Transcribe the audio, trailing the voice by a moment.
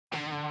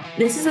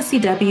This is a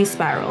CW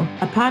Spiral,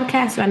 a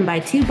podcast run by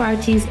two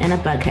Barchies and a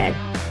Bughead.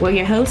 We're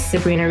your hosts,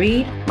 Sabrina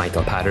Reed,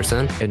 Michael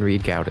Patterson, and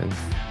Reed Gowden,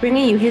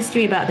 bringing you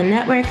history about the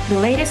network, the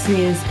latest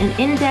news, and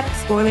in-depth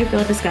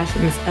spoiler-filled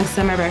discussions of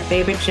some of our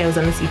favorite shows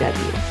on the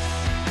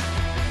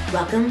CW.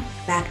 Welcome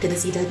back to the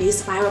CW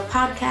Spiral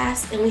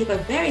podcast, and we have a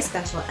very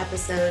special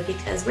episode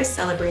because we're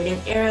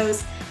celebrating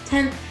Arrow's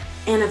 10th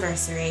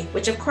anniversary,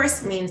 which of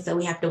course means that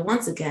we have to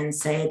once again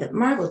say that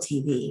Marvel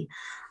TV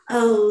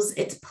owes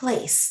its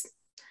place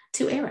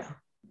to Arrow.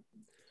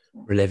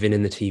 We're living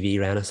in the TV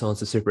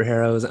renaissance of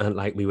superheroes,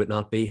 and we would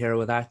not be here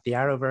without the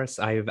Arrowverse.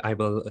 I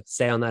will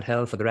stay on that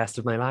hill for the rest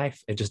of my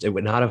life. It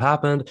would not have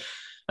happened,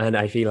 and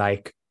I feel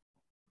like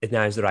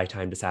now is the right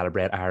time to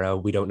celebrate Arrow.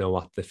 We don't know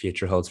what the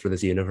future holds for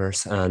this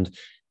universe, and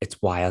it's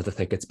wild to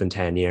think it's been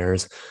 10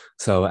 years.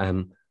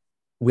 So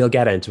we'll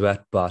get into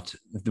it, but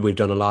we've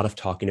done a lot of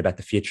talking about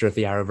the future of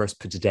the Arrowverse,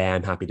 but today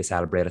I'm happy to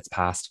celebrate its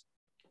past.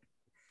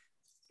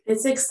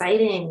 It's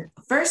exciting.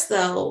 First,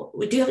 though,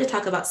 we do have to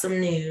talk about some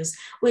news,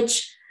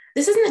 which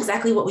this isn't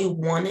exactly what we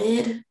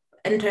wanted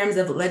in terms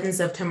of Legends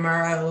of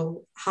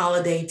Tomorrow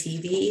holiday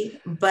TV,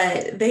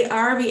 but they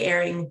are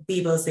re-airing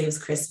Bebo Saves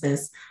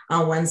Christmas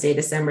on Wednesday,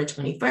 December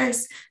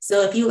 21st.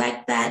 So if you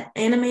like that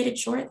animated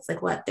short, it's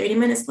 30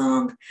 minutes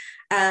long,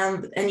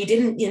 and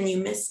you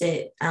missed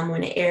it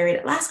when it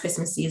aired last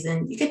Christmas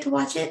season, you get to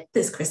watch it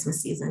this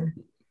Christmas season.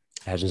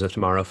 Legends of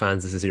Tomorrow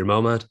fans, this is your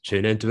moment.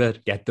 Tune into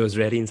it, get those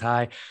ratings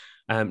high.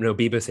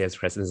 Bebo Saves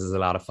Christmas is a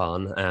lot of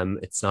fun.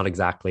 It's not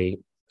exactly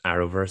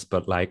Arrowverse,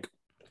 but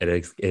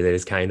it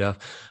is kind of.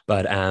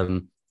 But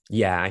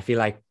I feel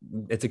like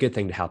it's a good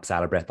thing to help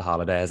celebrate the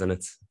holidays. And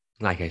it's,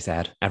 like I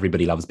said,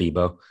 everybody loves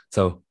Bebo.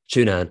 So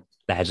tune in,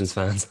 Legends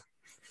fans.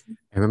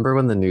 I remember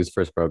when the news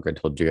first broke, I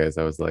told you guys,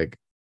 I was like,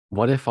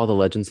 what if all the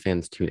Legends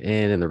fans tune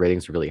in and the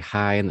ratings are really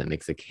high, and that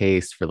makes a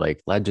case for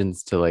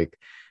Legends to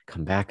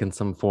come back in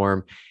some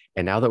form?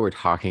 And now that we're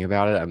talking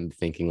about it, I'm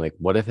thinking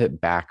what if it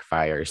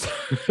backfires?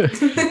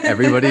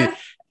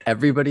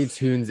 everybody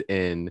tunes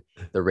in,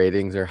 the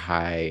ratings are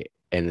high,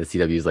 and the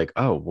CW is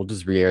oh, we'll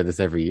just re-air this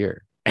every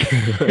year.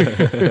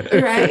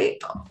 Right?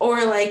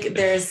 Or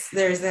there's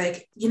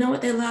you know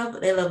what they love?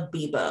 They love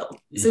Bebo.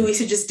 So we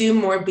should just do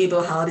more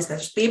Bebo holiday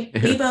specials.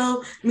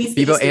 Bebo meets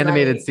Bebo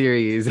animated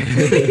series.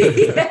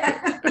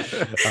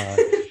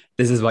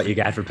 This is what you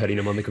get for putting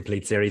them on the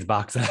complete series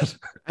box set.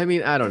 I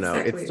mean, I don't know.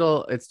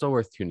 Exactly. It's still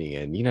worth tuning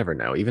in. You never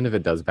know. Even if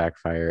it does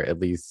backfire, at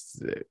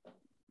least,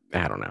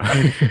 I don't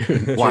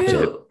know. Watch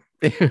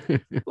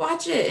it.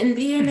 Watch it and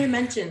be in their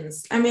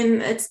mentions. I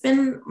mean, it's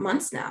been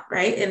months now,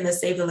 right? And the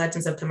Save the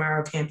Legends of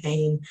Tomorrow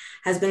campaign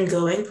has been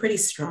going pretty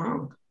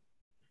strong.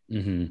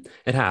 Mm-hmm.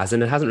 It has,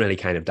 and it hasn't really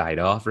kind of died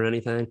off or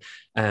anything.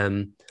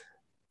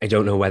 I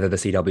don't know whether the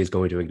CW is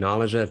going to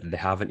acknowledge it. They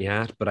haven't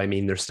yet, but I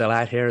mean, they're still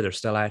out here. They're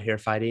still out here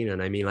fighting.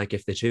 And I mean,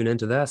 if they tune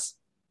into this,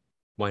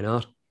 why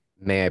not?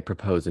 May I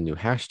propose a new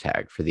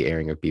hashtag for the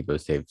airing of Bebo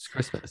Saves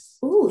Christmas?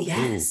 Oh,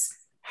 yes.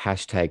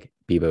 Hashtag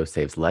Bebo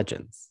Saves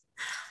Legends.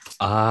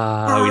 We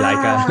like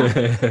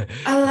a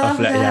I love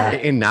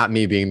that. And not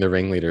me being the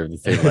ringleader of the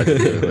Save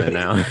Legends movement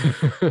now.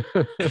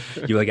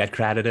 You will get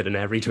credited in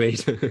every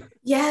tweet.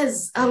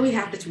 Yes. Oh, we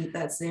have to tweet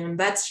that soon.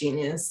 That's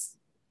genius.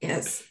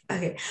 Yes.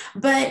 Okay.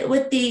 But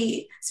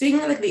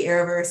speaking of the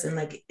Arrowverse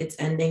and its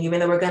ending,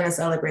 even though we're gonna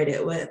celebrate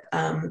it with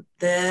our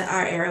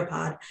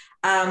ArrowPod,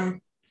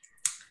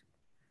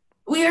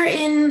 we are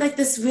in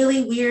this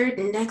really weird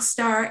next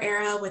star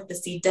era with the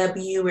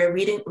CW where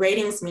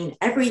ratings mean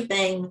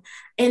everything.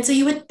 And so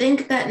you would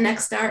think that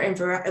Nexstar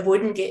and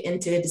wouldn't get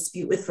into a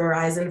dispute with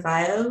Verizon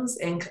Fios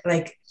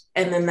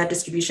and then that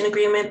distribution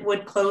agreement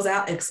would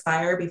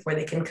expire before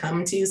they can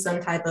come to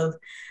some type of,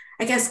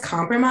 I guess,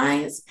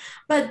 compromise,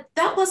 but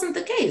that wasn't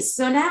the case.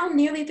 So now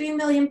nearly 3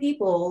 million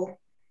people,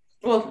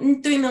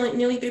 nearly 3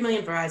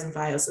 million Verizon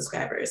Fios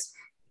subscribers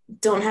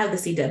don't have the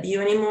CW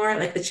anymore.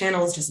 The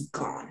channel is just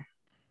gone.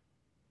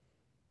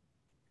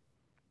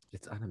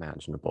 It's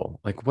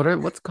unimaginable.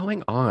 What's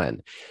going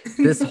on?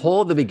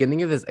 The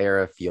beginning of this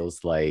era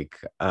feels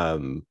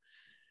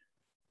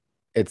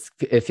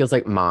it feels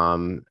like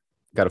mom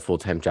got a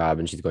full-time job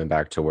and she's going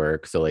back to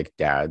work. So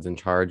dad's in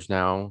charge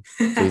now.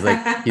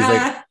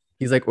 So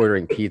he's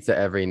ordering pizza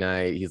every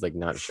night. He's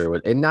not sure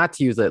what, and not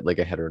to use it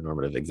a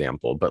heteronormative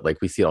example, but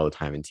we see it all the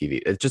time in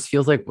TV. It just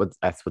feels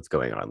that's what's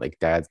going on.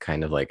 Dad's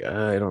kind of I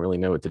don't really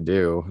know what to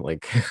do.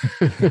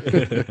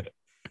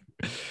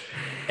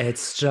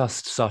 It's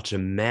just such a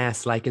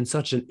mess. In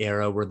such an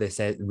era where they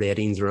said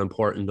ratings are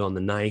important on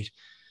the night,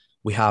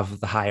 we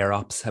have the higher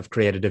ups have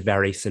created a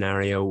very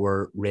scenario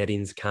where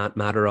ratings can't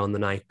matter on the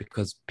night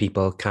because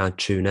people can't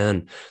tune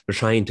in. They're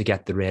trying to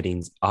get the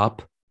ratings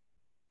up,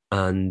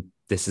 and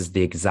this is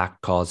the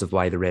exact cause of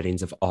why the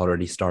ratings have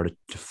already started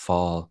to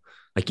fall.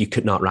 You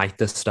could not write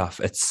this stuff.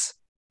 It's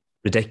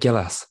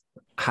ridiculous.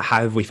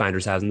 How have we found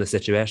ourselves in this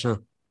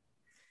situation?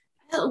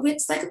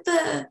 It's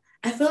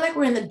I feel like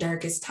we're in the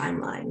darkest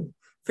timeline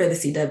for the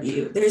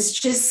CW. This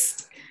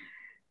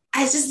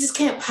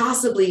can't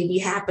possibly be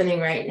happening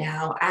right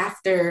now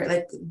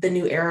after the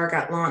new era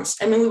got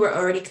launched. I mean, we were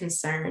already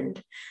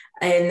concerned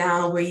And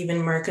now we're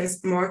even more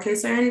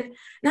concerned,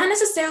 not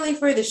necessarily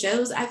for the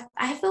shows.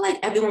 I feel like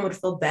everyone would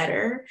feel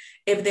better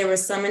if there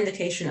was some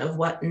indication of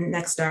what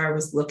Nexstar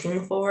was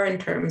looking for in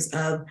terms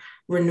of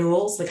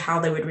renewals, like how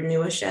they would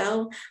renew a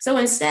show. So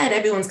instead,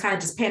 everyone's kind of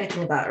just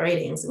panicking about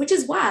ratings, which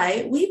is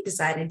why we've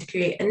decided to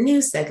create a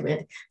new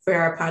segment for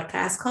our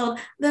podcast called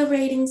The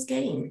Ratings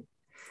Game,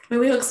 where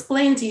we'll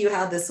explain to you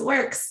how this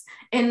works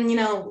and,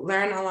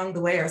 learn along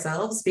the way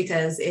ourselves,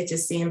 because it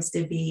just seems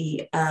to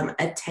be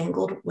a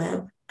tangled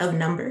web of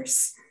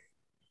numbers.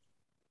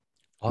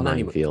 All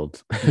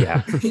Minefield.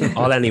 Yeah.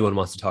 All anyone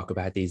wants to talk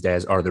about these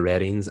days are the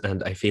ratings.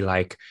 And I feel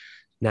like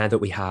now that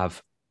we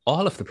have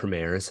all of the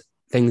premieres,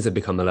 things have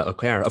become a little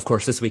clearer. Of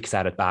course, this week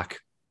set it back,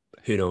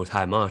 who knows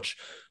how much,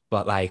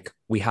 but like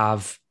we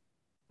have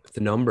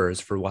the numbers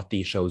for what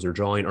these shows are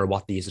drawing or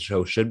what these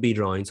shows should be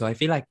drawing. So I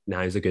feel like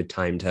now is a good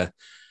time to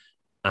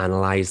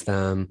analyze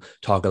them,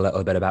 talk a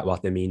little bit about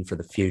what they mean for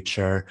the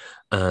future,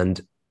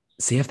 and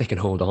see if they can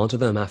hold on to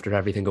them after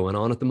everything going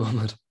on at the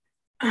moment.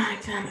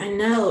 I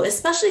know,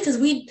 especially because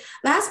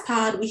last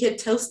pod we had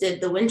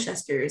toasted the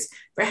Winchesters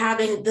for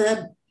having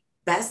the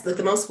best, like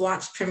the most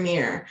watched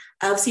premiere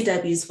of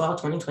CW's fall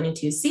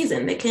 2022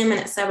 season. They came in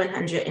at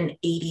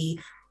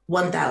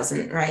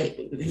 781,000, right,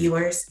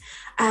 viewers.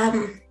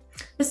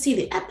 Let's see,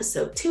 the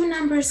episode 2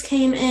 numbers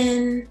came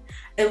in,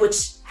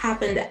 which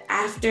happened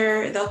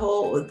after the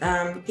whole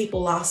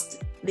people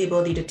lost the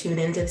ability to tune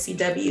into the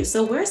CW.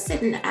 So we're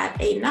sitting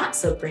at a not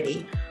so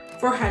pretty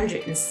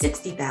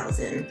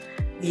 460,000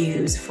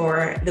 views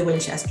for the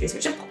Winchesters,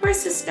 which of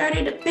course has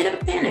started a bit of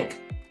a panic.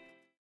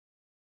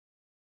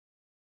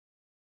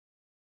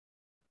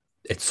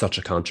 It's such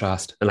a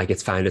contrast, and like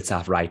it's found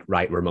itself right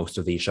where most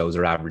of these shows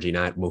are averaging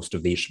at. Most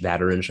of these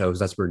veteran shows,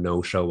 that's where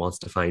no show wants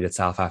to find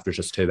itself after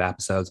just 2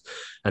 episodes.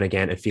 And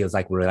again, it feels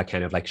like we're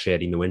kind of like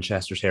shading the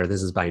Winchesters here.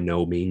 This is by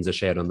no means a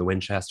shade on the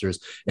Winchesters.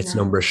 Its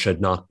numbers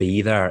should not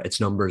be there. Its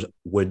numbers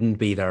wouldn't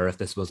be there if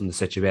this wasn't the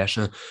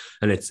situation.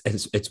 And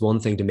it's one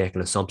thing to make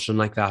an assumption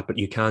like that, but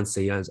you can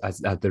see as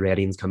the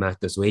ratings come out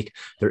this week,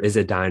 there is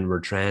a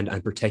downward trend,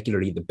 and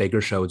particularly the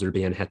bigger shows are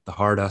being hit the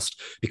hardest,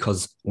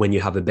 because when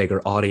you have a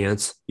bigger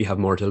audience, you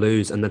have more to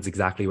lose, and that's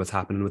exactly what's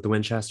happening with the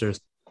Winchesters.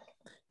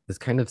 This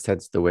kind of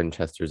sets the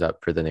Winchesters up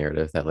for the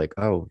narrative that like,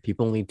 oh,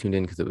 people only tuned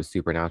in because it was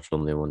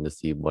supernatural and they wanted to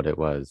see what it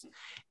was,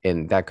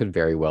 and that could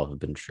very well have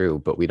been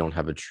true, but we don't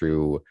have a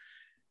true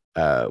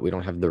we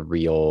don't have the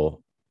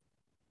real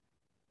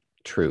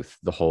truth,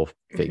 the whole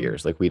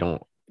figures. Like we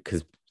don't,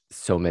 because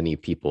so many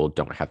people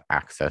don't have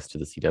access to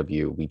the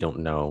CW. We don't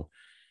know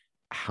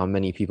how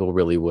many people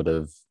really would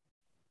have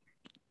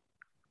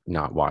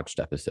not watched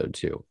episode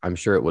 2. I'm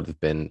sure it would have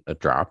been a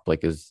drop,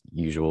 like as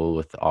usual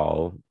with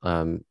all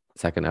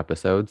second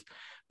episodes,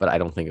 but I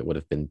don't think it would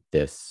have been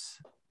this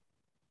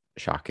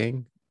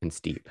shocking and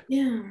steep.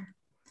 Yeah,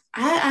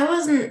 I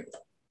was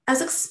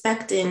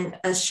expecting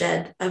a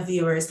shed of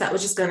viewers. That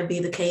was just going to be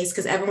the case,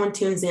 because everyone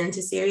tunes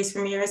into series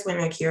premieres when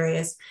they're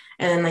curious,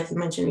 and then like you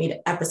mentioned,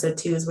 episode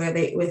 2 is where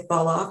they would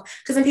fall off,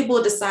 because then people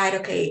will decide,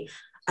 okay,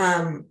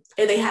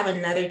 if they have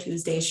another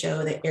Tuesday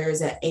show that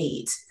airs at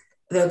 8,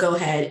 they'll go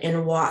ahead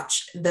and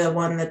watch the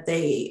one that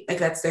they like,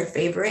 that's their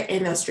favorite,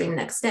 and they'll stream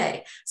next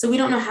day. So we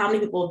don't know how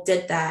many people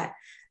did that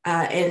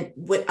and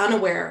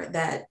unaware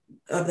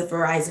of the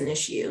Verizon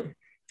issue.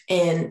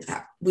 And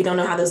we don't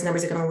know how those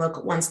numbers are going to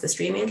look once the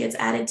streaming gets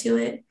added to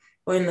it,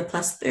 or in the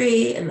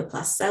 +3 and the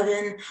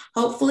 +7.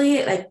 Hopefully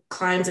it like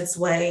climbs its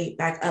way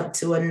back up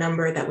to a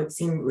number that would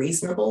seem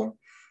reasonable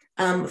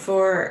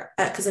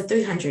because a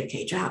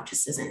 300K drop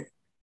just isn't,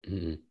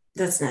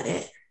 that's not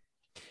it.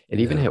 It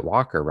even hit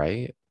Walker,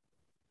 right?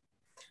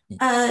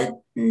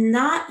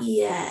 Not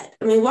yet.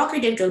 I mean, Walker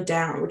did go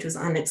down, which was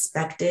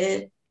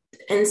unexpected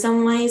in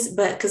some ways,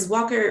 but because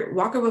Walker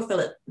will feel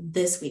it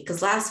this week,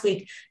 because last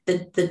week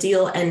the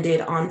deal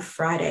ended on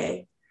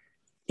Friday.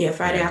 Yeah,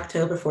 Friday,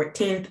 October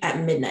 14th at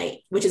midnight,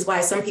 which is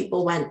why some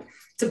people went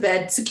to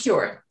bed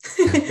secure.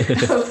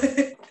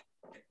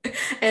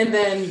 And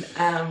then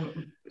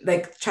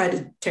like tried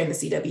to turn the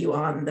CW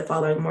on the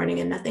following morning,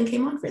 and nothing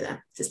came on for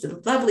them. Just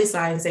a lovely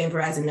sign saying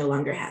Verizon no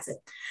longer has it.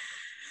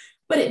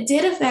 But it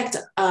did affect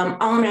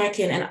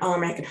All-American and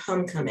All-American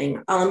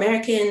Homecoming.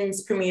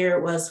 All-American's premiere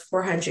was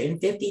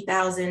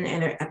 450,000,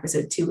 and their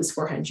episode 2 was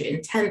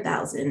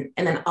 410,000.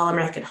 And then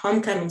All-American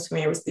Homecoming's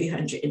premiere was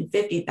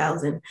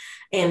 350,000,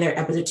 and their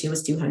episode 2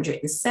 was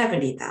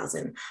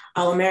 270,000.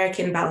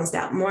 All-American balanced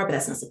out more, but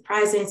that's not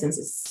surprising since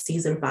it's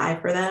season 5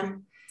 for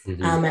them.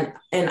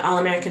 And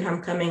All-American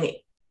Homecoming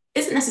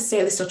isn't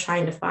necessarily still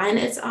trying to find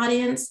its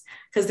audience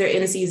because they're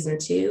in season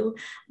 2,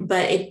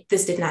 but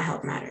this did not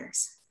help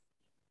matters.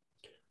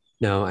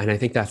 No, and I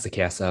think that's the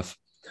case of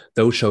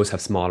those shows have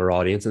smaller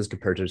audiences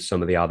compared to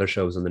some of the other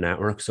shows on the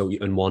network. So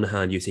on one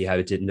hand, you see how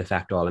it didn't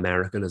affect All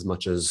American as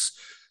much as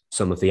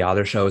some of the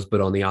other shows.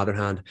 But on the other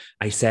hand,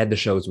 I said the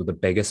shows with the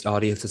biggest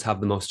audiences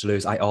have the most to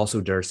lose. I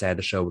also dare say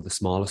the show with the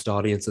smallest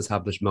audiences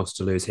have the most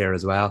to lose here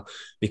as well,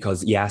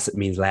 because yes, it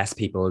means less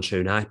people will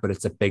tune out, but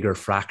it's a bigger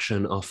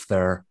fraction of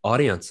their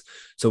audience.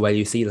 So while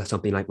you see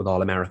something like with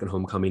All American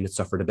Homecoming, it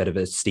suffered a bit of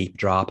a steep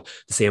drop.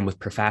 The same with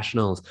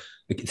Professionals.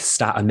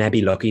 And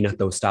maybe looking at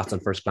those stats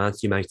on first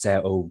glance, you might say,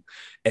 oh,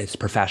 its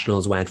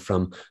Professionals went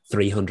from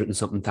 300 and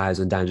something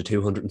thousand down to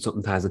 200 and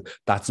something thousand.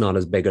 That's not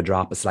as big a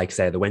drop as, like,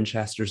 say, the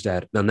Winchesters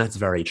did. And that's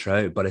very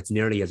true, but it's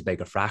nearly as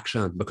big a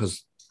fraction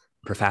because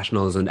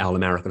Professionals and All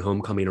American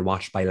Homecoming are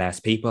watched by less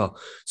people.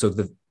 So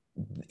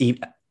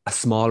a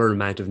smaller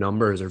amount of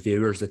numbers or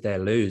viewers that they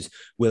lose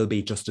will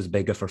be just as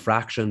big of a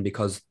fraction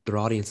because their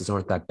audiences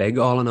aren't that big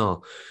all in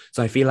all.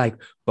 So I feel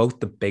like both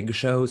the big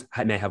shows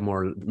may have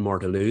more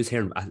to lose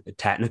here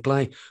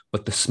technically,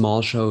 but the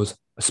small shows,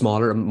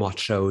 smaller watch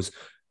shows,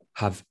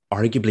 have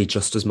arguably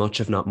just as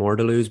much, if not more,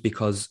 to lose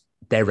because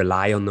they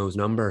rely on those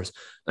numbers.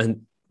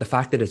 And the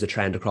fact that it's a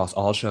trend across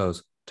all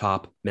shows,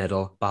 top,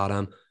 middle,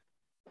 bottom,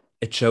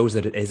 it shows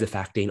that it is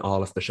affecting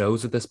all of the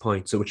shows at this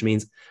point. So which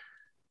means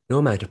no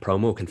amount of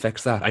promo can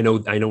fix that. I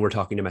know we're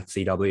talking about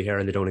CW here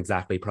and they don't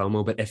exactly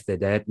promo, but if they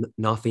did,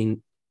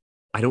 nothing,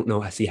 I don't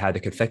know, I see how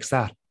they could fix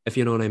that, if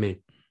you know what I mean.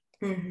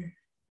 Mm-hmm.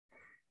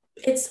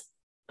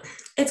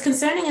 It's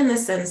concerning in the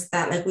sense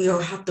that, like, we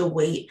will have to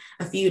wait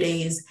a few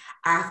days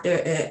after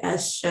a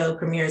show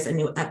premieres a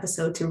new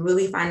episode to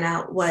really find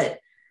out what,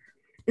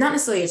 not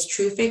necessarily its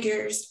true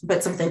figures,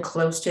 but something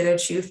close to their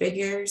true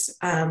figures.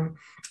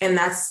 And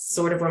that's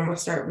sort of when we'll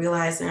start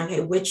realizing,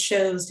 okay, which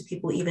shows do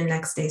people even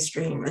next day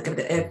stream? Like,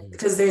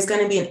 because there's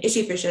going to be an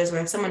issue for shows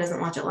where if someone doesn't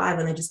watch it live,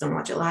 and they just don't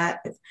watch it live,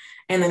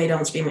 and then they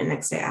don't stream it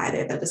next day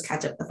either, they'll just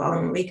catch up the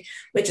following week,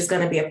 which is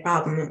going to be a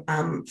problem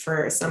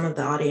for some of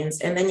the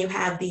audience. And then you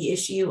have the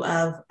issue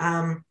of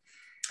the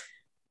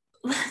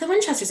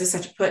Winchesters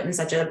is put in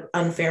such an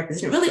unfair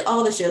position. Really,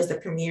 all the shows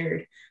that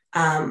premiered,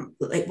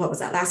 like what was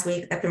that last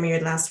week? That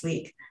premiered last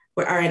week,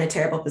 are in a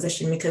terrible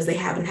position because they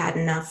haven't had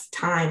enough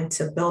time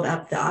to build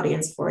up the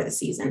audience for the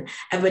season.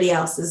 Everybody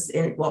else is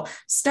in, well,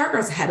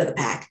 Stargirl's ahead of the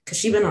pack because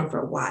she's been on for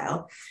a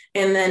while.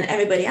 And then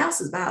everybody else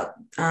is about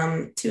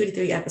 2 to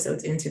 3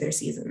 episodes into their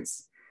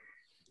seasons.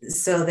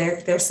 So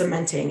they're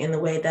cementing in the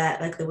way that,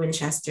 like, the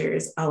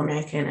Winchesters, All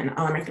American, and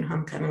All American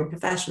Homecoming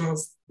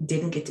Professionals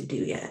didn't get to do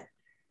yet.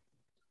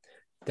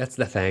 That's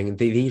the thing.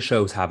 These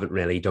shows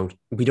we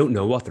don't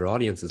know what their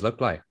audiences look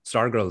like.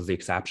 Stargirl is the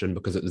exception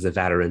because it was a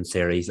veteran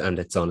series and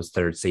it's on its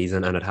 3rd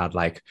season and it had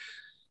like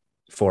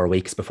 4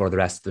 weeks before the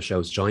rest of the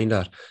shows joined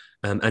it.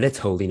 And it's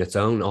holding its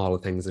own, all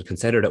the things are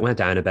considered. It went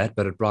down a bit,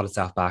 but it brought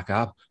itself back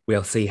up.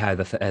 We'll see how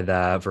the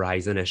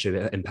Verizon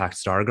issue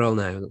impacts Stargirl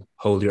now.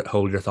 Hold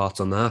your thoughts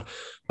on that.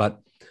 But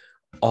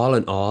all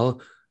in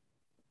all,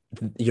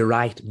 you're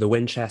right. The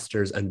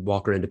Winchesters and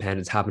Walker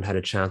Independents haven't had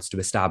a chance to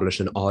establish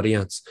an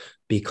audience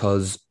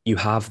because you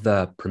have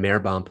the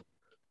premiere bump,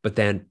 but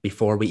then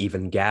before we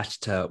even get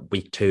to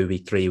week 2,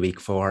 week 3, week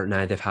 4,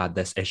 now they've had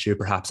this issue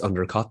perhaps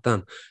undercut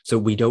them. So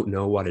we don't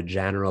know what a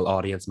general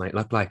audience might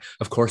look like.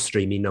 Of course,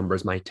 streaming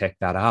numbers might take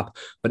that up,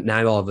 but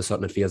now all of a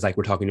sudden it feels like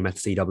we're talking about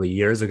CW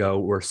years ago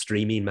where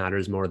streaming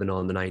matters more than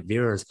on the night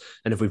viewers.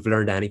 And if we've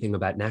learned anything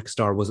about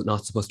Nexstar, was it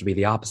not supposed to be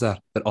the opposite,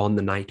 that on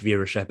the night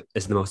viewership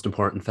is the most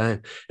important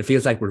thing? It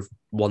feels like we're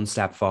 1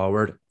 step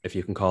forward, if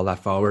you can call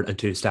that forward, and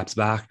 2 steps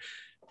back.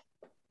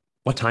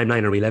 What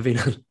timeline are we living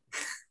in?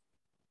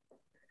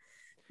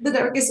 The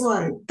darkest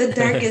one, the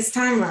darkest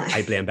timeline.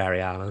 I blame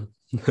Barry Allen.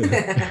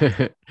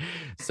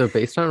 So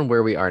based on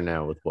where we are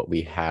now with what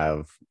we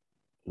have,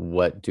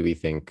 what do we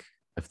think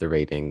of the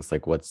ratings?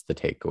 Like, what's the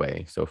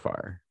takeaway so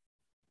far?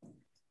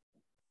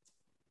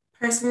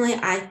 Personally,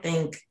 I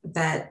think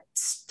that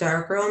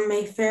Stargirl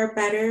may fare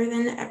better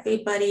than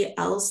everybody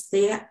else.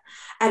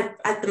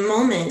 At the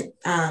moment,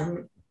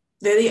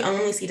 they're the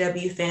only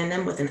CW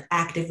fandom with an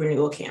active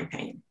renewal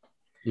campaign.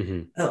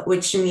 Mm-hmm.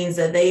 Which means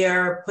that they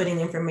are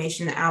putting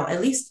information out, at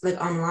least like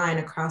online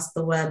across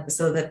the web,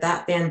 so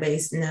that fan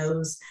base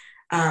knows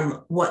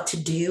what to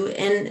do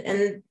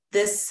in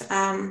this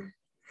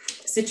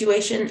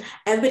situation.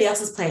 Everybody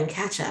else is playing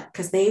catch up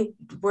because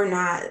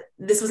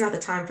this was not the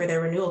time for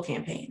their renewal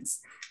campaigns.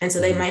 And so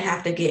they might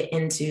have to get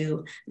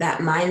into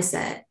that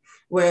mindset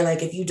where,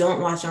 like, if you don't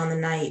watch on the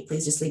night,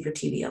 please just leave your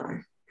TV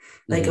on.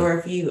 Like, or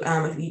if you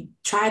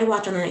try to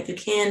watch on the night, if you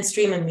can,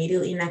 stream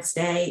immediately next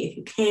day. If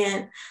you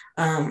can't,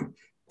 I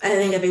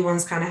think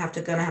everyone's kind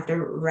of gonna have to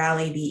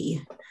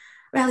rally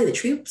the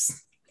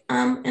troops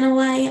in a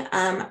way.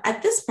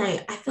 At this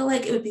point, I feel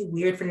like it would be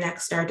weird for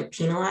Nexstar to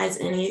penalize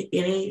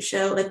any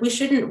show. Like, we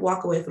shouldn't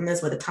walk away from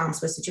this with a Tom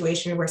Swift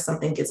situation where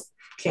something gets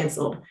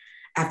canceled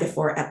after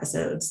 4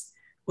 episodes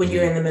when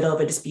you're in the middle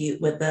of a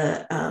dispute with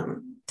the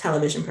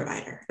television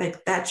provider.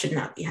 Like, that should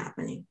not be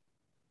happening.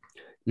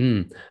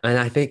 And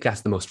I think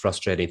that's the most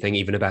frustrating thing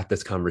even about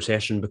this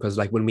conversation, because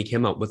like when we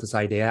came up with this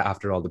idea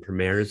after all the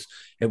premieres,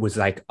 it was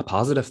like a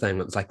positive thing.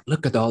 It was like,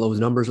 look at all those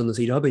numbers on the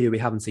CW. We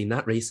haven't seen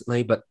that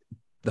recently, but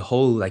the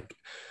whole like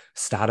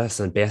status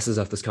and basis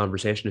of this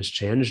conversation has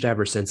changed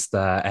ever since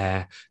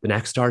the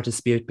Nexstar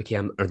dispute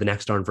became, or the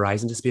Nexstar and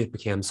Verizon dispute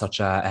became such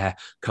a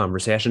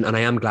conversation. And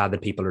I am glad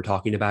that people are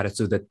talking about it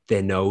so that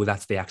they know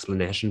that's the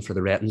explanation for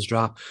the ratings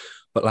drop.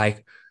 But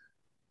like,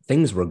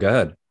 things were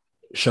good.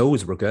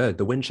 Shows were good.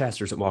 The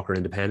Winchesters at Walker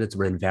Independence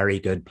were in very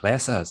good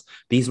places.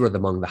 These were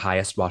among the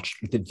highest watched,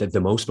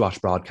 the most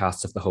watched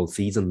broadcasts of the whole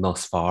season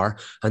thus far.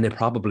 And they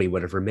probably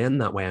would have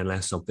remained that way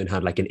unless something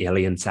had like an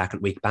alien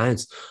second week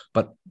bounce.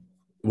 But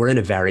we were in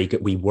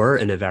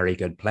a very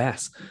good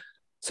place.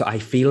 So I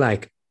feel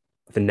like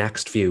the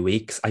next few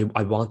weeks,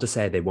 I want to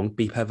say they won't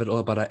be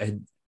pivotal, but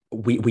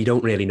we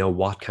don't really know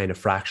what kind of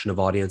fraction of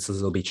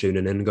audiences will be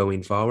tuning in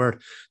going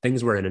forward.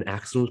 Things were in an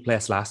excellent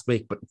place last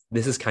week, but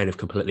this is kind of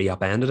completely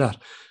upended it.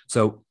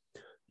 So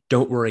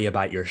don't worry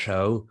about your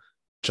show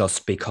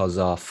just because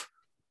of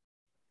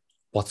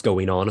what's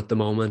going on at the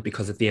moment,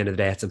 because at the end of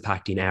the day, it's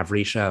impacting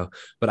every show.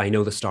 But I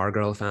know the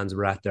Stargirl fans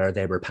were out there,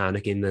 they were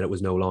panicking that it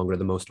was no longer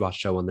the most watched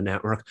show on the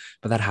network.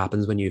 But that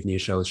happens when you have new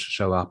shows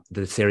show up.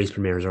 The series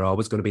premieres are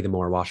always going to be the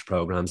more watched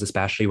programs,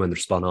 especially when they're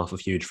spun off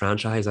of huge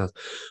franchises.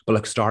 But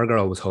like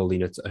Stargirl was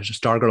holding it.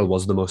 Stargirl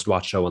was the most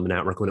watched show on the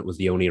network when it was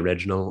the only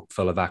original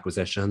full of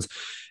acquisitions.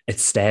 It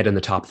stayed in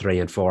the top 3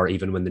 and 4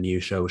 even when the new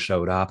show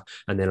showed up.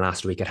 And then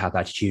last week it had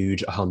that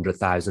huge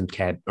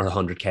 100,000K or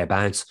 100K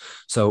bounce.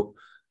 So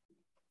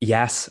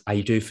yes,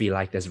 I do feel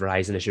like this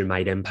Verizon issue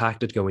might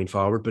impact it going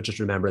forward, but just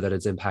remember that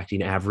it's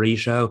impacting every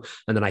show.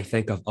 And then I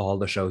think of all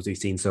the shows we've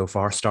seen so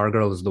far,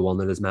 Stargirl is the one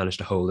that has managed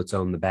to hold its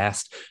own the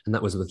best, and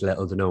that was with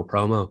little to no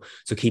promo.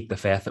 So keep the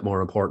faith, that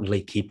more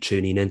importantly, keep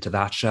tuning into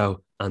that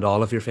show and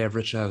all of your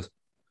favorite shows.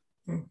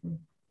 Mm-hmm.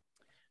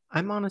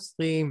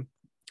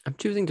 I'm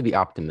choosing to be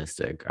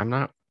optimistic. I'm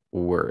not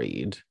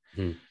worried.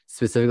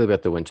 Specifically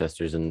about the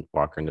Winchesters and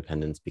Walker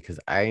Independence, because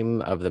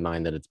I'm of the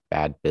mind that it's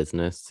bad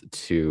business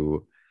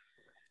to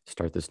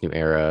start this new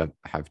era,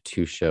 have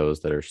 2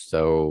 shows that are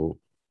so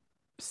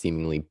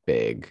seemingly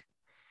big,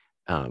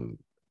 and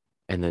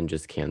then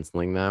just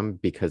canceling them,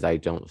 because I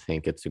don't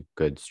think it's a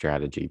good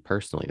strategy.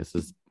 Personally, this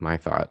is my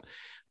thought.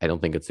 I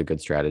don't think it's a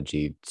good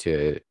strategy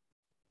to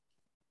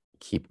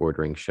keep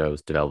ordering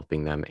shows,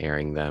 developing them,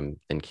 airing them,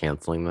 and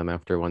canceling them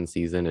after one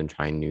season and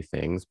trying new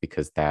things,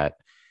 because that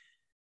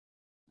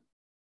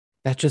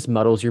just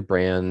muddles your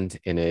brand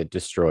and it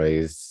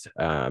destroys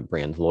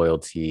brand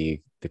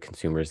loyalty. The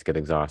consumers get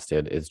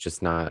exhausted. It's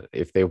just not,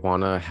 if they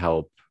want to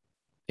help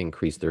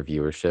increase their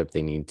viewership,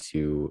 they need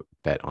to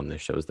bet on the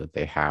shows that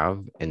they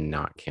have and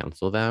not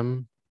cancel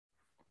them.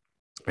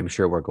 I'm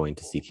sure we're going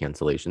to see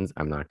cancellations.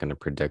 I'm not going to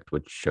predict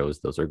which shows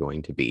those are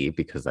going to be,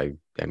 because I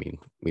mean,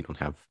 we don't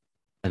have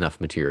enough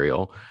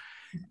material.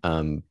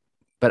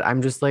 But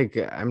I'm just like,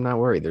 I'm not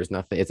worried. There's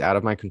nothing, it's out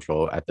of my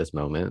control at this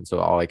moment. So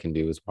all I can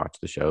do is watch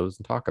the shows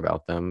and talk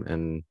about them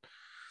and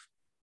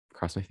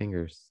cross my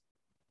fingers.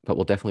 But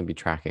we'll definitely be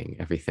tracking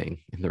everything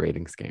in the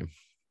ratings game.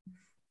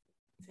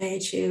 Very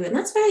true. And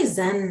that's very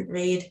zen,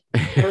 Reid.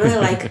 I really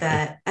like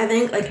that. I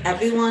think like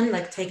everyone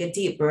like take a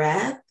deep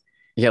breath.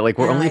 Yeah, like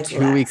we're only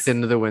 2 weeks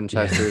into the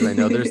Winchesters. I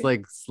know there's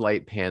like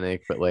slight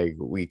panic, but like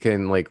we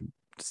can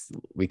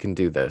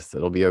do this.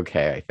 It'll be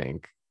okay, I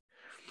think.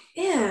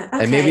 Yeah.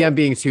 Okay. And maybe I'm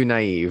being too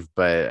naive,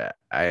 but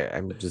I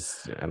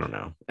don't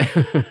know.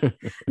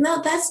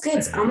 No, that's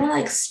good. So I'm gonna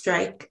like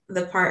strike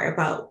the part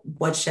about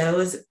what show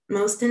is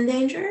most in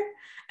danger,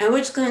 and we're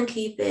just gonna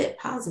keep it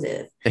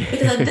positive,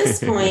 because at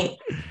this point,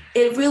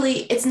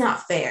 it's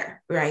not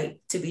fair, right,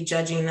 to be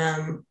judging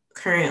them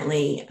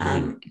currently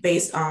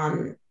based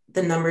on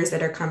the numbers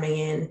that are coming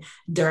in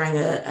during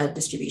a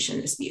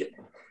distribution dispute.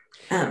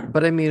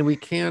 But I mean, we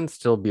can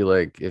still be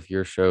like, if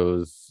your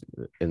show's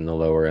in the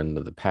lower end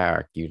of the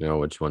pack, you know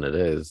which one it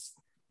is.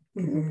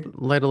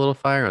 Light a little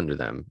fire under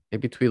them.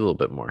 Maybe tweet a little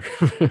bit more.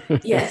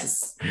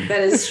 Yes,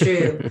 that is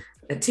true.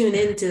 Tune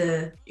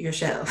into your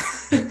show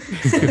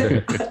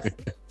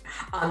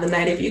on the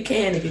night if you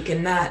can. If you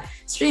cannot,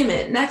 stream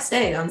it next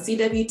day on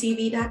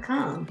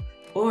CWTV.com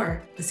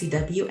or the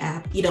CW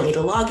app. You don't need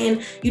a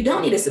login, you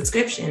don't need a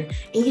subscription,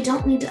 and you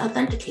don't need to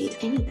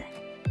authenticate anything.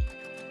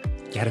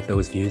 Get at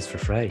those views for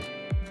free.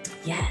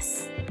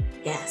 Yes.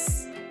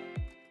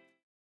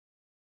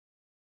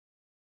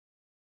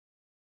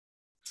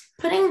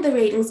 Putting the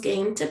ratings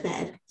game to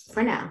bed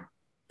for now.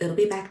 It'll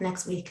be back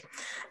next week.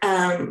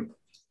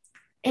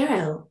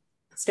 Arrow,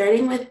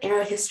 starting with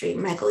Arrow history.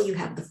 Michael, you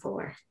have the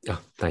floor.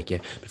 Oh, thank you.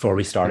 Before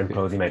we start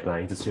imposing my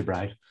blinds, it's too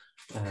bright.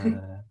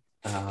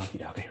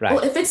 Okay, right. Well,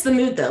 it fits the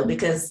mood though,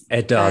 because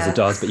it does,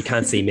 but you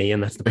can't see me,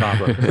 and that's the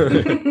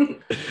problem.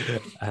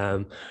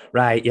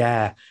 Right,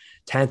 yeah.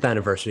 10th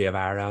anniversary of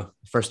Arrow.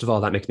 First of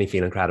all, that makes me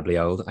feel incredibly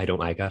old. I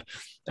don't like it.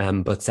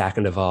 But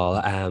second of all,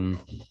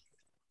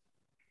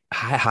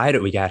 how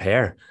did we get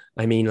here?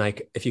 I mean,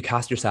 like, if you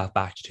cast yourself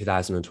back to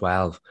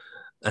 2012,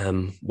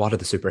 what did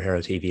the superhero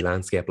TV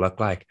landscape look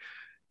like?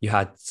 You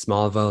had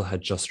Smallville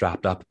had just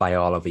wrapped up by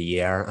all of a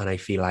year, and I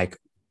feel like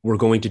we're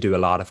going to do a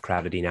lot of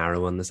crediting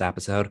Arrow in this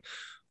episode,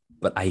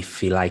 but I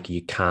feel like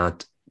you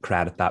can't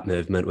credit that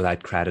movement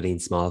without crediting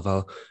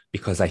Smallville,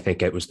 because I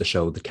think it was the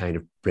show that kind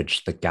of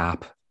bridged the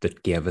gap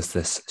that gave us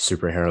this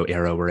superhero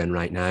era we're in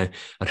right now.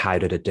 And how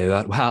did it do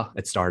it? Well,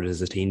 it started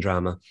as a teen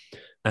drama.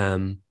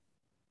 Um,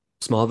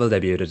 Smallville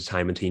debuted at a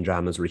time when teen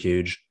dramas were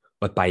huge,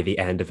 but by the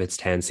end of its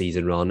 10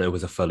 season run, it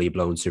was a fully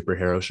blown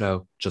superhero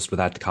show, just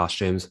without the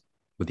costumes,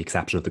 with the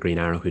exception of the Green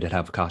Arrow, who did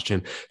have a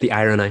costume. The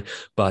irony,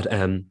 but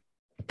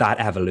that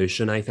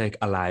evolution, I think,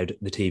 allowed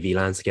the TV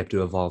landscape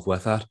to evolve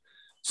with it.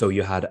 So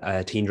you had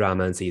a teen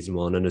drama in season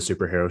 1 and a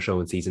superhero show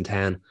in season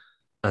 10.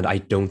 And I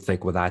don't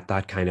think without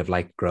that kind of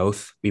like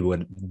growth,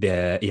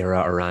 the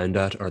era around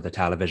it or the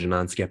television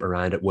landscape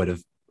around it would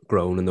have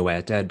grown in the way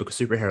it did, because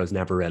superheroes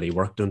never really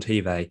worked on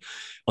TV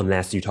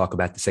unless you talk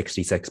about the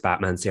 66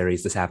 Batman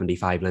series, the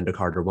 75 Linda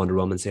Carter Wonder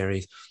Woman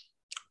series.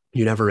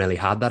 You never really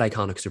had that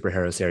iconic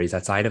superhero series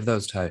outside of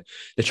those two.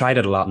 They tried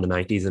it a lot in the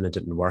 90s and it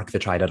didn't work. They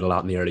tried it a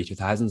lot in the early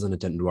 2000s and it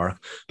didn't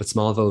work. But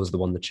Smallville was the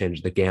one that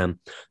changed the game.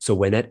 So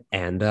when it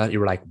ended, you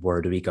were like,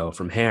 where do we go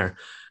from here?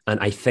 And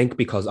I think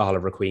because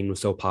Oliver Queen was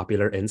so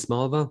popular in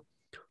Smallville,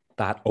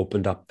 that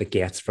opened up the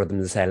gates for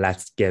them to say,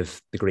 let's give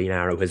the Green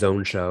Arrow his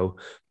own show.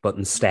 But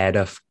instead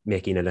of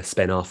making it a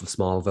spin-off of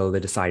Smallville,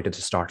 they decided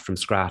to start from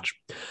scratch.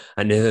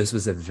 And this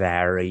was a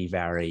very,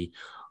 very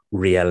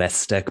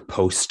realistic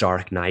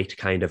post-Dark Knight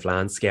kind of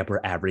landscape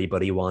where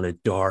everybody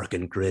wanted dark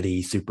and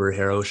gritty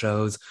superhero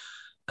shows.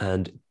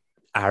 And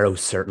Arrow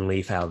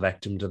certainly fell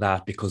victim to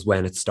that, because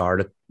when it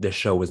started, this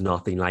show was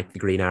nothing like the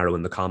Green Arrow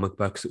in the comic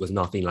books. It was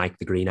nothing like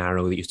the Green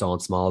Arrow that you saw in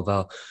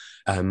Smallville.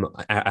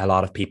 A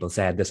lot of people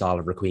said this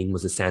Oliver Queen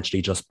was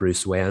essentially just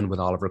Bruce Wayne with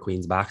Oliver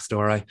Queen's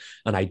backstory.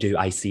 And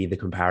I see the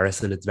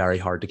comparison. It's very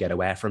hard to get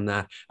away from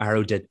that.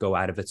 Arrow did go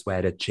out of its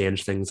way to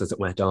change things as it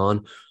went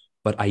on.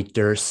 But I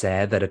dare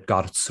say that it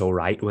got it so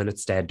right when it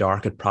stayed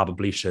dark. It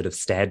probably should have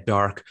stayed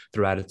dark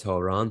throughout its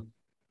whole run.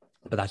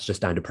 But that's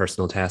just down to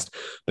personal taste.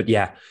 But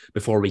yeah,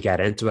 before we get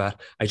into it,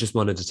 I just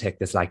wanted to take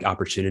this like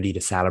opportunity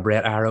to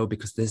celebrate Arrow,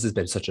 because this has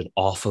been such an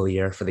awful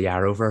year for the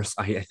Arrowverse.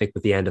 I think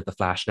with the end of the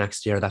Flash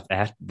next year, that's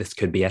it. This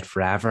could be it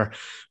forever.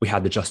 We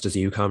had the Just As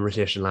You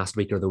conversation last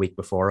week or the week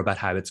before about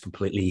how it's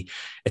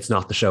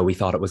not the show we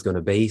thought it was going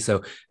to be.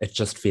 So it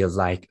just feels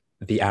like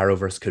the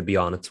Arrowverse could be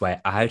on its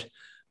way out.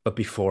 But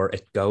before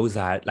it goes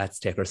out, let's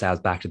take ourselves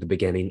back to the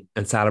beginning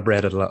and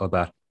celebrate it a little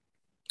bit.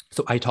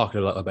 So I talked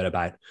a little bit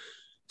about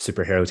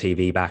superhero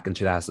TV back in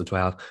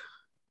 2012.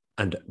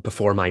 And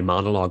before my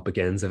monologue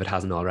begins, if it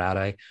hasn't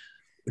already,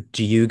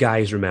 do you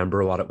guys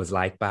remember what it was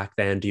like back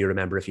then? Do you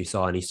remember if you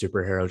saw any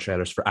superhero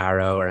trailers for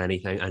Arrow or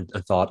anything and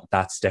thought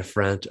that's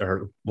different?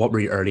 Or what were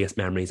your earliest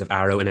memories of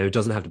Arrow? And it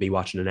doesn't have to be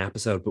watching an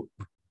episode, but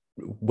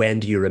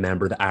when do you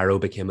remember that Arrow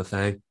became a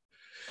thing?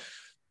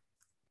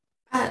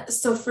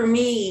 So for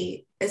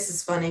me, this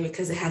is funny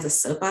because it has a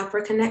soap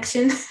opera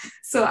connection.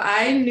 So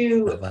I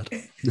knew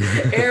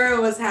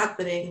Arrow was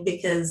happening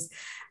because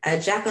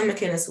Jacqueline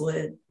MacInnes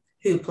Wood,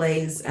 who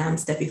plays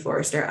Steffi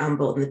Forrester on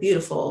Bold and the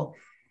Beautiful,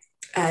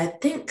 I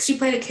think she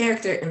played a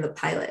character in the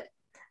pilot.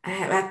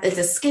 It's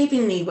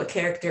escaping me what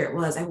character it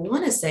was. I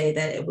want to say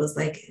that it was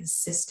like his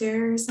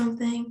sister or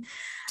something.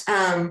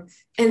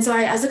 And so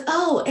I was like,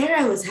 oh,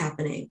 Arrow is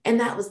happening. And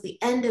that was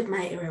the end of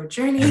my Arrow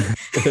journey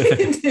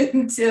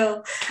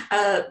until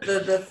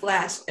the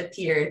Flash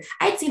appeared.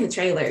 I'd seen the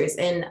trailers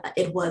and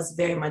it was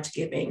very much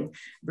giving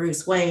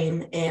Bruce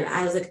Wayne. And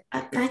I was like,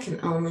 I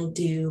can only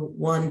do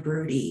one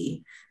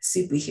broody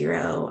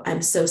superhero.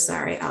 I'm so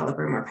sorry,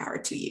 Oliver, more power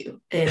to you.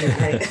 And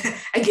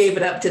I gave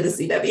it up to the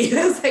CW.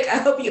 I was like, I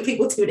hope you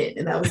people tune in.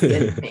 And that was the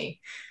end of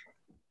me.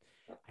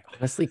 I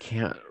honestly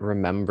can't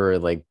remember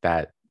like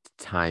that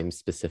time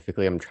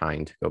specifically. I'm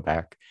trying to go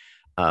back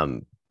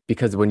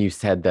because when you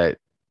said that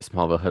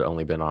Smallville had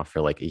only been off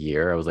for like a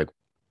year, I was like,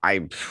 I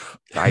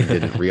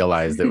didn't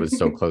realize that it was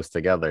so close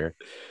together.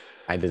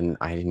 I didn't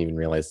even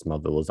realize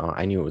Smallville was on.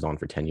 I knew it was on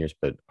for 10 years,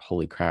 but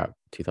holy crap,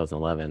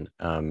 2011.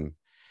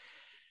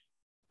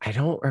 I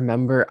don't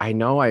remember. I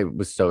know I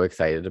was so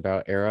excited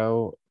about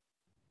Arrow,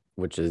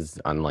 which is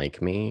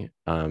unlike me.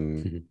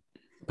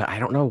 But I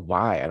don't know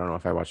why. I don't know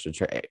if I watched it.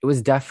 It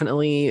was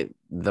definitely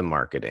the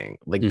marketing,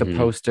 like the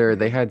poster.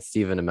 They had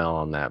Stephen Amell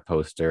on that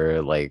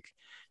poster, like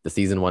the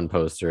season 1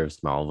 poster of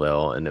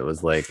Smallville, and it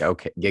was like,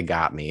 okay, you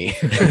got me.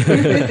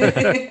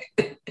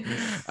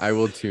 I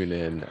will tune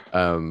in.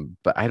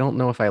 But I don't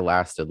know if I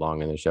lasted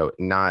long in the show.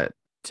 Not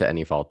to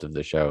any fault of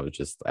the show.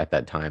 Just at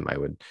that time, I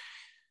would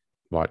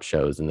watch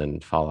shows and then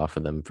fall off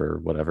of them for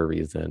whatever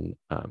reason.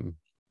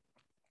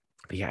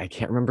 But yeah, I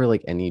can't remember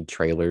like any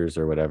trailers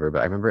or whatever, but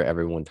I remember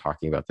everyone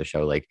talking about the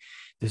show like,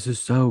 this is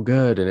so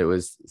good. And it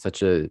was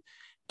such a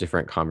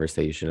different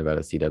conversation about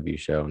a CW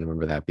show. And I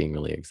remember that being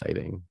really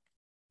exciting.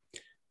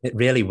 It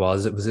really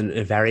was. It was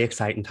a very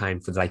exciting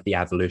time for like the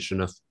evolution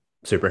of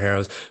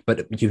superheroes,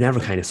 but you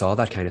never kind of saw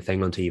that kind of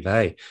thing on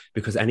TV,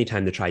 because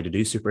anytime they tried to do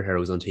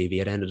superheroes on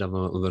TV, it ended up a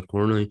little bit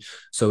corny.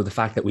 So the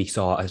fact that we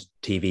saw a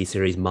TV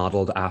series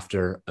modeled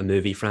after a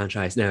movie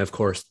franchise, now of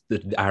course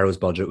the Arrow's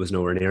budget was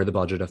nowhere near the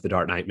budget of the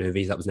Dark Knight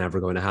movies, that was never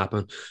going to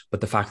happen,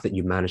 but the fact that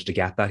you managed to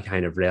get that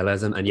kind of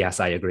realism, and yes,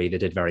 I agree, they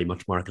did very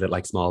much market it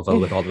like Smallville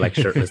with all the like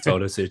shirtless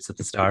photo suits at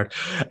the start,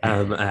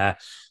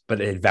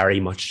 but it very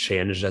much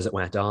changed as it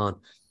went on.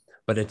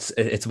 But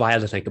it's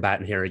wild to think about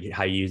and hear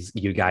how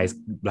you guys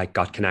like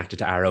got connected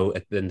to Arrow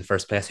in the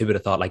first place. Who would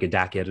have thought like a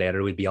decade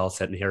later we'd be all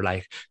sitting here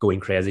like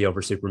going crazy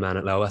over Superman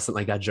at Lois? And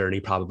like that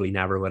journey probably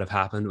never would have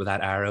happened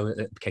without Arrow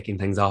kicking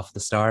things off at the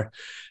start.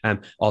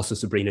 Also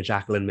Sabrina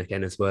Jacqueline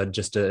McInnes Wood.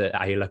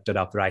 I looked it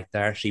up right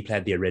there. She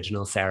played the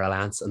original Sarah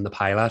Lance in the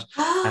pilot.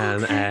 Oh,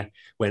 okay.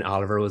 When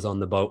Oliver was on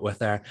the boat with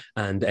her,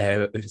 and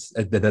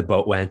the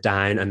boat went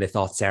down, and they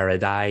thought Sarah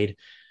died.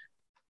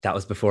 That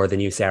was before they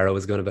knew Sarah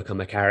was going to become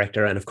a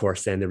character. And of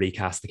course, then they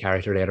recast the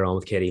character later on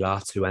with Katie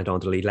Lotz, who went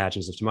on to lead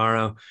Legends of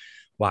Tomorrow.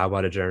 Wow,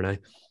 what a journey.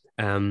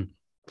 Um,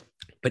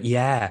 but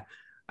yeah,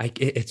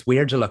 it's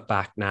weird to look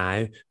back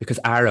now because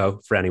Arrow,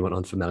 for anyone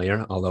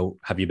unfamiliar, although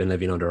have you been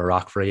living under a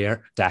rock for a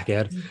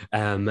decade?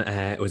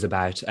 It was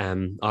about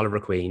Oliver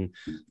Queen.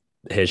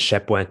 His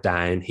ship went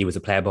down. He was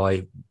a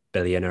playboy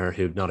billionaire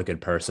who not a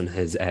good person.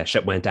 His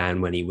ship went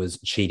down when he was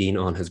cheating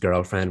on his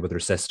girlfriend with her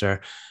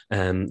sister.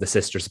 The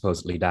sister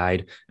supposedly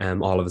died.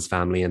 All of his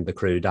family and the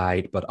crew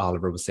died, but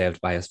Oliver was saved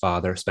by his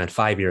father. Spent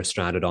 5 years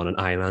stranded on an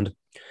island,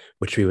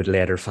 which we would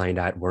later find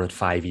out weren't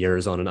 5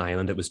 years on an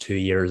island. It was 2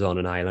 years on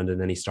an island,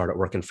 and then he started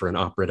working for an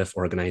operative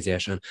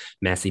organization.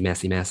 Messy,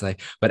 messy, messy.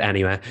 But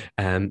anyway,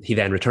 he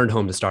then returned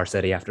home to Star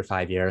City after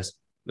 5 years.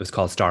 It was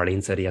called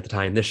Starling City at the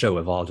time. This show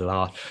evolved a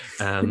lot.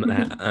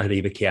 And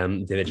he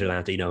became the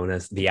vigilante known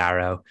as the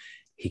Arrow.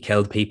 He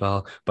killed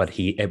people, but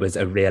it was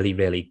a really,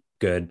 really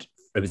good,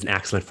 it was an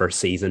excellent first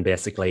season,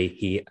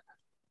 basically.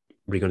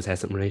 Were you going to say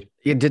something, right?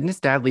 Yeah, didn't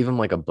his dad leave him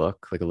like a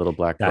book, like a little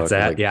black book? That's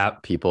it, like yeah.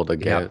 People to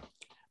get. Yep.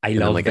 I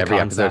love like every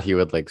episode he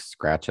would like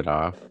scratch it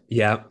off.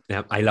 Yeah.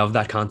 I love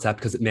that concept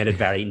because it made it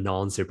very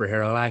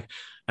non-superhero like.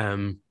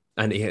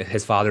 And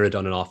his father had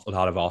done an awful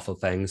lot of awful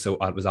things. So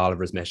it was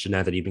Oliver's mission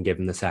now that he'd been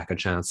given the second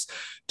chance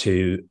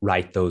to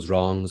right those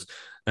wrongs.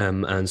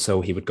 And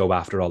so he would go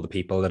after all the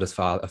people that his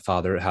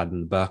father had in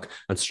the book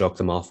and struck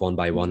them off one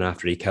by one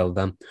after he killed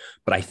them.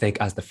 But I think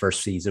as the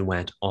first season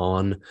went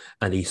on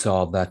and he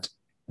saw that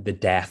the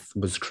death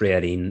was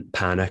creating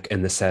panic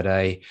in the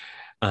city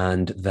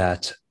and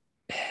that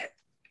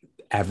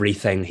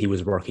everything he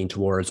was working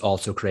towards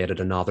also created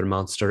another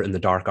monster in the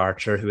Dark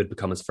Archer who had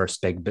become his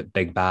first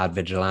big bad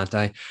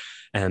vigilante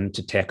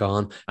to take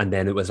on. And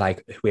then it was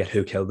like, wait,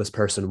 who killed this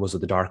person? Was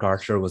it the Dark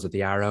Archer? Was it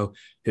the Arrow?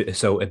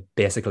 So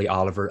basically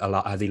Oliver,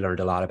 as he learned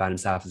a lot about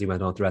himself as he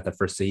went on throughout the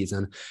first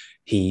season,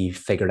 he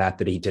figured out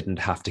that he didn't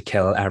have to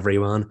kill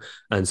everyone.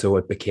 And so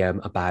it became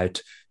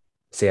about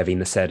saving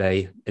the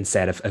city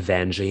instead of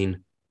avenging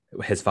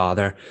his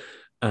father.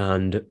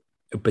 And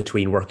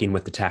between working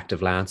with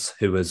Detective Lance,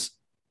 who was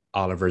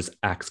Oliver's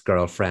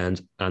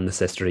ex-girlfriend and the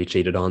sister he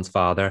cheated on's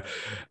father,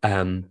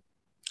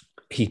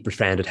 he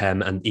befriended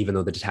him, and even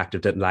though the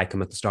detective didn't like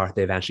him at the start,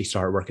 they eventually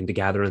started working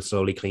together and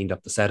slowly cleaned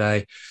up the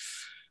city.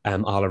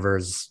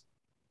 Oliver's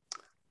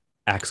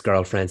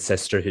ex-girlfriend's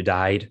sister who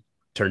died,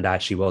 turned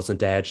out she wasn't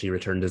dead. She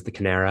returned as the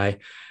Canary.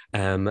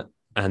 And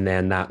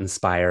then that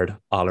inspired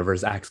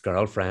Oliver's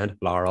ex-girlfriend,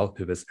 Laurel,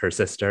 who was her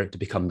sister, to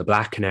become the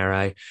Black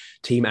Canary.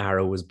 Team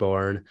Arrow was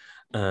born,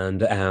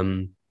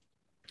 and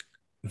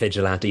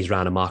vigilantes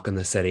ran amok in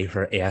the city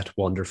for 8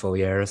 wonderful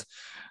years.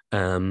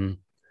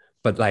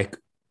 But like,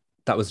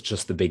 that was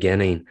just the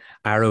beginning.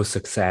 Arrow's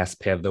success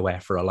paved the way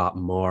for a lot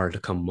more to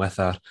come with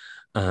it.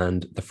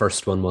 And the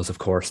first one was, of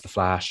course, The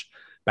Flash.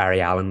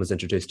 Barry Allen was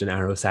introduced in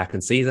Arrow's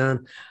second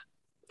season,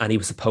 and he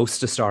was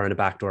supposed to star in a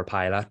backdoor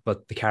pilot,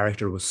 but the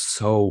character was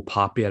so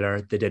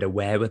popular, they did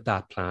away with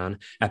that plan.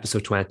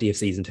 Episode 20 of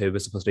season 2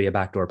 was supposed to be a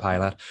backdoor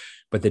pilot,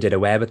 but they did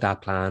away with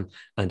that plan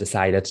and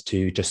decided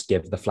to just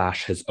give The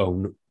Flash his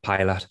own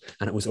pilot,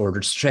 and it was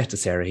ordered straight to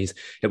series.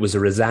 It was a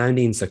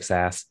resounding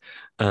success.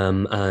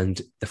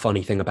 And the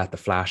funny thing about The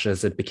Flash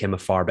is it became a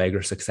far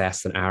bigger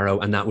success than Arrow,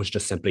 and that was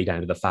just simply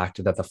down to the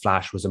fact that The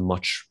Flash was a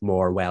much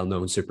more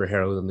well-known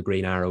superhero than the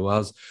Green Arrow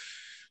was.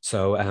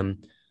 So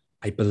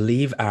I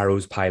believe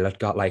Arrow's pilot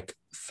got like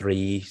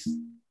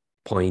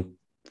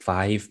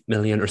 3.5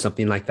 million or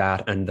something like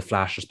that, and The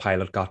Flash's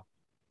pilot got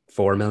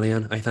 4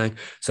 million, I think.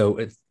 So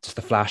it's just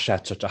The Flash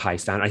set such a high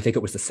standard. I think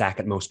it was the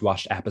second most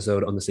watched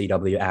episode on the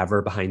CW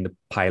ever, behind the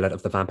pilot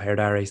of The Vampire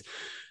Diaries.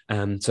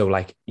 So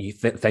like you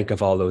think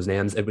of all those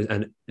names, it was,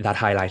 and that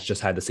highlights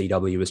just how the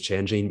CW was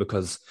changing,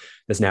 because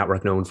this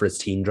network, known for its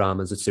teen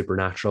dramas, its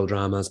supernatural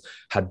dramas,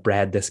 had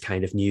bred this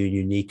kind of new,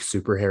 unique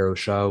superhero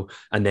show,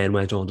 and then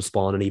went on to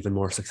spawn an even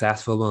more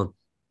successful one.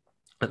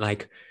 And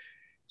like,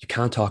 you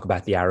can't talk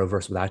about the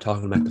Arrowverse without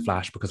talking about the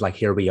Flash, because like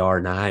here we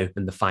are now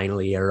in the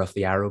final year of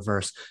the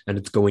Arrowverse, and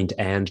it's going to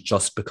end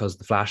just because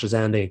the Flash is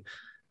ending.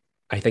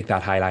 I think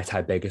that highlights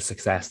how big a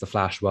success the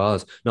Flash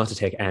was. Not to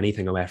take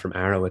anything away from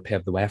Arrow, it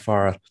paved the way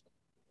for it.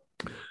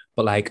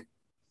 But like,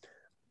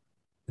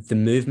 the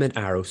movement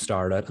Arrow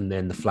started and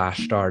then the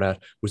Flash started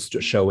was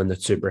just showing that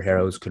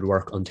superheroes could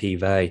work on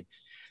TV.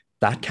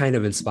 That kind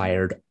of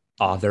inspired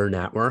other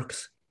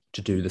networks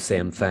to do the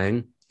same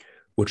thing,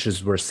 which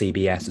is where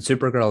CBS and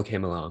Supergirl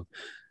came along.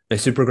 Now,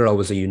 Supergirl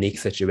was a unique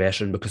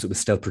situation because it was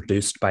still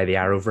produced by the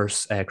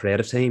Arrowverse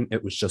creative team.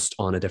 It was just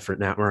on a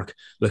different network.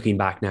 Looking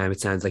back now,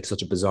 it sounds like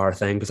such a bizarre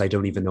thing because I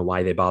don't even know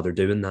why they bothered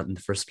doing that in the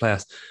first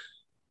place.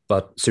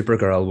 But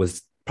Supergirl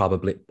was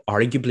probably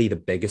arguably the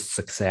biggest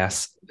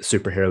success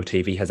superhero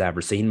TV has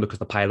ever seen because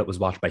the pilot was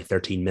watched by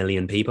 13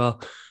 million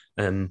people.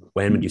 When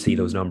would you see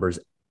those numbers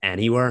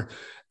anywhere?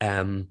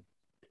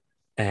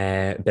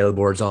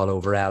 Billboards all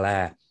over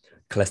LA.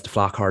 Callista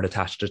Flockhart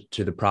attached it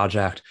to the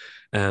project.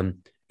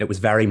 It was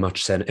very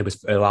much it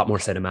was a lot more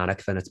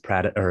cinematic than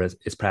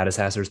its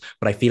predecessors.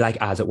 But I feel like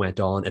as it went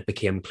on, it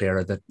became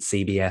clearer that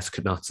CBS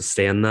could not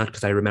sustain that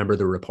because I remember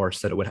the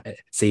reports that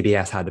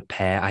CBS had to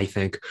pay, I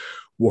think,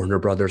 Warner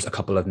Brothers a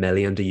couple of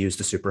million to use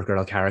the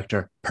Supergirl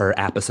character per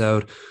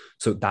episode.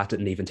 So that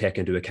didn't even take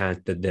into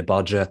account the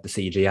budget, the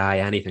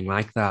CGI, anything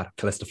like that.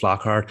 Callista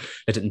Flockhart,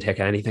 it didn't take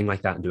anything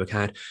like that into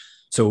account.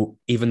 So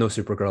even though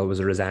Supergirl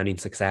was a resounding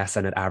success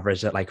and it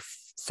averaged at like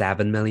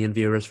 7 million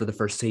viewers for the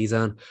first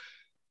season,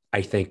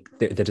 I think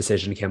the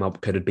decision came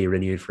up, could it be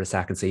renewed for a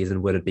second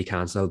season? Would it be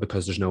cancelled?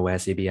 Because there's no way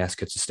CBS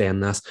could sustain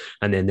this.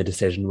 And then the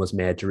decision was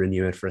made to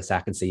renew it for a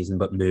second season,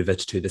 but move it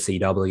to the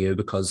CW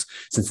because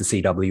since the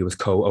CW was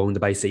co-owned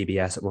by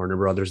CBS at Warner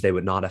Brothers, they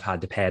would not have had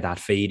to pay that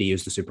fee to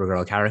use the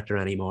Supergirl character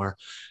anymore.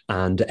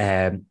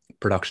 And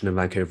production in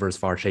Vancouver is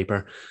far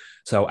cheaper.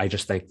 So I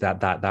just think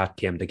that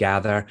came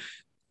together.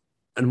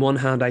 On one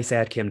hand, I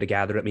said came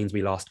together. It means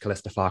we lost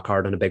Callista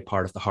Flockhart and a big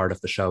part of the heart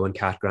of the show and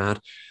Cat Grant.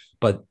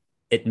 But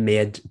it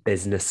made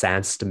business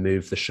sense to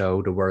move the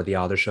show to where the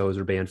other shows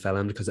were being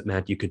filmed because it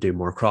meant you could do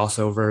more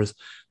crossovers.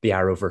 The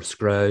Arrowverse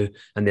grew,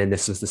 and then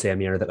this was the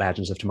same year that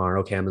Legends of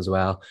Tomorrow came as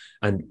well.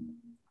 And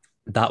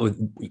that would,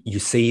 you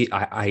see,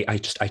 I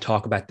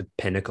talk about the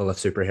pinnacle of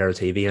superhero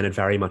TV, and it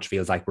very much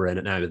feels like we're in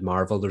it now with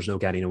Marvel. There's no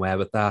getting away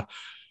with that.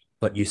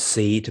 But you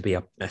see, to be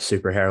a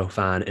superhero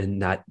fan in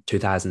that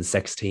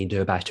 2016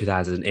 to about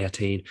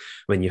 2018,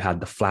 when you had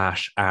the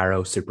Flash,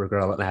 Arrow,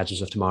 Supergirl, and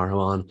Legends of Tomorrow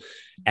on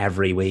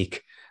every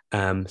week.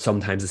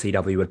 Sometimes the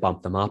CW would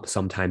bump them up.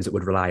 Sometimes it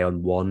would rely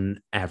on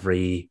one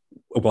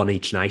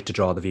each night to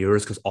draw the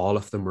viewers because all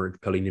of them were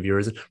pulling the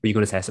viewers in. Were you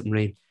going to say something,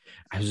 Reed?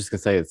 I was just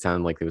gonna say it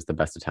sounded like it was the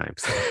best of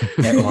times.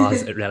 It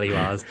was. It really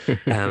was.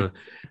 And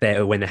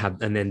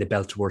then they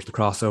built towards the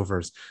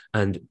crossovers.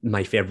 And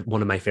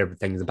one of my favorite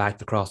things about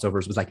the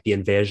crossovers was like the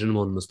Invasion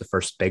one was the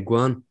first big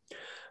one,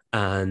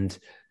 and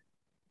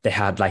they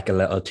had like a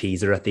little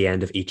teaser at the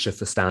end of each of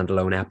the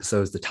standalone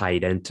episodes that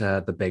tied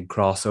into the big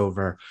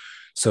crossover.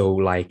 So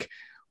like,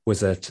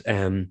 was it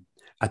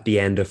at the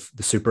end of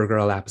the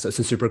Supergirl episode?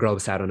 So Supergirl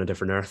was set on a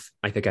different Earth.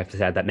 I think I've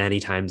said that many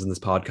times in this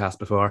podcast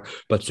before,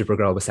 but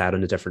Supergirl was set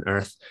on a different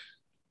Earth,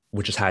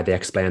 which is how they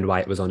explained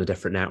why it was on a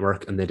different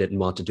network and they didn't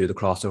want to do the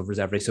crossovers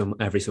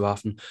every so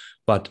often.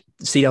 But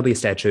CW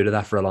stayed true to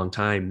that for a long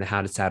time. They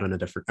had it set on a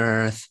different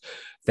Earth.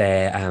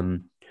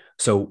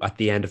 So at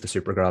the end of the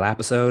Supergirl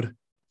episode,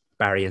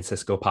 Barry and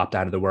Cisco popped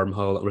out of the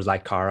wormhole. It was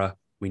like, Kara,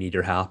 we need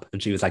your help.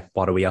 And she was like,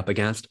 what are we up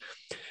against?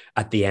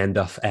 At the end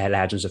of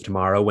Legends of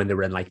Tomorrow, when they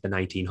were in like the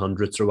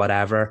 1900s or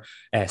whatever,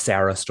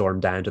 Sarah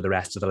stormed down to the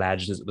rest of the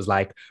Legends. It was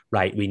like,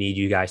 right, we need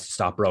you guys to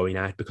stop rowing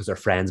out because our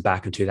friends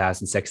back in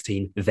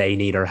 2016, they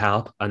need our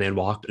help. And then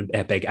walked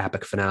a big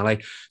epic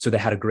finale. So they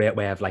had a great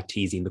way of like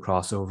teasing the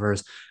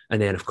crossovers. And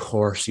then, of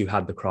course, you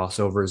had the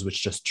crossovers,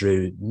 which just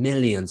drew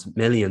millions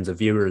of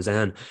viewers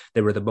in.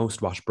 They were the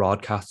most watched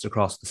broadcasts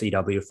across the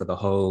CW for the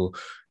whole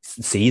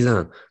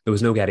season. There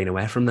was no getting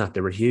away from that.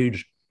 They were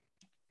huge.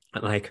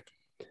 And like,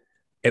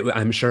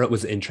 I'm sure it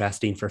was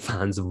interesting for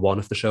fans of one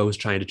of the shows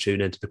trying to tune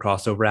into the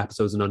crossover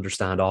episodes and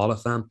understand all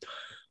of them.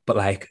 But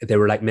like, they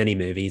were like mini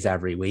movies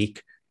every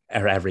week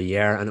or every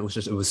year. And it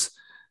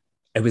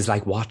was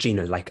like watching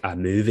a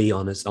movie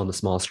on the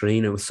small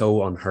screen. It was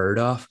so unheard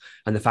of.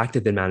 And the fact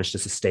that they managed to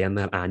sustain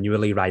that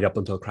annually right up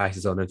until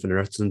Crisis on Infinite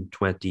Earths in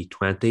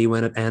 2020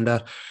 when it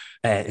ended,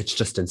 it's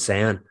just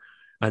insane.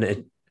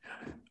 And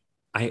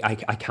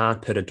I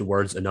can't put into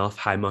words enough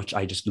how much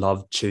I just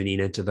loved tuning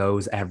into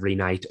those every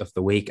night of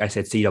the week. I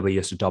said CW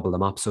used to double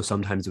them up. So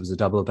sometimes it was a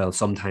double bill.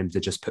 Sometimes they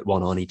just put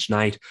one on each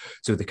night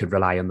so they could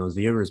rely on those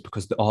viewers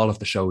because all of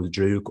the shows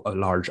drew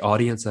large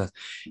audiences.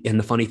 And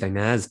the funny thing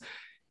is,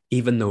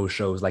 even those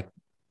shows like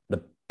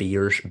the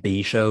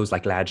B shows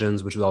like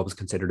Legends, which was always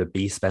considered a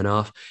B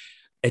spinoff,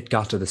 it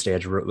got to the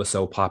stage where it was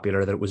so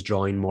popular that it was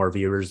drawing more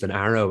viewers than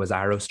Arrow as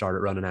Arrow started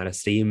running out of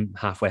steam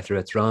halfway through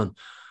its run.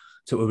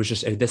 So it was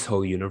just, this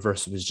whole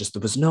universe was just,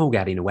 there was no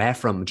getting away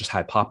from just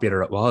how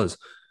popular it was.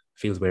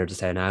 Feels weird to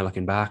say now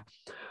looking back,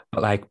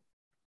 but like,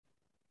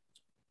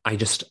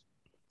 it's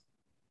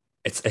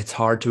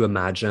hard to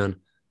imagine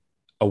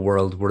a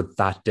world where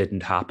that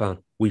didn't happen.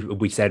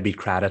 We said we'd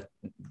credit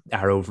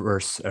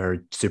Arrowverse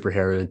or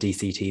superhero and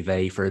DC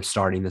TV for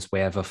starting this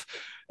wave of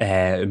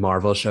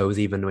Marvel shows,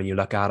 even when you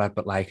look at it.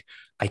 But like,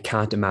 I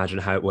can't imagine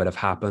how it would have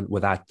happened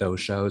without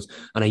those shows.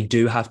 And I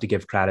do have to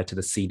give credit to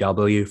the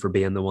CW for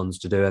being the ones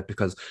to do it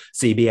because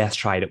CBS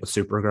tried it with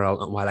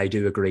Supergirl. And while I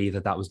do agree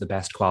that that was the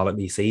best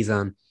quality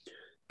season,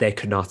 they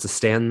could not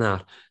sustain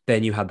that.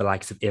 Then you had the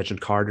likes of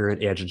Agent Carter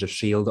and Agents of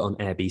S.H.I.E.L.D. on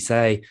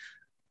ABC.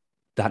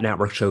 that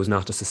network chose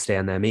not to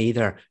sustain them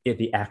either.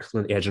 The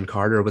excellent Agent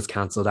Carter was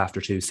cancelled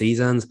after 2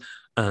 seasons,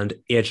 and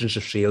Agents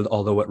of Shield,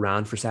 although it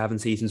ran for 7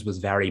 seasons, was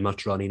very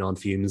much running on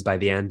fumes by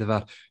the end of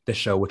it. The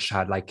show, which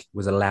had like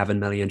was 11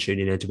 million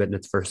tuning into it in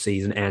its first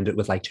season, ended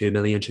with like 2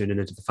 million tuning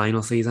into the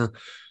final season.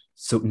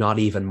 So not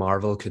even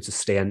Marvel could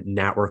sustain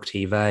network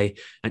TV,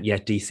 and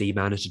yet DC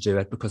managed to do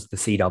it because the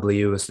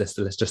CW was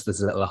just this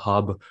little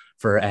hub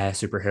for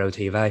superhero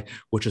TV,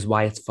 which is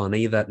why it's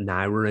funny that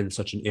now we're in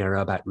such an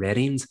era about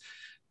ratings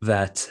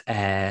that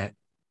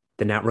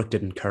the network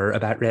didn't care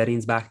about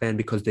ratings back then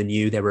because they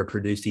knew they were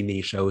producing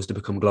these shows to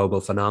become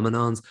global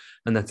phenomenons,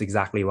 and that's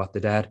exactly what they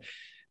did.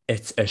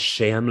 It's a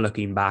shame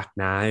looking back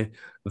now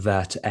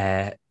that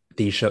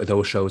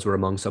those shows were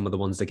among some of the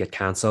ones that get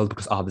cancelled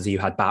because obviously you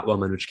had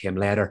Batwoman, which came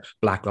later,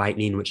 Black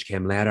Lightning, which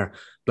came later.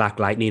 Black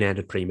Lightning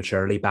ended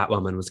prematurely,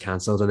 Batwoman was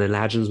cancelled, and then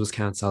Legends was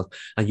cancelled.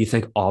 And you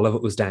think all of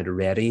it was down to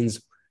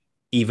ratings,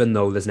 even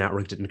though this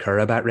network didn't care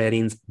about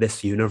ratings.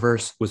 This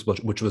universe was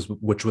which was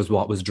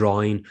what was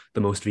drawing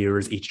the most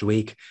viewers each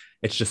week.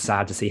 It's just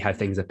sad to see how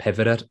things have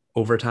pivoted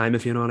over time,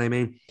 if you know what I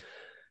mean.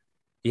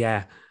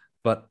 Yeah,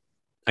 but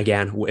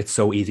again, it's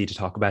so easy to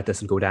talk about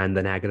this and go down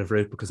the negative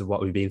route because of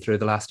what we've been through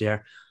the last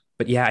year.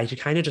 But yeah, I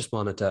kind of just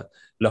wanted to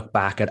look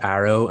back at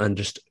Arrow and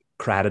just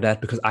credit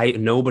it because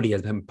nobody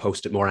has been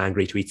posted more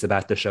angry tweets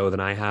about the show than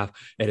I have.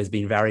 It has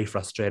been very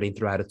frustrating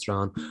throughout its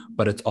run,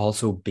 but it's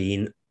also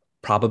been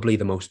probably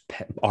the most,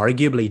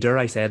 arguably, dare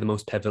I say, the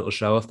most pivotal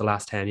show of the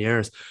last 10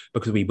 years,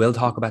 because we will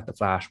talk about The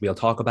Flash, we'll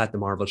talk about the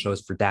Marvel shows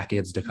for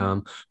decades to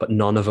come, but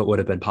none of it would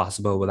have been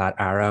possible without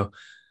Arrow.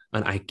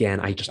 And again,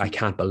 I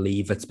can't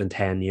believe it's been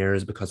 10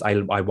 years because I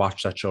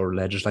watched that show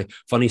religiously.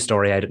 Funny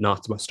story, I did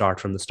not start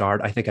from the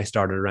start. I think I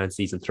started around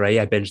season 3.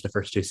 I binged the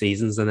first 2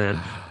 seasons, and then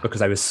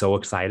because I was so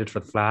excited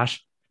for The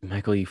Flash.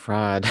 Michael, you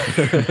fraud.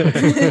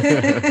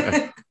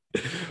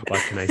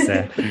 What can I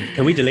say?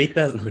 Can we delete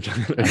that?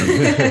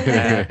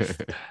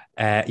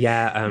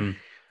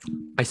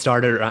 I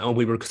started,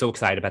 we were so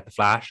excited about The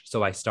Flash,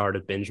 so I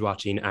started binge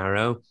watching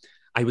Arrow.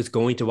 I was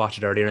going to watch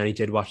it earlier, and I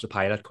did watch the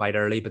pilot quite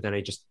early, but then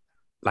I just,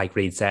 like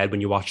Reed said,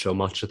 when you watch so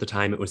much at the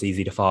time, it was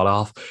easy to fall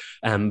off.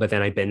 But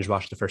then I binge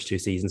watched the first 2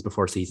 seasons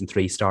before season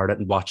 3 started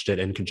and watched it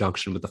in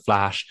conjunction with The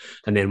Flash,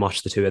 and then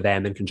watched the two of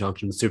them in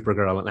conjunction with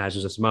Supergirl and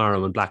Legends of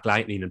Tomorrow and Black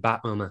Lightning and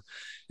Batwoman.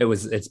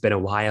 It's been a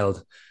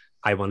wild,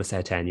 I want to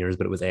say 10 years,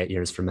 but it was 8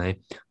 years for me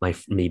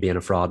being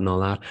a fraud and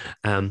all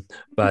that.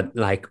 But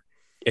like,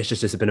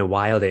 it's been a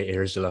wild 8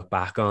 years to look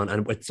back on,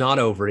 and it's not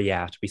over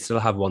yet. We still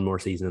have one more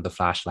season of The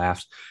Flash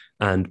left.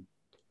 And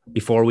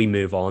before we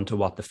move on to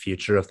what the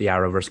future of the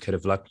Arrowverse could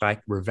have looked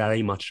like, we're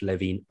very much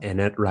living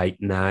in it right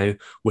now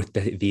with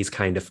these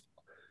kind of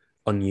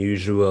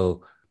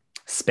unusual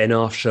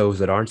spin-off shows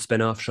that aren't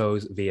spin-off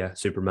shows via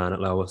Superman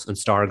and Lois and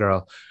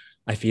Stargirl.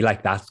 I feel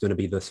like that's going to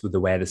be the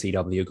way the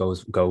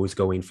CW goes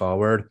going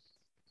forward.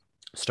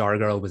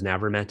 Stargirl was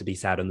never meant to be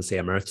set on the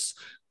same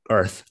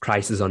Earth.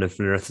 Crisis on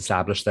Infinite Earths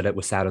established that it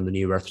was set on the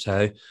new Earth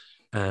too.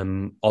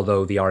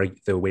 Although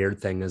the weird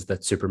thing is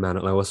that Superman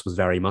and Lois was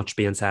very much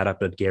being set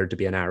up and geared to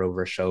be an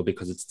Arrowverse show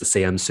because it's the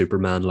same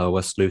Superman,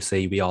 Lois,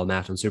 Lucy we all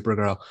met on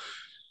Supergirl.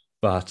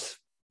 But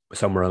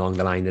somewhere along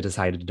the line, they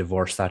decided to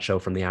divorce that show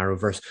from the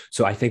Arrowverse.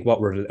 So I think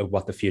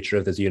what the future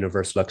of this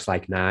universe looks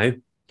like now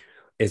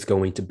is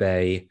going to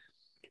be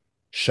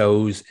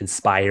shows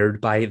inspired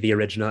by the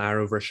original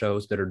Arrowverse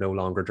shows that are no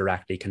longer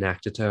directly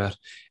connected to it.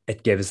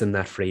 It gives them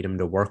that freedom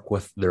to work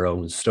with their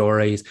own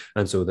stories,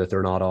 and so that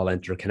they're not all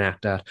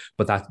interconnected.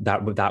 But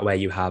that way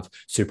you have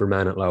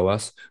Superman and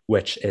Lois,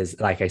 which is,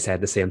 like I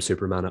said, the same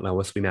Superman and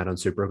Lois we met on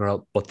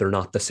Supergirl, but they're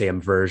not the same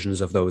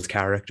versions of those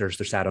characters.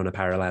 They're set on a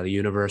parallel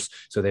universe,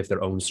 so they have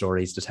their own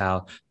stories to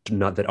tell,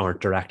 that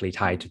aren't directly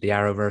tied to the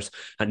Arrowverse.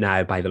 And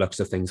now, by the looks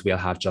of things, we'll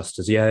have Just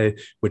As You,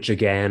 which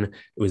again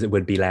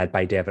would be led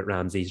by David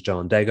Ramsey's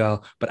John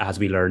Diggle. But as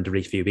we learned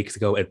a few weeks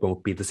ago, it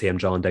won't be the same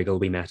John Diggle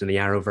we met in the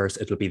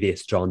Arrowverse. It'll be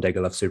this John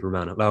Diggle of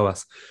Superman and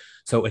Lois.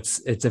 So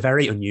it's a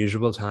very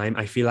unusual time.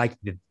 I feel like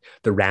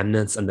the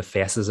remnants and the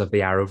faces of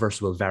the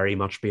Arrowverse will very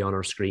much be on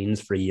our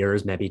screens for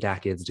years, maybe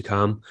decades to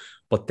come,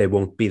 but they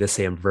won't be the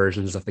same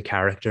versions of the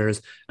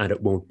characters, and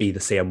it won't be the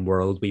same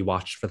world we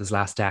watched for this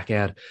last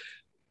decade.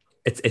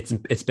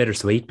 It's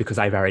bittersweet because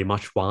I very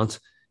much want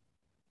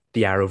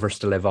the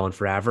Arrowverse to live on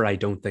forever. I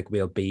don't think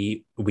we'd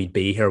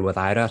be here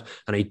without it.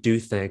 And I do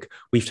think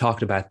we've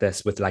talked about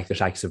this with like the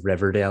likes of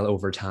Riverdale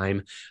over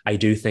time. I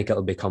do think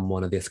it'll become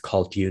one of these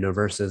cult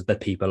universes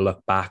that people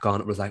look back on.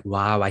 It was like,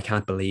 wow, I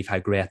can't believe how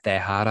great they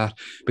had it,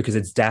 because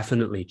it's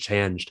definitely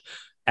changed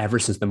ever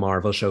since the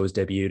Marvel shows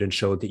debuted and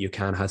showed that you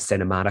can have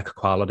cinematic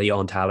quality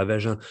on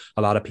television.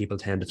 A lot of people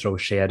tend to throw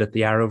shade at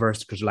the Arrowverse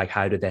because like,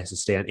 how did they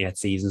sustain 8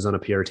 seasons on a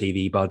pure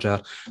TV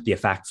budget? The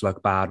effects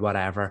look bad,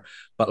 whatever.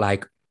 But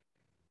like,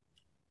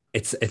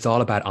 it's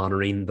all about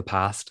honoring the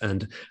past,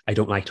 and I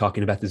don't like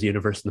talking about this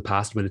universe in the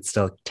past when it's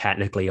still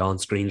technically on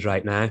screens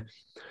right now.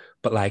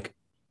 But like,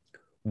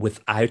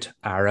 without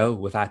Arrow,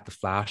 without The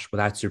Flash,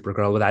 without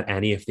Supergirl, without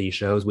any of these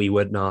shows, we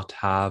would not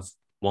have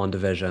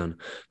WandaVision,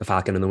 The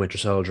Falcon and the Winter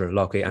Soldier,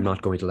 Loki. I'm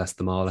not going to list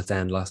them all, it's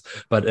endless,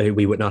 but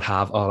we would not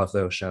have all of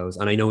those shows.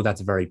 And I know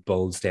that's a very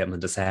bold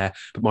statement to say,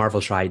 but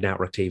Marvel tried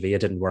network TV, it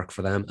didn't work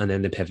for them, and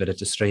then they pivoted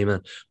to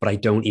streaming. But I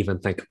don't even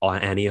think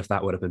any of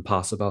that would have been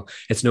possible.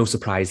 It's no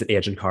surprise that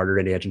Agent Carter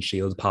and Agent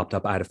Shield popped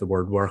up out of the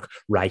word work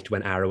right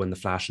when Arrow and the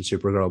Flash and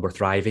Supergirl were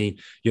thriving.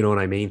 You know what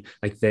I mean?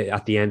 Like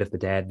at the end of the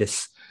day,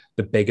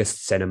 the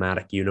biggest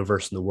cinematic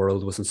universe in the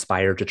world was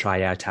inspired to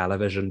try out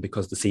television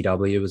because the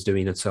CW was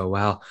doing it so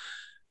well.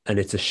 And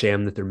it's a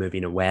shame that they're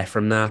moving away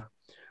from that.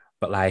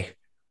 But like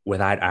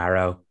without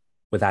Arrow,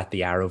 without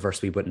the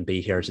Arrowverse, we wouldn't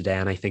be here today.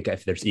 And I think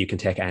if there's you can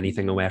take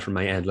anything away from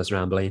my endless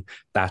rambling,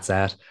 that's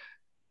it.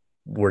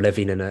 We're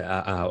living in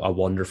a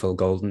wonderful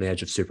golden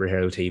age of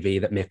superhero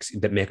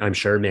TV I'm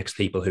sure makes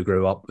people who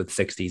grew up with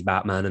 60s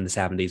Batman and the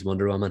 70s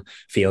Wonder Woman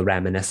feel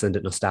reminiscent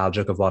and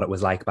nostalgic of what it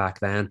was like back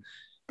then.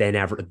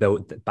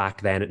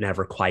 Back then it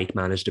never quite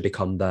managed to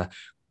become the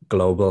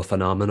global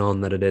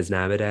phenomenon that it is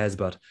nowadays,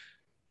 but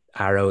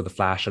Arrow, The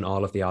Flash, and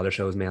all of the other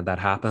shows made that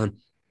happen.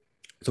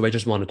 So I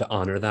just wanted to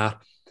honor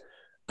that.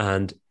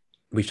 And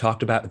we've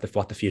talked about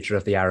what the future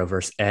of the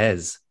Arrowverse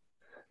is,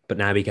 but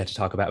now we get to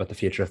talk about what the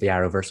future of the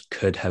Arrowverse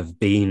could have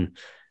been.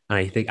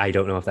 And I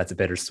don't know if that's a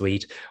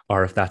bittersweet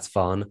or if that's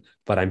fun,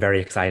 but I'm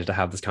very excited to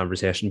have this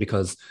conversation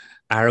because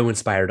Arrow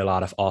inspired a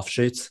lot of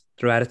offshoots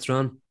throughout its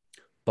run,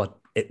 but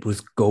it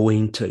was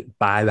going to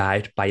bow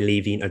out by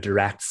leaving a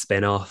direct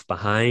spin-off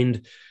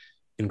behind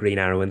in Green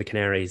Arrow and the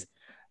Canaries,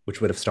 which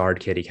would have starred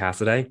Katie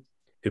Cassidy,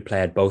 who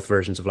played both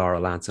versions of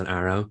Laura Lance on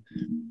Arrow,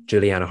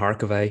 Juliana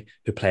Harkavy,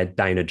 who played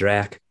Dinah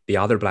Drake, the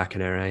other Black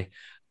Canary,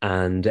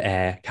 and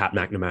Kat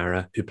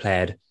McNamara, who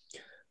played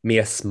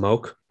Mia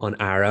Smoke on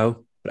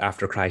Arrow, but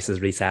after Crisis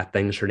reset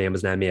things, her name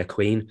was now Mia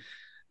Queen.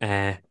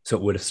 So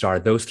it would have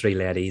starred those three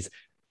ladies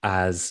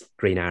as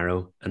Green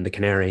Arrow and the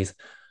Canaries.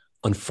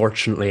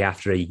 Unfortunately,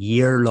 after a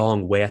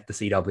year-long wait, the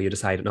CW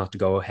decided not to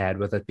go ahead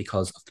with it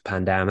because of the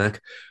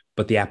pandemic.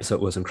 But the episode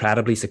was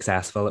incredibly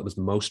successful. It was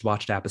the most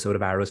watched episode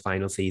of Arrow's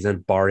final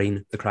season,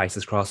 barring the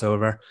Crisis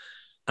crossover.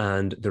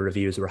 And the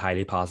reviews were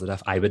highly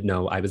positive. I would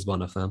know, I was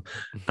one of them.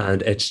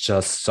 And it's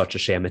just such a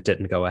shame it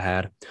didn't go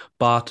ahead.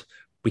 But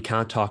we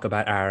can't talk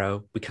about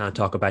Arrow. We can't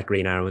talk about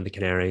Green Arrow and the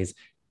Canaries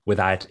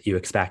without you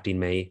expecting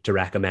me to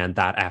recommend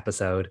that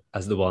episode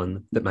as the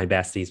one that my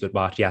besties would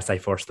watch. Yes, I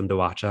forced them to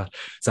watch it.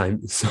 So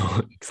I'm so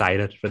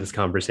excited for this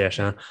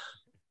conversation.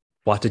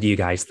 What did you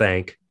guys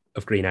think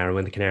of Green Arrow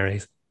and the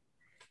Canaries?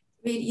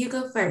 Reed, you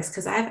go first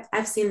because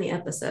I've seen the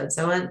episode,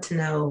 so I want to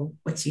know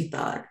what you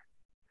thought.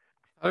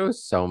 It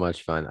was so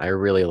much fun. I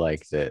really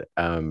liked it.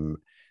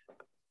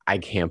 I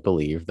can't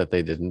believe that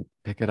they didn't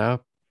pick it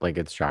up. Like,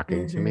 it's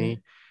shocking to me.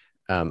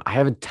 I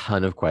have a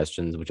ton of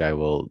questions, which I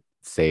will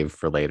save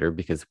for later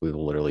because we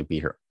will literally be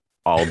here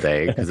all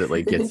day because it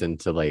like gets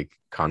into like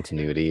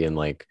continuity and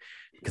like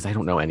because I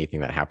don't know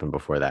anything that happened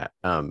before that.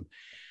 But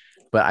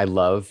I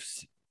loved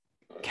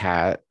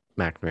Kat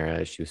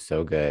McNamara. She was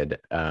so good.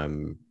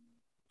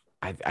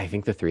 I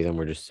think the three of them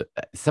were just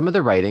some of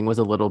the writing was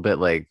a little bit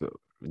like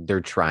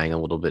they're trying a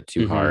little bit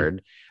too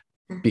hard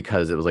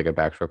because it was like a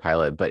backdoor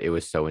pilot, but it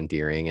was so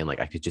endearing and like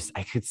I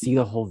could see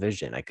the whole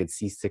vision. I could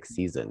see 6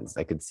 seasons.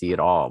 I could see it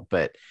all,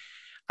 but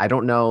I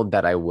don't know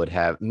that I would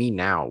have. Me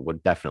now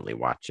would definitely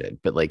watch it,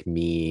 but like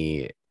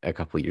me a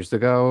couple years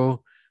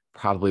ago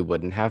probably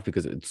wouldn't have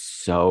because it's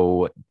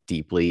so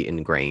deeply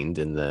ingrained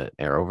in the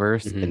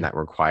Arrowverse and that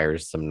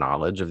requires some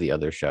knowledge of the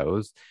other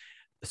shows.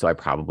 So I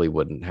probably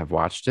wouldn't have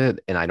watched it.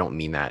 And I don't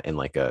mean that in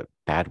like a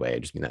bad way. I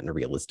just mean that in a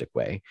realistic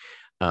way.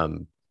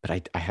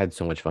 But I had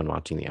so much fun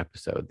watching the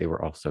episode. They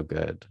were all so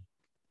good.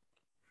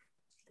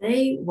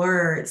 They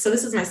were. So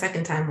this was my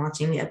second time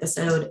watching the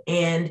episode,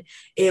 and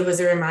it was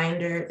a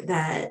reminder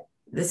that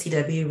the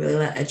CW really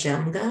let a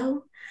gem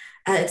go.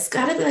 It's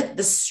got to be like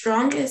the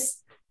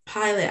strongest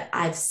pilot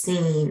I've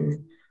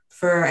seen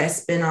for a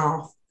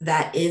spinoff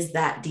that is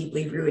that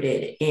deeply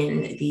rooted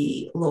in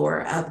the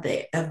lore of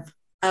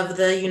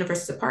the universe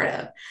it's a part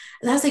of.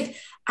 And I was like,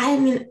 I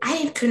mean,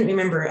 I couldn't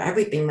remember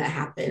everything that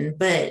happened,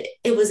 but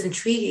it was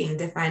intriguing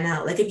to find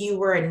out. Like, if you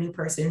were a new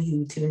person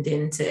who tuned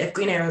into, if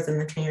Green Arrows and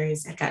the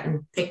Canaries had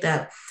gotten picked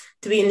up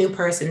to be a new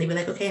person, they'd be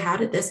like, okay, how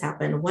did this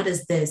happen? What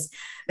is this?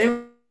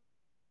 They're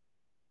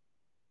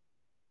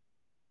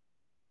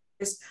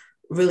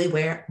really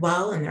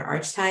well in their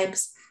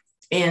archetypes.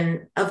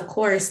 And of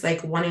course,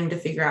 like wanting to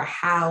figure out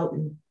how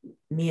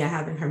Mia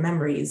having her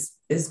memories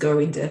is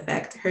going to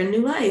affect her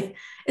new life,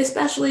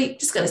 especially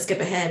just going to skip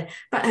ahead,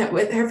 but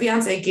with her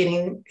fiance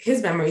getting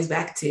his memories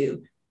back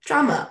to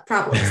trauma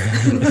problems.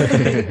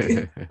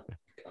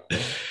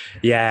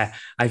 Yeah,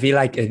 I feel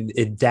like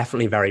it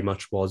definitely very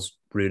much was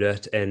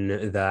rooted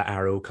in the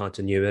Arrow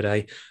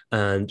continuity.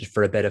 And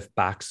for a bit of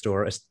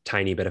backstory, a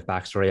tiny bit of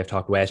backstory, I've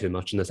talked way too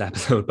much in this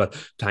episode, but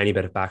tiny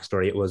bit of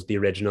backstory, it was the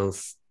original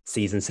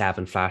season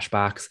 7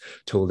 flashbacks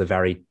told a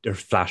very, or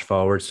flash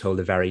forwards told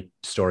a very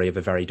story of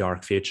a very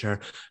dark future.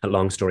 And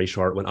long story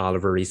short, when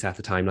Oliver reset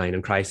the timeline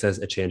in Crisis,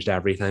 it changed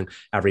everything.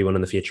 Everyone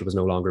in the future was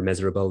no longer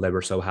miserable. They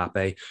were so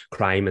happy.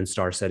 Crime in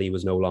Star City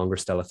was no longer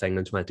still a thing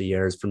in 20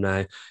 years from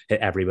now.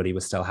 Everybody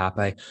was still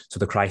happy. So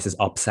the Crisis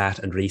upset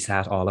and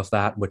reset all of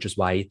that, which is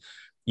why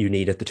you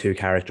needed the two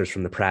characters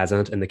from the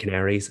present and the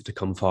Canaries to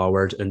come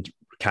forward and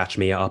catch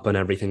me up on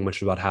everything,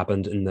 which is what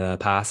happened in the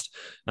past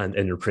and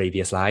in her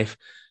previous life.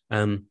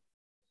 But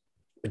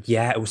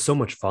yeah, it was so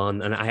much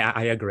fun. And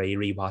I agree,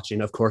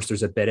 rewatching. Of course,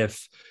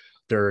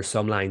 there are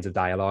some lines of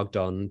dialogue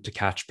done to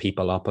catch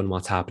people up on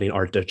what's happening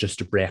or just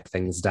to break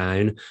things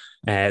down.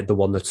 The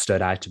one that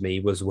stood out to me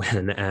was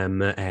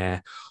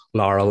when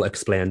Laurel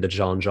explained that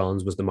John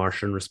Johns was the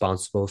Martian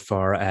responsible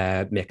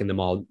for making them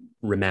all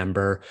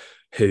remember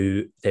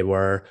who they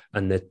were,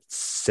 and that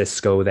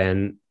Cisco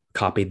then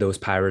copied those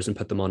powers and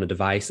put them on a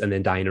device. And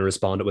then Dinah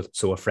responded with,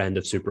 so a friend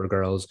of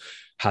Supergirl's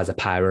has a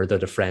power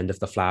that a friend of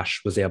the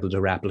Flash was able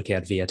to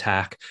replicate via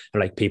tech.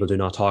 And like, people do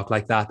not talk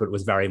like that, but it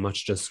was very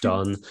much just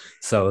done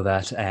so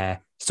that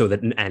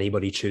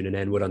anybody tuning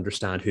in would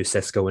understand who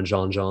Cisco and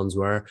John Jones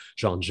were,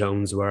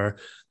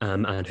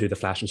 and who the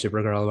Flash and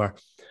Supergirl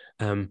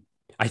were.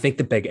 I think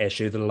the big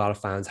issue that a lot of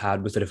fans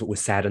had was that if it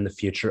was set in the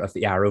future of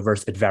the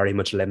Arrowverse, it very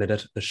much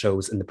limited the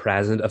shows in the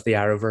present of the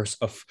Arrowverse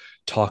of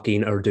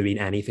talking or doing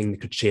anything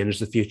that could change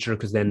the future,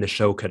 because then the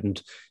show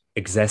couldn't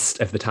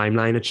exist if the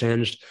timeline had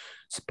changed.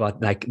 But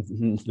like,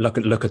 look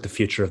at the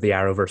future of the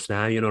Arrowverse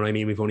now. You know what I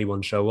mean? We've only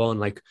one show on.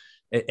 Like,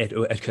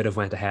 it could have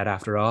went ahead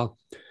after all.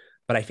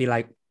 But I feel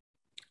like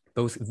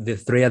the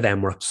three of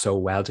them worked so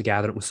well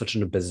together. It was such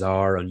a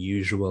bizarre,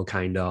 unusual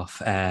kind of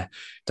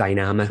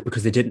dynamic,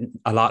 because they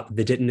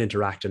didn't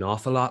interact an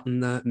awful lot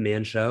in the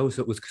main show,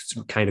 so it was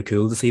kind of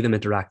cool to see them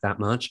interact that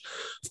much.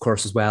 Of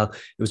course, as well,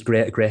 it was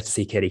great to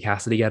see Katie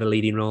Cassidy get a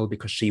leading role,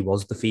 because she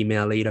was the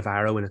female lead of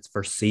Arrow in its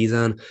first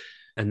season.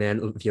 And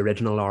then the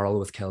original Laurel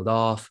was killed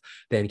off.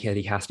 Then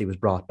Katie Cassidy was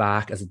brought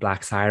back as a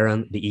Black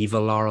Siren, the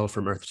evil Laurel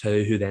from Earth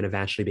 2, who then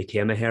eventually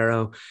became a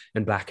hero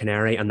in Black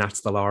Canary. And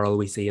that's the Laurel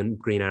we see in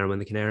Green Arrow and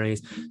the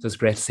Canaries. So it's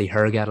great to see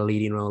her get a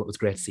leading role. It was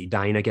great to see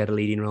Dinah get a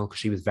leading role, because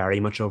she was very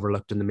much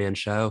overlooked in the main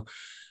show.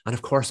 And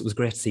of course, it was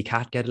great to see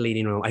Kat get a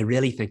leading role. I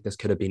really think this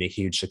could have been a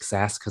huge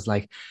success, because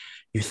like,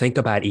 you think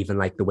about even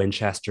like the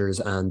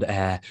Winchesters and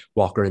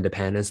Walker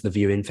Independence, the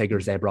viewing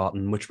figures they brought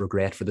in, which were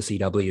great for the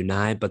CW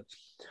now, but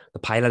the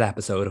pilot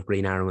episode of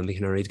Green Arrow and the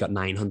Canaries got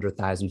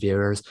 900,000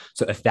 viewers.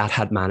 So if that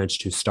had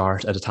managed to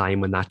start at a time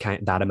when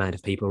that amount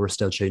of people were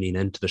still tuning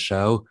into the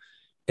show,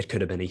 it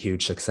could have been a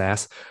huge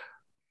success.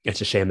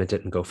 It's a shame it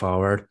didn't go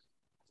forward.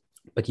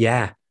 But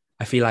yeah,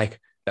 I feel like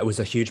that was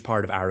a huge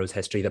part of Arrow's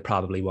history that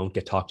probably won't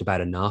get talked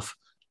about enough.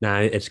 Now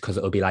it's because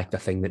it'll be like the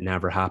thing that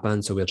never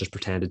happened, so we'll just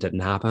pretend it didn't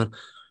happen.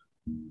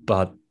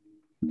 But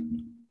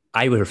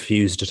I would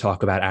refuse to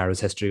talk about Arrow's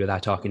history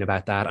without talking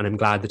about that. And I'm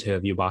glad the two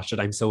of you watched it.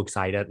 I'm so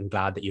excited and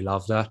glad that you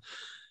loved it.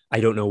 I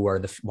don't know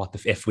if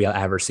we'll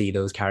ever see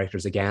those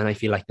characters again. I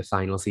feel like the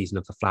final season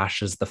of The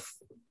Flash is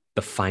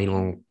the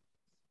final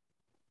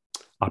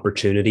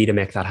opportunity to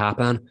make that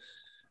happen.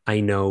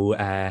 I know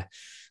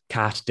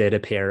Kat did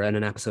appear in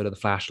an episode of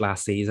The Flash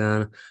last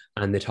season,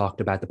 and they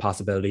talked about the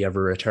possibility of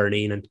her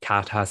returning. And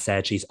Kat has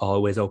said she's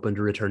always open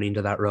to returning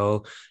to that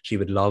role. She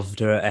would love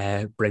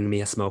to bring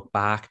Mia Smoke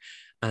back.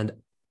 And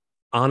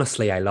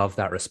honestly, I love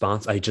that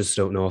response. I just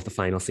don't know if the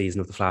final season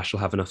of The Flash will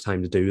have enough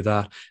time to do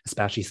that,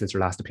 especially since her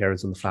last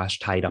appearance on The Flash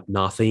tied up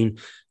nothing.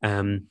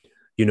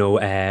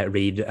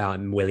 Reed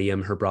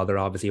William, her brother,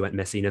 obviously went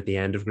missing at the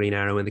end of Green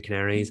Arrow and the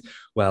Canaries.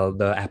 Well,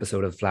 the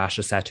episode of The Flash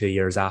is set 2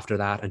 years after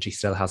that, and she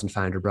still hasn't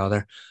found her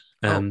brother.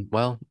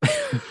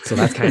 So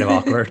that's kind of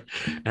awkward.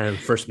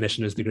 First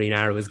mission is the Green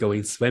Arrow is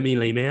going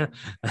swimmingly, man.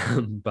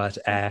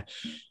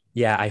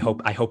 Yeah, I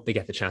hope they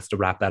get the chance to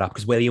wrap that up,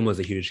 because William was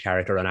a huge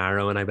character on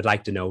Arrow, and I would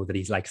like to know that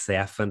he's like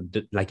safe,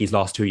 and like he's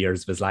lost 2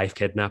 years of his life,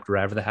 kidnapped,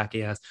 wherever the heck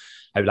he is.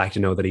 I would like to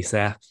know that he's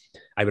safe.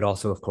 I would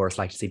also, of course,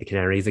 like to see the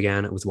Canaries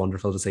again. It was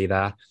wonderful to see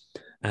that.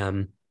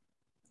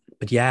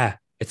 But yeah,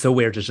 it's so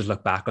weird to just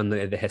look back on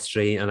the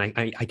history, and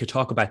I could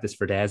talk about this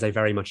for days. I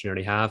very much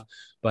nearly have,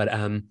 but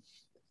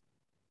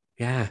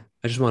yeah,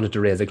 I just wanted to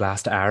raise a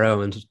glass to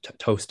Arrow and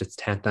toast its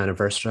 10th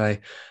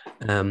anniversary,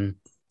 and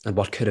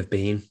what could have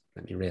been.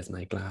 Let me raise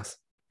my glass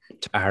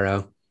to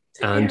Arrow,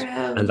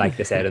 and like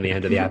they said in the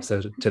end of the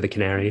episode, to the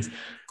Canaries.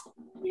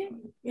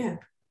 Yeah.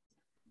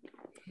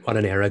 What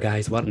an era,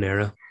 guys! What an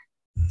era.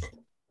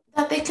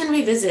 That they can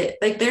revisit.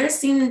 Like, there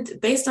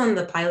seemed, based on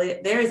the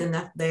pilot, there is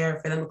enough there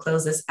for them to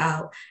close this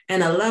out,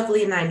 and a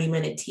lovely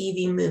 90-minute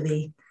TV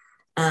movie.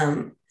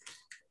 The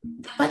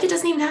budget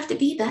doesn't even have to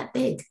be that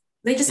big.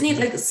 They just need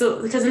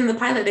because in the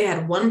pilot they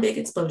had one big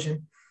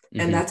explosion,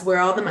 and that's where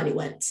all the money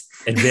went.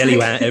 It really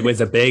went. It was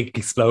a big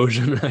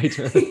explosion, right?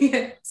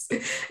 Yes,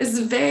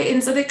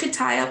 and so they could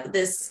tie up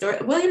this story.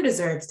 William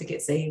deserves to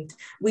get saved.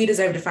 We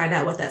deserve to find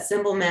out what that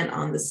symbol meant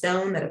on the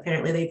stone that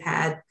apparently they've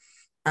had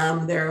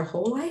their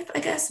whole life, I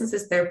guess, since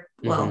it's their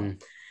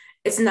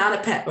It's not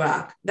a pet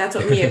rock. That's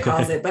what Mia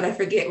calls it, but I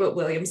forget what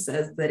William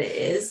says that it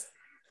is.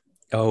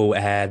 Oh,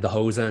 the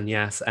Hosen,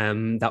 yes.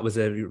 That was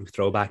a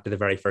throwback to the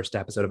very first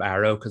episode of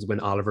Arrow, because when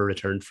Oliver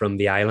returned from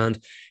the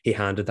island, he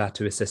handed that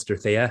to his sister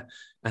Thea,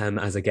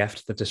 as a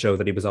gift to show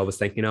that he was always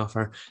thinking of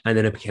her. And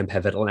then it became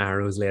pivotal in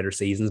Arrow's later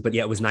seasons. But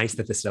yeah, it was nice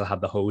that they still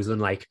had the Hosen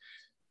like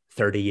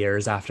 30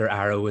 years after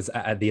Arrow was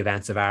at the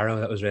events of Arrow.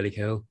 That was really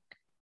cool.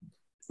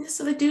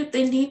 So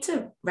they need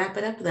to wrap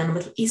it up then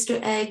with Easter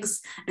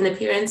eggs, an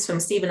appearance from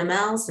Stephen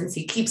Amell, since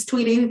he keeps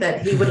tweeting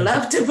that he would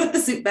love to put the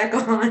suit back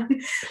on.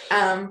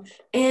 And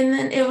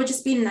then it would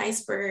just be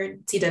nice for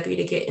CW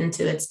to get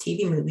into its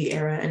TV movie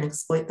era and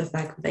exploit the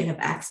fact that they have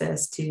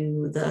access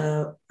to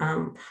the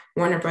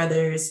Warner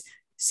Brothers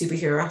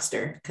superhero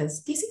roster,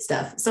 because DC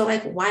stuff. So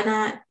like, why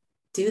not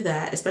do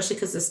that? Especially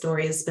because the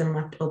story has been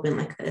left open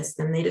like this,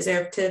 then they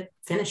deserve to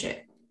finish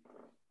it.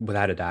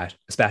 Without a doubt,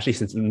 especially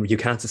since you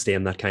can't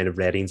sustain that kind of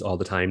ratings all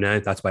the time now.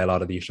 That's why a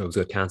lot of these shows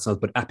get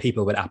cancelled, but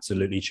people would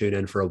absolutely tune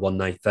in for a one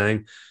night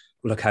thing.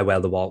 Look how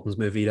well the Waltons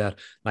movie did.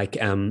 Like,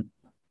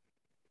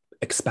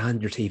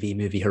 expand your TV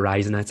movie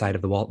horizon outside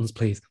of the Waltons,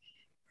 please.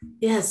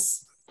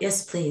 Yes,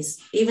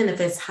 please. Even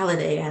if it's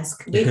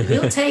holiday-esque,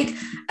 we'll take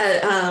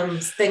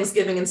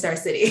Thanksgiving in Star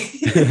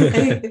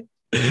City.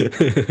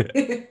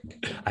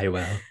 I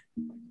will.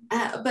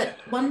 But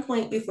one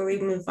point before we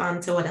move on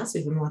to what else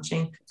we've been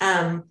watching,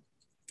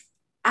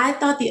 I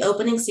thought the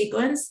opening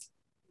sequence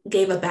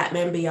gave a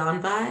Batman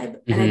Beyond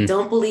vibe, and I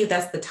don't believe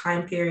that's the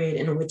time period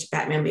in which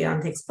Batman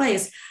Beyond takes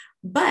place,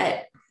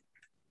 but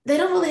they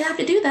don't really have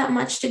to do that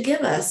much to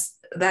give us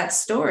that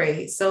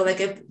story. So like,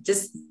 if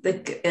just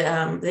like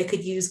they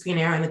could use Green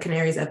Arrow and the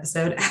Canaries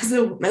episode as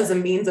a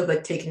means of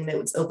like taking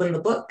notes, open the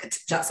book,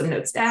 jot some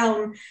notes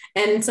down,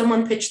 and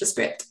someone pitch the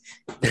script.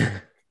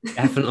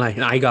 Definitely.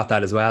 And I got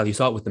that as well. You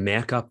saw it with the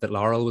makeup that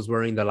Laurel was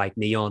wearing, the like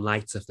neon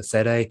lights of the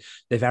city.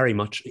 They very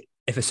much,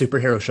 if a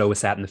superhero show is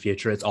set in the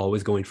future, it's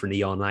always going for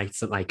neon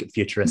lights and like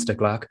futuristic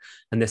look.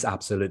 And this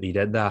absolutely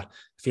did that.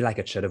 I feel like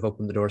it should have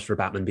opened the doors for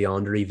Batman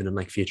Beyond, or even in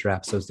like future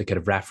episodes they could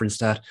have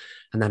referenced that.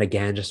 And that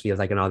again just feels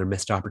like another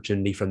missed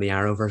opportunity from the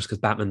Arrowverse, because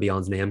Batman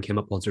Beyond's name came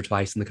up once or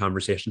twice in the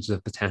conversations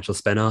of potential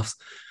spin-offs.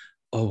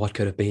 Oh, what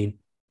could it have been?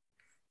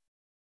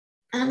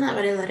 I'm not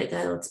ready to let it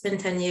go. It's been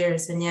 10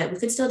 years, and yet we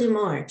could still do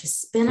more.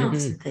 Just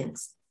spin-offs and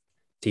things.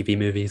 TV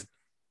movies.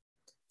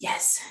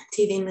 Yes,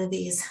 TV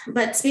movies.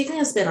 But speaking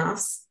of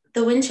spin-offs,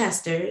 The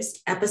Winchesters,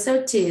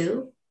 episode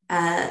 2,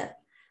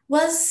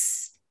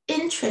 was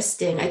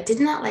interesting. I did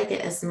not like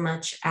it as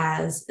much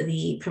as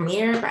the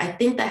premiere, but I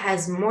think that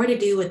has more to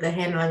do with the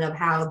handling of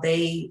how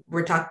they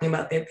were talking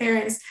about their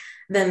parents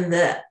than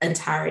the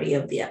entirety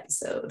of the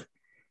episode.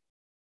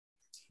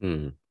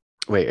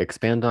 Wait,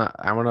 expand on,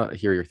 I want to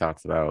hear your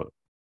thoughts about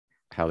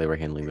how they were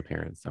handling the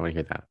parents. I want to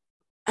hear that.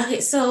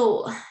 Okay,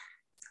 so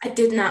I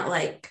did not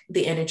like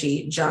the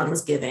energy John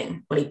was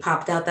giving when he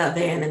popped out that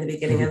van in the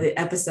beginning of the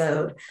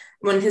episode,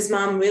 when his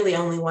mom really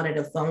only wanted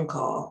a phone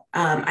call.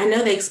 I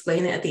know they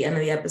explain it at the end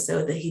of the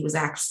episode that he was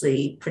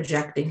actually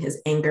projecting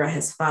his anger at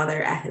his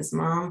father, at his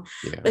mom,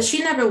 but she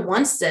never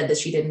once said that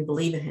she didn't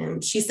believe in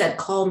him. She said,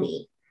 call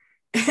me.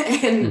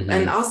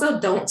 and also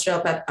don't show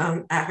up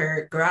at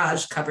her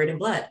garage covered in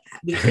blood.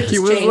 He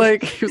was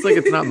like,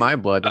 it's not my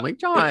blood. I'm like,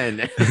 John.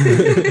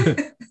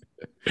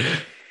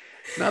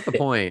 Not the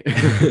point.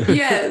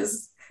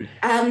 Yes.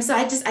 So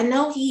I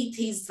know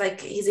he's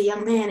a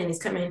young man, and he's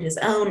coming into his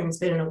own, and he's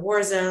been in a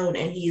war zone,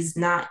 and he's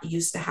not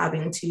used to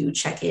having to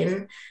check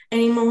in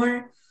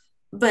anymore.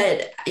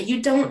 But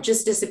you don't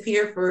just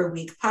disappear for a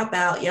week, pop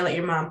out, yell at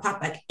your mom,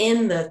 pop back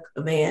in the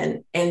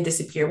van, and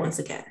disappear once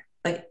again.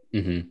 Like,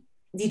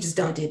 you just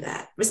don't do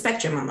that.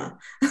 Respect your mama.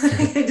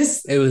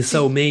 It was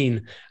so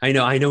mean.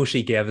 I know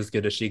she gave as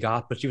good as she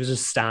got, but she was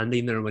just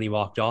standing there when he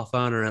walked off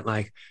on her, and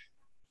like,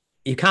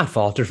 you can't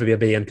fault her for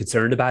being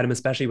concerned about him,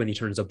 especially when he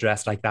turns up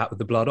dressed like that with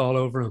the blood all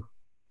over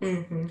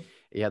him.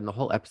 Yeah, and the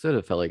whole episode,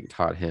 it felt like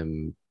taught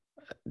him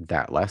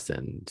that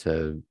lesson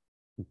to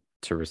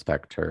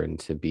respect her and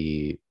to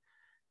be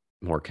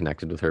more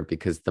connected with her,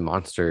 because the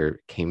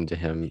monster came to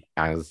him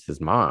as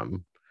his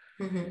mom.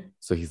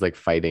 So he's like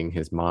fighting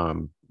his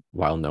mom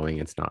while knowing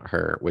it's not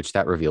her, which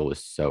that reveal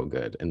was so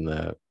good in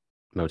the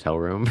motel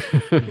room.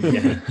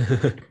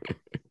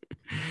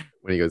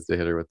 When he goes to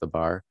hit her with the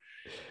bar.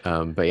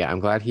 But yeah, I'm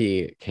glad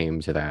he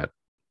came to that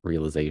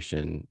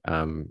realization.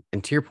 And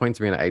to your point,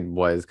 Sabrina, I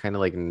was kind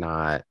of like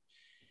not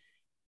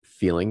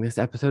feeling this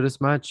episode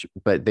as much,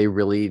 but they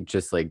really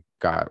just like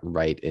got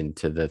right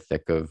into the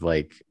thick of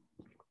like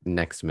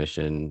next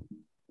mission,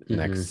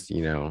 next, I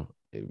know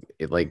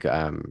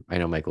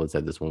Michael had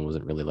said this one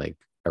wasn't really like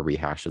a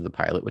rehash of the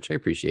pilot, which I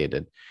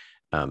appreciated,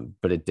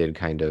 but it did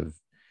kind of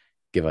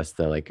give us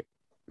the like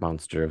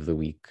monster of the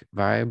week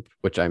vibe,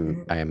 which I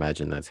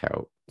imagine that's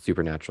how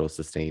Supernatural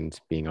sustained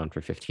being on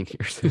for 15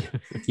 years.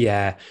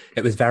 Yeah,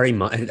 it was very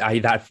much,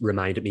 that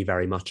reminded me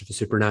very much of a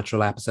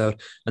Supernatural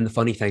episode. And the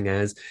funny thing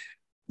is,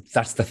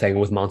 that's the thing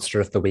with Monster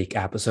of the Week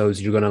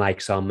episodes. You're going to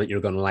like some,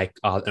 you're going to like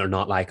or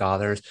not like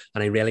others.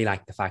 And I really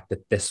like the fact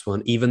that this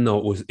one, even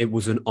though it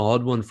was an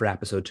odd one for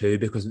episode 2,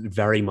 because it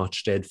very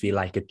much did feel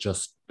like it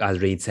just, as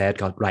Reed said,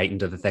 got right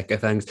into the thick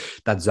of things.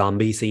 That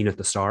zombie scene at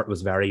the start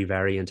was very,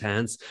 very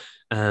intense.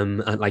 And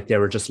like they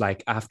were just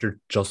like, after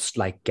just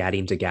like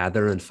getting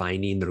together and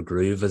finding their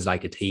groove as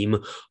like a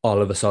team,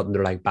 all of a sudden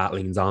they're like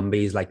battling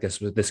zombies. Like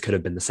this could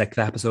have been the 6th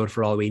episode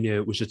for all we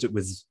knew. It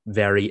was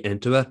very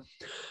into it.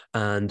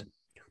 And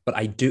but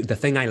the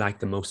thing I like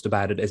the most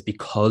about it is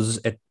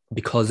because it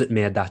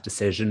made that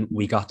decision,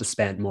 we got to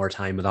spend more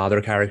time with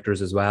other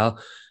characters as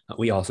well.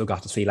 We also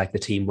got to see like the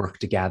team work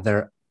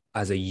together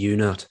as a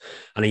unit.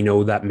 And I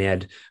know that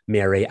made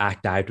Mary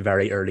act out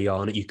very early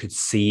on. You could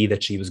see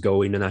that she was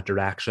going in that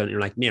direction. You're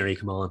like, Mary,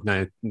 come on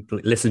now,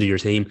 listen to your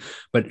team.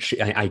 But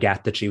I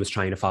get that she was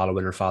trying to follow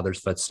in her father's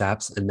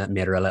footsteps, and that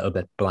made her a little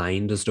bit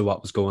blind as to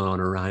what was going on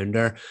around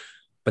her.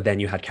 But then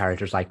you had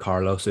characters like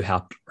Carlos who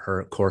helped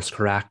her course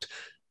correct.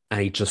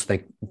 I just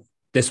think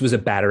this was a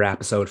better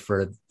episode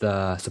for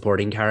the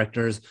supporting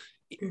characters,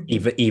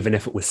 even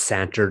if it was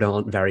centered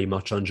on very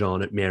much on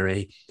John and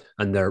Mary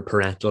and their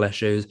parental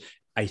issues.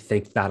 I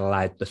think that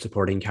allowed the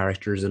supporting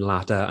characters in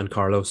Lata and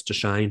Carlos to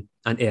shine,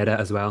 and Ada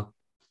as well.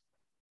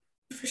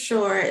 For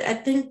sure. I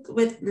think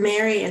with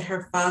Mary and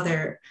her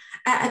father,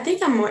 I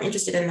think I'm more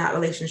interested in that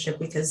relationship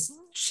because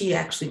she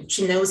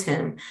knows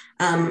him.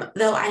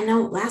 Though I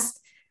know last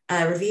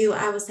review,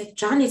 I was like,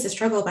 John needs to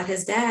struggle about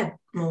his dad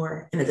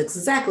more. And that's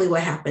exactly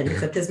what happened,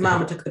 except his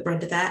mama took the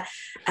brunt of that.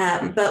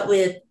 But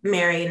with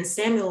Mary and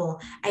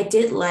Samuel, I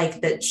did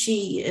like that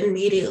she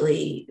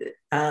immediately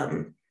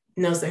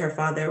knows that her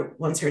father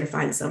wants her to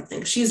find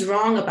something. She's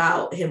wrong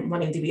about him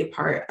wanting to be a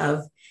part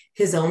of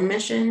his own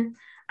mission.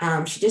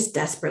 She just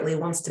desperately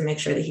wants to make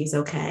sure that he's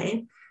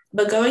okay.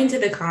 But going to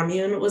the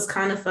commune was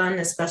kind of fun,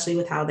 especially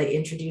with how they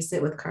introduced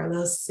it with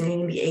Carlos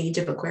singing The Age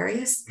of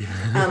Aquarius,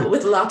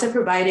 with Lotta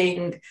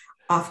providing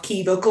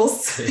off-key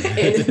vocals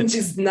and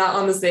just not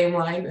on the same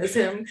line as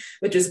him,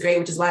 which was great,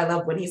 which is why I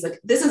love when he's like,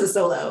 this is a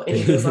solo, and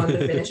he goes on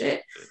to finish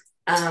it.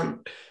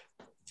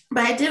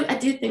 But I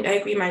do think I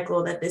agree,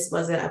 Michael, that this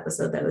was an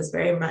episode that was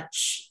very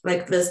much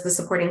like this, the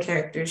supporting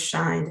characters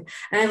shined.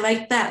 And I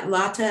like that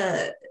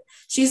Lotta,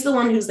 she's the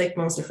one who's like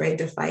most afraid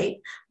to fight,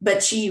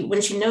 but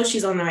when she knows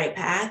she's on the right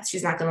path,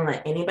 she's not going to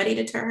let anybody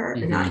deter her,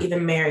 and not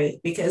even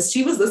Mary, because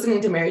she was listening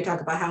to Mary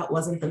talk about how it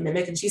wasn't the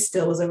mimic, and she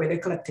still was over there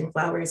collecting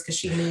flowers because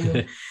she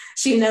knew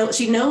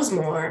she knows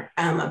more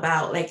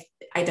about like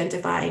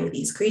identifying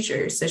these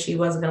creatures. So she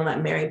wasn't going to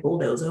let Mary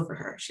bulldoze over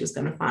her. She was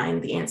going to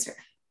find the answer.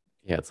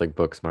 Yeah, it's like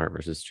book smart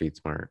versus street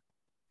smart.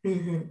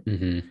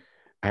 Mm-hmm.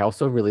 I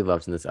also really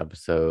loved in this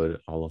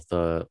episode all of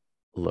the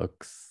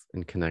looks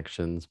and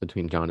connections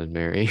between John and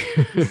Mary.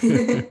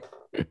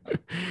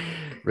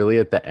 Really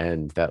at the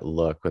end, that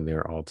look when they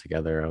were all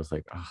together, I was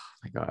like, oh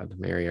my God,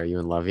 Mary, are you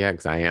in love yet?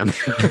 Because I am.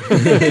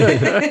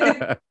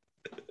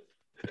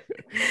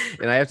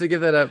 And I have to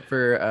give that up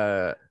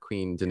for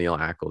Queen Danielle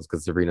Ackles,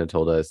 because Sabrina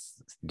told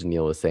us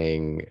Danielle was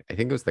saying, I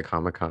think it was the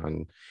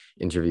Comic-Con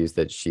interviews,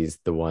 that she's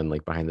the one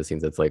like behind the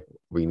scenes that's like,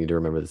 we need to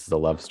remember this is a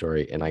love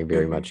story. And I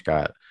very much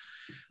got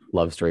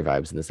love story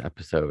vibes in this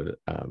episode,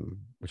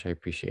 which I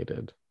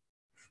appreciated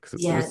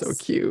because it was so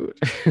cute.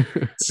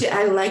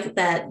 I like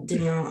that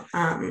Danielle,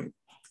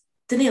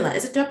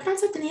 Daniela, do I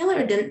pronounce it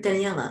Daniela or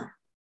Daniela?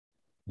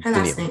 Her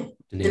last name.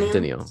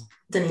 Danielle.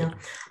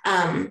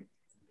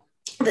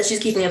 That she's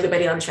keeping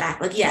everybody on track.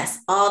 Like, yes,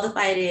 all the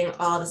fighting,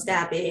 all the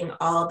stabbing,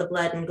 all the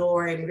blood and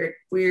gore and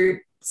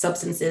weird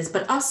substances,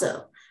 but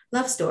also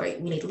love story.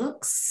 We need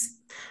looks.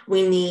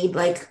 We need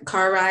like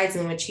car rides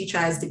in which he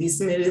tries to be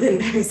smooth and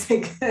Mary's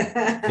like,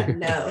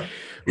 no.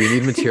 We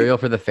need material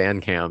for the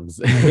fan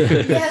cams.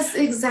 Yes,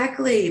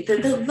 exactly. The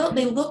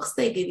looks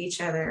they give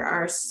each other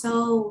are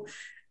so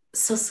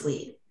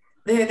sweet.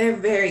 They're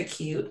very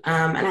cute.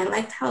 And I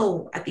liked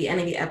how at the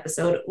end of the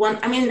episode,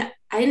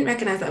 I didn't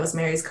recognize that was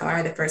Mary's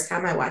car the first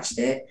time I watched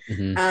it.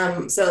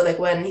 So like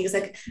when he was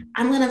like,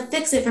 I'm gonna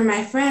fix it for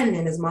my friend,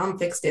 and his mom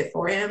fixed it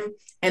for him,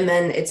 and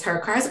then it's her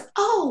car. I was like,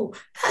 oh,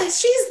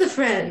 she's the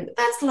friend.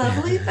 That's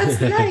lovely. That's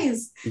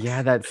nice.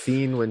 Yeah, that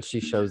scene when she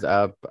shows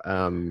up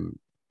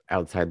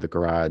outside the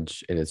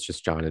garage, and it's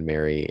just John and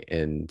Mary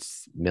and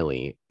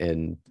Millie,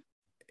 and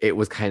it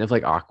was kind of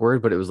like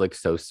awkward, but it was like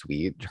so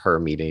sweet, her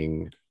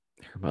meeting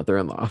her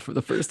mother-in-law for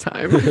the first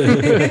time.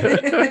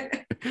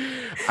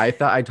 I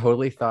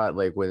totally thought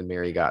like when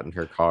Mary got in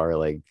her car,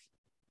 like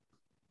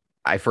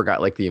I forgot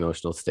like the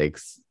emotional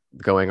stakes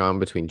going on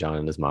between John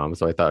and his mom.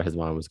 So I thought his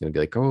mom was going to be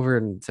like, go over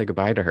and say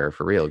goodbye to her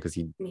for real. Because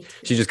she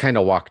just kind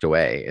of walked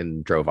away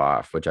and drove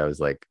off, which I was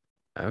like,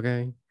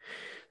 okay.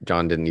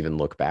 John didn't even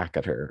look back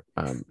at her.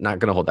 Not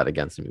going to hold that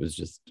against him. It was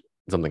just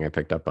something I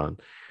picked up on.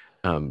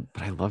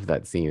 But I love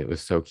that scene. It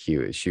was so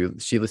cute. She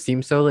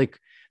seemed so like,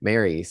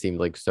 Mary seemed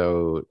like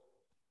so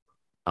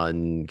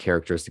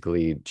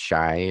uncharacteristically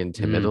shy and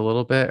timid a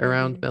little bit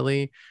around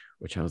Millie,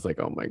 which I was like,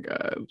 oh my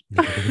God.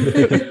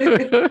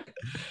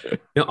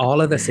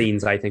 All of the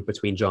scenes I think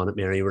between John and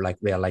Mary were like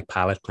real like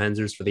palate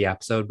cleansers for the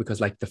episode,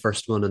 because like the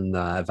first one in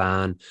the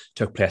van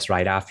took place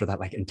right after that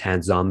like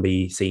intense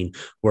zombie scene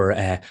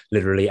where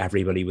literally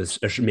everybody was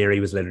Mary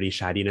was literally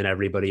shouting at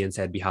everybody and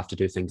said we have to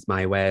do things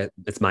my way,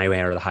 it's my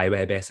way or the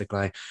highway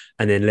basically.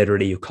 And then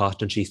literally you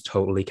cut and she's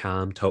totally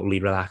calm, totally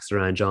relaxed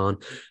around John.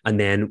 And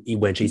then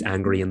when she's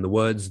angry in the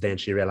woods, then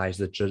she realizes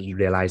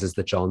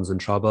that John's in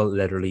trouble,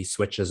 literally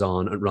switches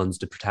on and runs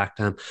to protect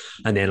him.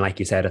 And then, like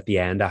you said, at the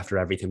end, after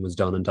everything was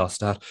done and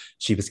dusted,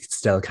 she was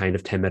still kind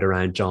of timid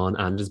around John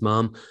and his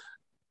mom.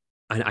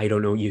 And I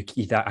don't know,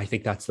 I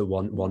think that's the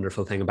one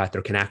wonderful thing about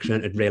their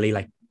connection. It really,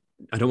 like,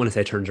 I don't want to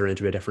say turns her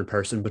into a different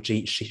person, but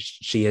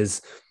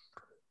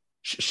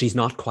she's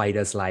not quite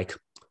as like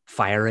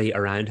fiery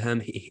around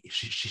him.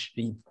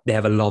 They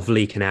have a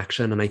lovely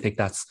connection, and I think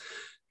that's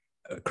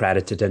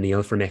credit to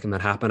Danielle for making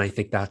that happen. I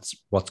think that's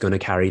what's going to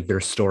carry their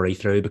story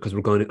through, because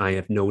I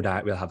have no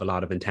doubt we'll have a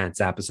lot of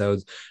intense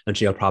episodes, and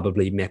she'll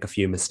probably make a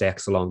few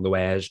mistakes along the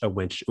way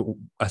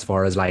as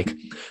far as like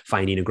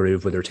finding a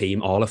groove with her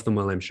team. All of them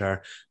will, I'm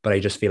sure, but I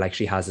just feel like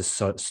she has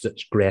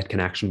such great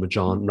connection with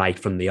John right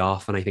from the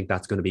off, and I think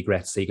that's going to be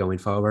great to see going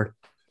forward.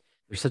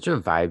 There's such a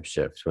vibe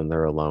shift when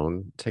they're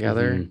alone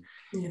together,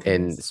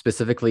 and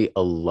specifically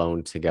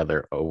alone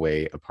together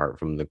away apart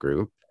from the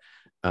group.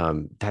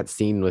 That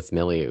scene with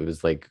Millie, it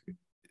was like,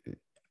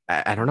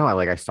 I don't know,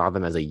 I saw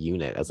them as a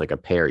unit, as like a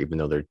pair, even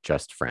though they're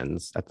just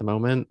friends at the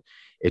moment.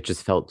 It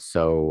just felt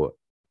so,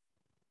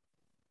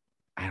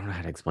 I don't know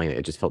how to explain it.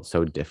 It just felt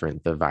so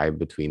different. The vibe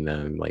between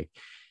them, like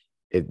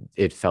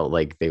it felt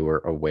like they were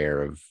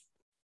aware of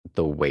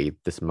the weight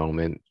this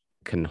moment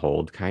can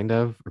hold, kind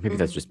of, or maybe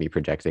that's just me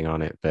projecting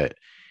on it, but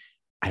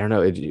I don't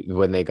know.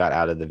 When they got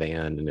out of the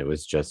van and it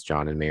was just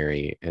John and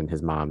Mary and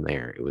his mom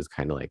there, it was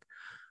kind of like,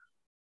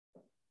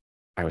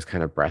 I was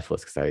kind of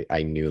breathless, because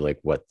I knew like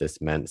what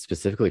this meant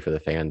specifically for the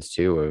fans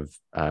too, of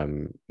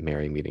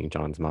Mary meeting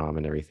John's mom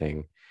and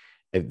everything.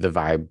 The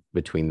vibe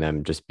between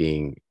them just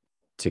being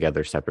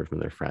together separate from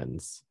their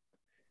friends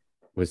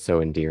was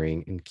so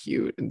endearing and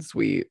cute and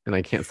sweet, and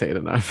I can't say it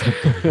enough.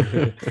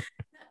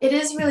 It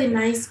is really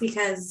nice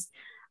because,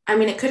 I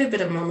mean, it could have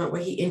been a moment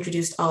where he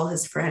introduced all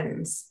his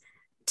friends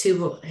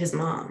to his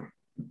mom,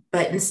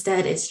 but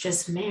instead it's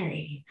just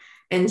Mary.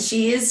 And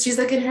she's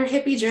like in her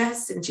hippie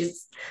dress, and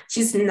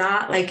she's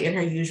not like in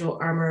her usual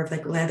armor of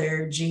like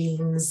leather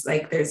jeans.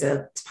 Like there's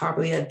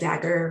probably a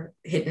dagger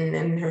hidden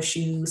in her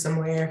shoe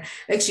somewhere.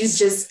 Like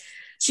she's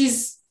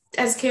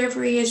as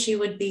carefree as she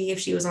would be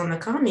if she was on the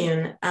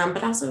commune,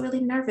 but also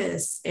really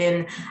nervous.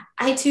 And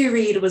I too,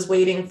 Reed, was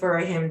waiting for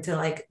him to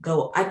like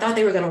go. I thought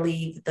they were gonna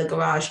leave the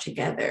garage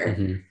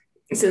together.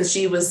 Since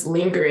she was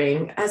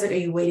lingering, I was like, are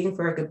you waiting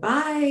for a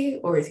goodbye,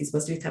 or is he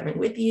supposed to be coming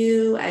with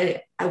you?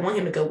 I want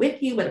him to go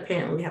with you, but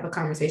apparently we have a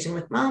conversation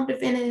with mom to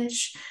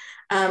finish.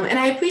 And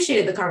I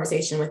appreciated the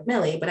conversation with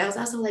Millie, but I was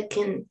also like,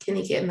 can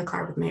he get in the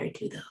car with Mary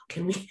too, though?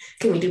 Can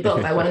we do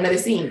both? I want another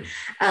scene.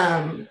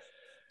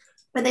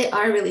 But they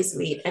are really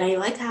sweet. And I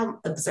like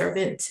how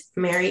observant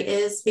Mary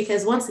is,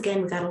 because once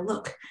again, we got to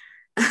look.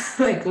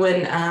 Like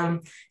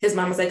when his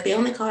mom was like, the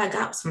only call I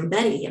got was from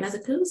Betty. And I was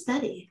like, who's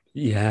Betty?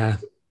 Yeah.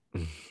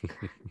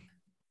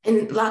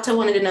 And Lata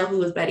wanted to know who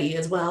was Betty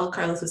as well.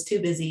 Carlos was too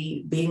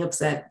busy being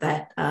upset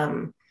that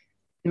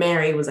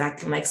Mary was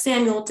acting like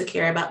Samuel to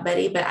care about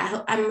Betty. But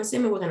I'm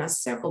assuming we're going to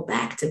circle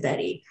back to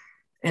Betty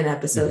in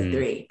episode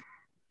 3.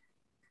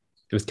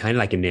 It was kind of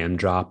like a name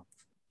drop.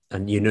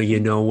 And you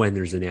know when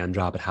there's a name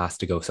drop, it has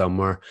to go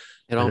somewhere.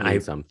 It all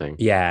means something.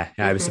 Yeah,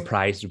 I was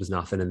surprised it was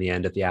nothing in the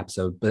end of the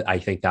episode, but I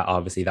think that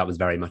obviously that was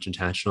very much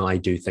intentional. I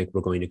do think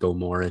we're going to go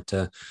more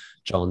into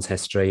John's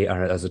history,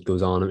 or as it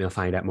goes on, and we'll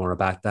find out more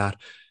about that.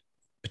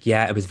 But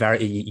yeah, it was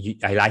very.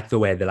 I like the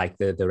way that like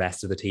the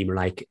rest of the team are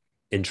like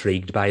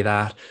intrigued by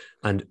that,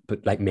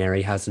 but like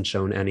Mary hasn't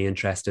shown any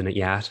interest in it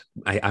yet.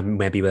 I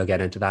maybe we'll get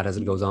into that as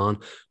it goes on,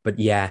 but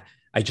yeah.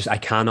 I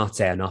cannot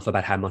say enough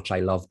about how much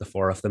I loved the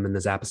 4 of them in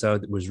this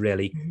episode. It was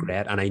really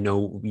great. And I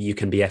know you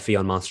can be iffy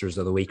on Monsters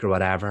of the Week or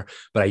whatever,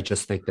 but I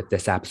just think that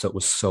this episode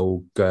was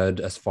so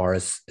good as far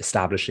as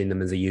establishing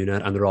them as a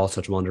unit. And they're all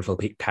such wonderful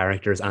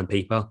characters and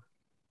people.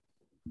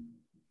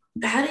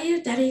 How do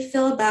you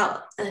feel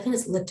about, I think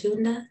it's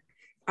Latunda,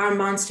 our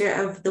Monster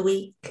of the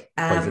Week?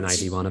 Poison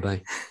Ivy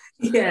wannabe.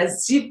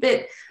 Yes, she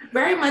fit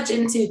very much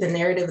into the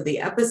narrative of the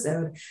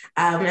episode.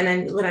 And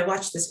then when I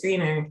watched the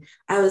screener,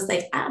 I was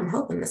like, I'm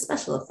hoping the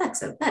special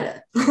effects are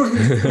better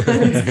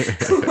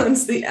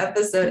once the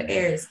episode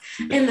airs.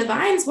 And the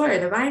vines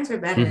were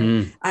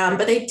better.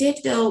 But they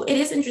did go, it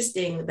is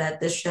interesting that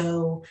the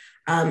show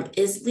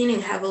is leaning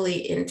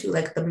heavily into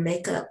like the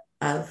makeup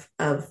of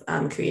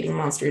creating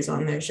monsters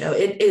on their show.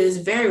 It is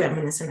very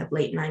reminiscent of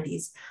late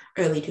 90s,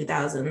 early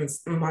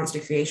 2000s monster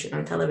creation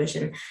on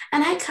television.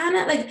 And I kind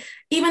of like,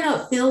 even though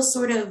it feels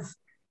sort of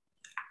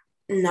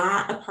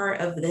not a part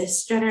of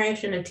this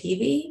generation of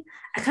TV,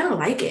 I kind of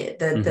like it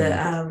that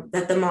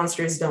that the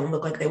monsters don't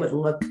look like they would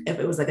look if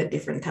it was like a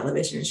different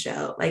television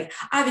show. Like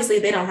obviously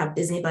they don't have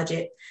Disney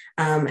budget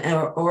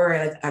or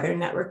like other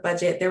network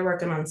budget. They're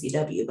working on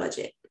CW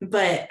budget,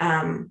 but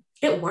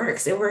It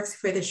works. It works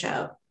for the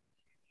show.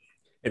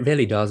 It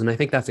really does. And I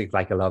think that's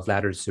like a love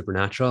letter to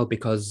Supernatural,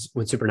 because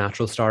when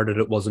Supernatural started,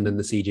 it wasn't in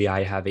the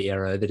CGI heavy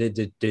era. They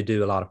did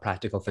do a lot of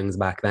practical things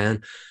back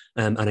then.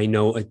 And I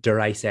know, dare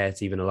I say,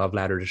 it's even a love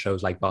letter to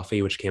shows like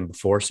Buffy, which came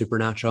before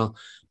Supernatural,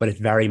 but it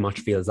very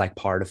much feels like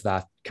part of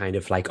that kind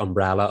of like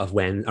umbrella of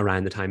when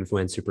around the time of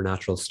when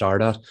Supernatural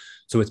started.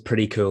 So it's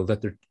pretty cool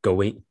that they're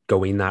going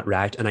that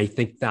route. And I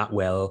think that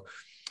will,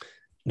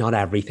 not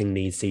everything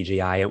needs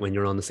CGI. And when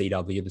you're on the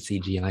CW, the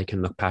CGI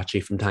can look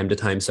patchy from time to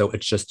time. So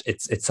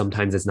it's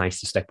sometimes it's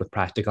nice to stick with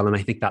practical. And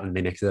I think that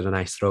makes it a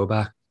nice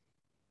throwback.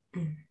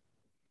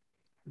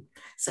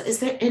 So is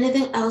there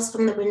anything else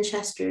from the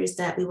Winchesters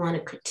that we want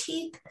to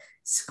critique,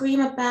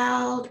 scream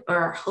about,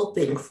 or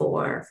hoping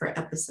for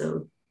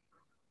episode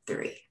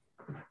 3?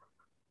 I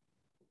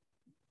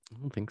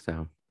don't think so.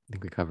 I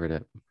think we covered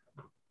it.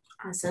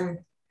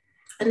 Awesome.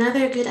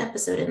 Another good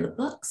episode in the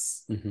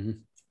books.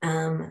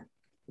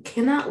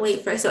 Cannot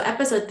wait for, so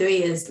episode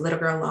 3 is Little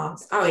Girl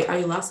Lost. Oh wait, are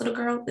you lost, little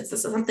girl? It's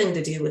just something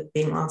to do with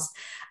being lost.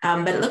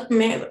 But it looked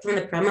from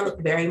the promo, it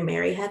looked very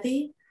Mary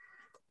heavy.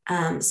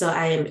 So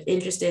I am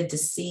interested to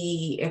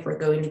see if we're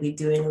going to be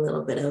doing a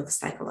little bit of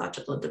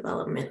psychological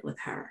development with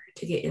her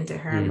to get into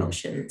her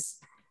emotions.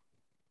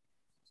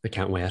 I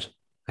can't wait.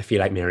 I feel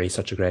like Mary's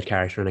such a great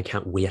character, and I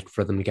can't wait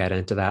for them to get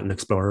into that and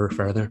explore her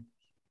further.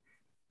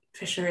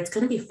 For sure, it's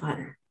going to be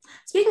fun.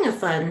 Speaking of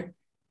fun,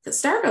 the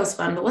Stargirl's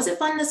fun, but was it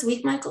fun this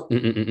week, Michael?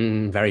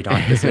 Very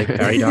dark this week,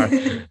 very dark.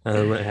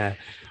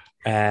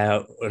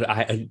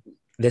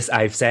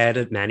 I've said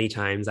it many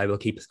times. I will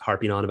keep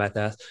harping on about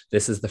this.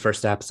 This is the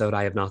first episode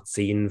I have not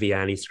seen via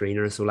any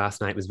screener. So last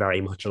night was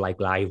very much a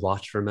live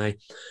watch for me,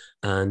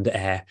 and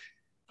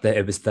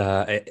it was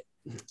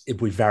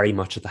very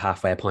much at the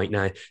halfway point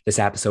now. This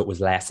episode was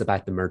less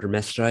about the murder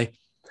mystery,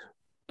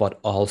 but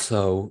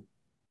also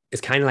it's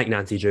kind of like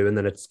Nancy Drew in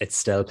that it's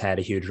still played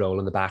a huge role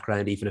in the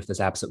background, even if this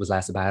episode was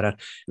less about it.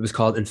 It was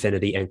called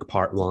Infinity Inc.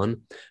 Part 1,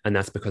 and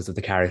that's because of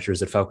the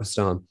characters it focused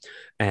on.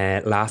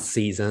 Last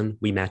season,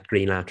 we met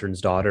Green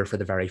Lantern's daughter for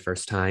the very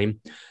first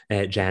time.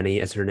 Jenny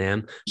is her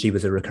name. She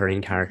was a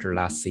recurring character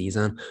last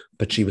season,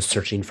 but she was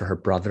searching for her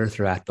brother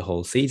throughout the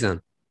whole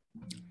season.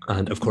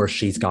 And of course,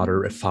 she's got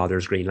her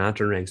father's Green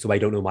Lantern ring. So I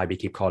don't know why we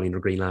keep calling her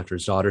Green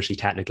Lantern's daughter. She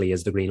technically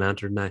is the Green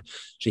Lantern now.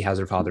 She has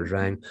her father's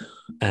ring,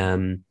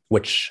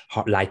 which,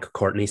 like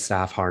Courtney's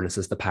staff,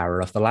 harnesses the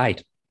power of the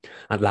light.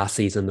 And last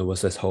season, there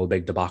was this whole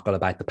big debacle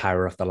about the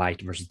power of the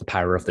light versus the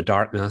power of the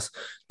darkness.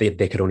 They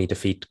could only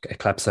defeat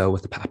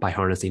Eclipso by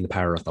harnessing the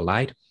power of the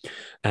light.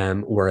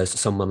 Whereas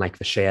someone like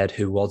the Shed,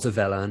 who was a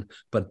villain,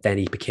 but then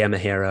he became a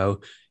hero,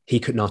 he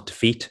could not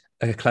defeat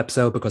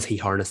Eclipso because he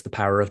harnessed the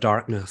power of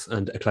darkness,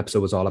 and Eclipso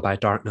was all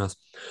about darkness.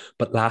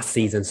 But last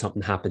season,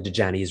 something happened to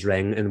Jenny's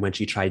ring, and when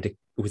she tried to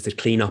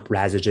clean up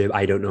residue,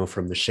 I don't know,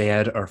 from the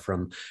Shed or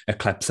from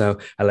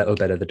Eclipso, a little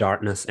bit of the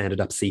darkness ended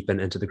up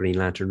seeping into the Green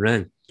Lantern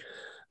ring.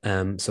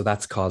 So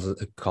that's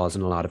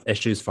causing a lot of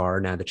issues for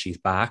her now that she's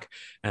back.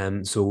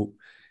 So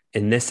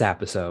in this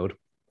episode,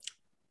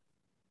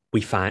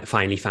 we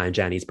finally find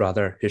Jenny's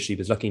brother, who she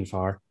was looking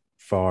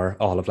for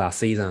all of last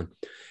season.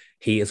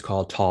 He is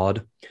called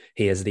Todd.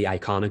 He is the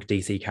iconic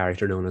DC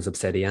character known as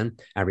Obsidian.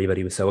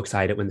 Everybody was so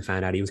excited when they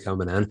found out he was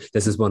coming in.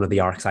 This is one of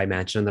the arcs I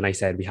mentioned, and I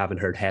said we haven't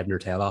heard head nor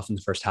tail off in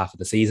the first half of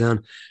the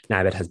season.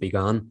 Now it has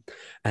begun.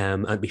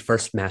 And we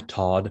first met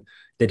Todd.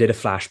 They did a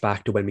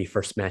flashback to when we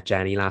first met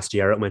Jenny last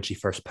year and when she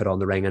first put on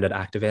the ring and it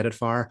activated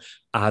for her.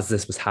 As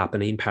this was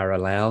happening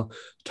parallel,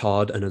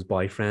 Todd and his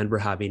boyfriend were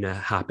having a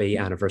happy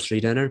anniversary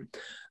dinner.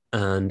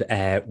 And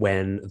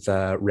when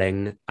the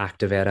ring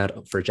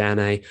activated for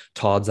Jenny,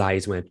 Todd's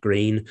eyes went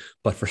green.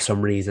 But for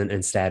some reason,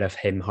 instead of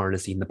him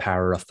harnessing the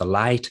power of the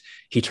light,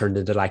 he turned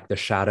into like the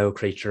shadow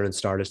creature and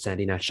started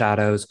sending out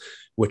shadows,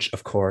 which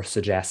of course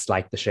suggests,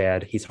 like the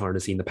Shed, he's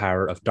harnessing the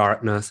power of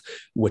darkness,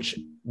 which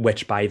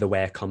by the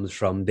way comes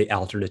from the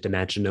alternate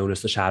dimension known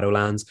as the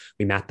Shadowlands.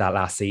 We met that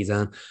last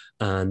season,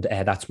 and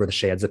that's where the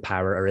Shades of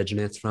Power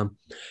originates from.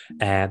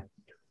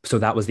 So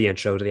that was the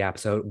intro to the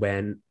episode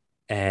when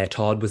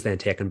Todd was then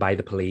taken by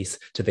the police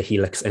to the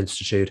Helix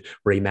Institute,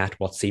 where he met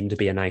what seemed to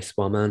be a nice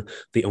woman.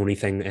 The only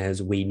thing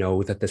is, we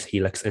know that this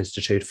Helix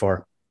Institute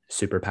for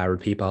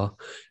superpowered people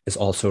is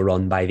also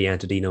run by the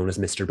entity known as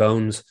Mr.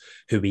 Bones,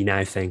 who we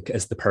now think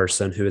is the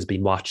person who has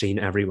been watching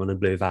everyone in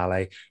Blue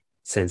Valley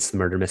since the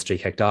murder mystery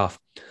kicked off.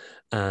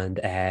 And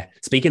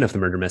speaking of the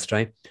murder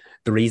mystery,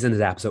 the reason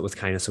this episode was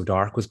kind of so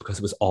dark was because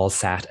it was all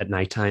set at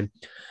nighttime.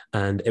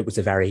 And it was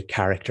a very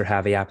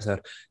character-heavy episode.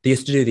 They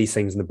used to do these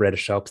things in the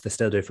British shops. They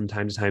still do from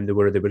time to time. They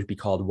would be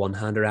called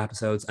one-hander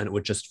episodes, and it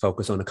would just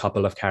focus on a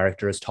couple of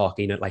characters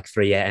talking at like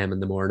 3 a.m. in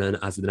the morning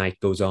as the night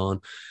goes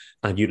on,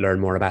 and you'd learn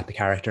more about the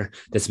character.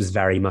 This was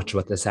very much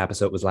what this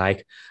episode was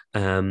like.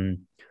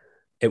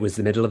 It was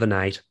the middle of the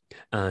night.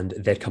 and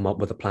they'd come up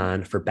with a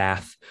plan for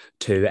Beth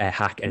to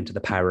hack into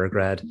the power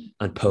grid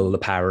and pull the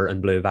power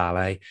in Blue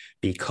Valley,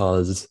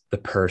 because the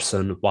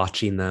person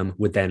watching them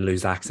would then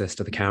lose access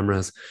to the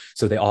cameras.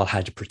 So they all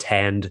had to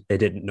pretend they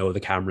didn't know the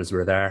cameras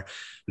were there.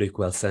 Luke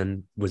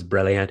Wilson was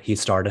brilliant. He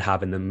started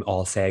having them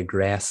all say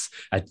grace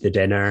at the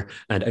dinner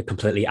and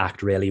completely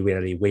act really,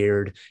 really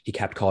weird. He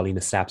kept calling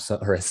his stepson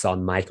or his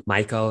son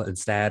Michael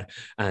instead.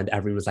 And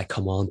everyone was like,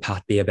 come on,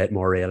 Pat, be a bit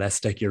more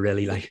realistic. You're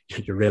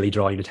really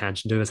drawing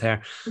attention to his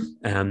hair.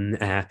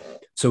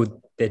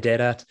 So they did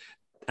it.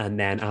 And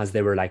then as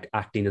they were like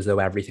acting as though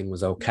everything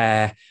was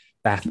okay,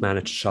 Beth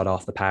managed to shut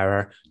off the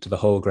power to the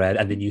whole grid.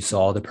 And then you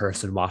saw the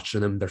person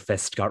watching them, their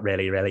fist got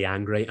really, really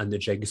angry. And the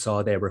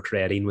jigsaw they were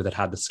creating with it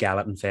had the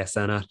skeleton face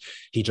in it.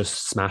 He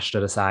just smashed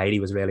it aside. He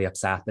was really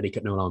upset that he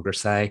could no longer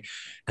say.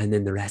 And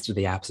then the rest of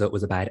the episode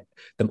was about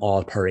them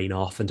all purring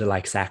off into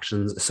like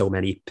sections, so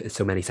many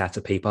sets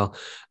of people,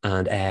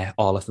 and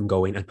all of them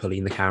going and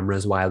pulling the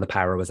cameras while the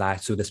power was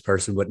out. So this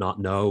person would not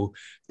know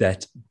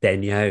that they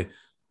knew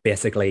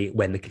basically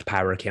when the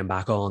power came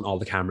back on, all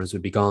the cameras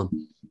would be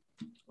gone.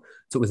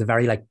 So it was a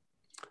very like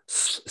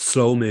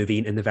slow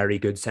moving in the very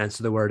good sense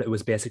of the word. It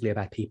was basically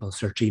about people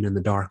searching in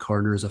the dark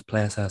corners of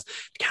places,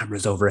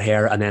 cameras over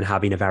here, and then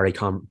having a very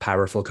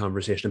powerful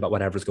conversation about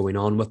whatever's going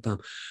on with them.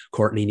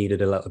 Courtney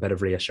needed a little bit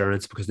of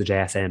reassurance because the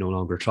JSA no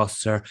longer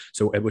trusts her.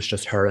 So it was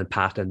just her and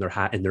Pat in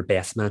their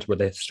basement where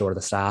they store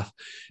the staff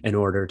in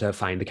order to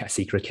find the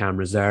secret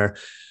cameras there.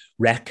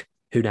 Rick,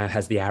 who now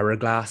has the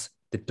hourglass,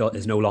 that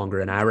is no longer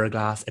an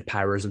hourglass. It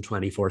powers him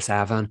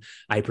 24/7.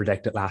 I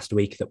predicted last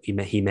week that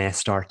he may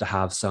start to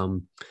have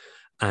some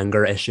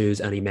anger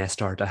issues, and he may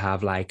start to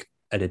have like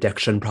an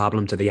addiction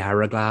problem to the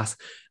hourglass.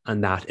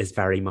 And that is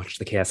very much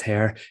the case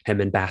here.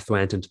 Him and Beth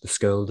went into the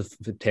school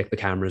to take the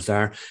cameras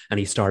there, and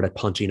he started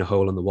punching a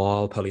hole in the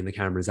wall, pulling the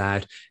cameras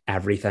out,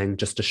 everything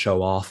just to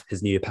show off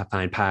his new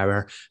found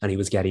power. And he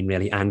was getting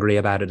really angry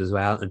about it as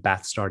well. And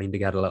Beth's starting to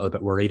get a little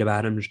bit worried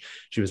about him.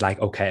 She was like,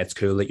 okay, it's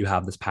cool that you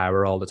have this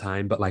power all the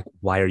time, but like,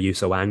 why are you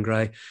so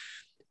angry?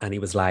 And he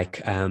was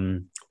like,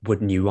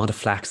 wouldn't you want to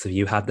flex if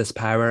you had this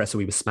power? So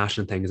he was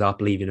smashing things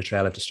up, leaving a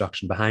trail of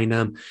destruction behind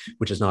him,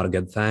 which is not a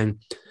good thing.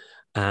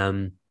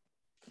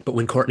 But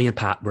when Courtney and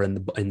Pat were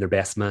in their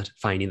basement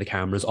finding the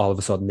cameras, all of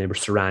a sudden they were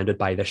surrounded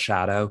by this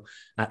shadow.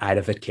 And out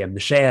of it came the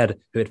Shed,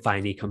 who had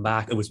finally come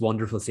back. It was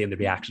wonderful seeing the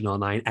reaction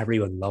online.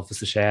 Everyone loves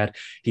the Shed.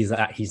 He's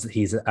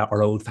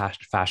our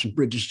old-fashioned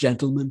British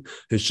gentleman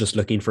who's just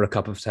looking for a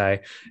cup of tea.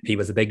 He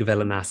was a big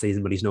villain last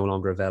season, but he's no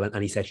longer a villain.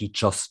 And he said he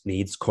just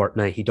needs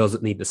Courtney. He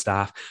doesn't need the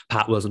staff.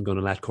 Pat wasn't going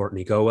to let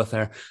Courtney go with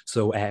her.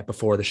 So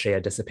before the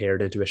Shed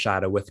disappeared into a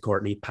shadow with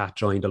Courtney, Pat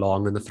joined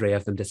along, and the three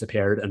of them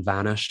disappeared and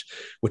vanished,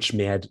 which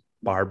made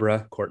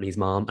Barbara, Courtney's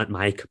mom, and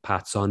Mike,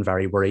 Pat's son,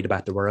 very worried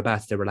about their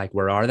whereabouts. They were like,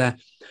 where are they?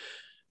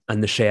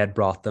 And the Shed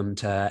brought them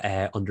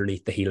to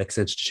underneath the Helix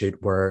Institute,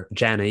 where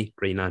Jenny,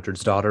 Green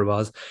Lantern's daughter,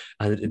 was.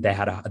 And they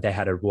had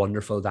a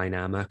wonderful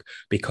dynamic,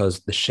 because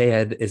the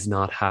Shed is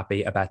not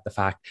happy about the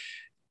fact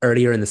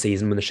earlier in the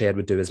season, when the Shed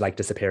would do his like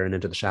disappearing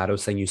into the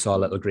shadows thing, you saw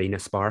little green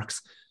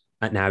sparks.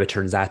 And now it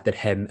turns out that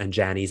him and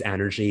Jenny's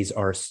energies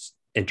are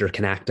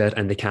interconnected,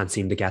 and they can't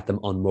seem to get them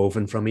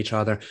unwoven from each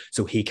other.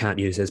 So he can't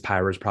use his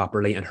powers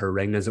properly, and her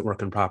ring isn't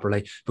working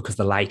properly because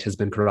the light has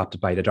been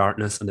corrupted by the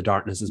darkness, and the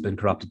darkness has been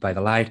corrupted by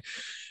the light.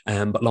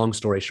 But long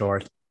story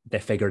short, they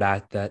figured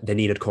out that they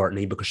needed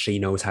Courtney because she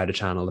knows how to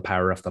channel the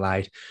power of the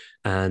light.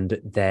 And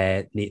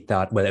they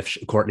thought, well, if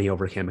Courtney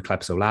overcame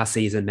Eclipso last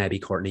season, maybe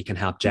Courtney can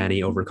help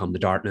Jenny overcome the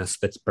darkness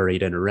that's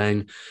buried in her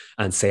ring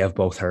and save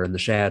both her and the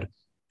Shed.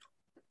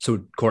 So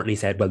Courtney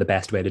said, well, the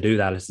best way to do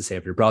that is to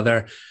save your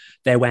brother.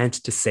 They went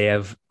to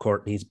save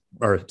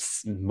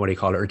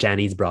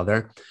Jenny's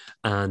brother.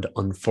 And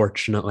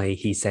unfortunately,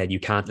 he said, you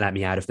can't let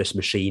me out of this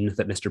machine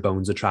that Mr.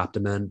 Bones had trapped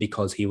him in,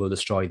 because he will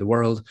destroy the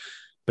world.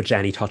 But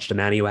Jenny touched him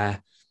anyway.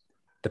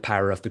 The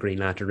power of the Green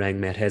Lantern ring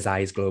made his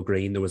eyes glow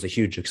green. There was a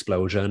huge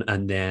explosion.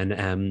 And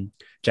then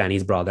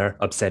Jenny's brother,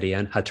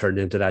 Obsidian, had turned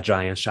into that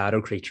giant shadow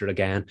creature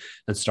again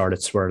and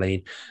started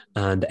swirling.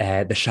 And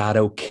the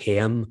shadow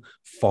came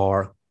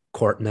for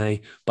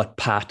Courtney, but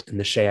Pat and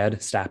the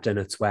Shed stepped in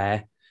its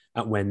way.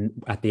 When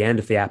at the end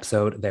of the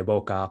episode, they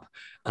woke up,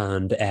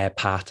 and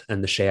Pat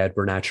and the Shed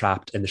were now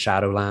trapped in the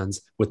Shadowlands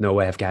with no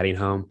way of getting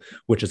home,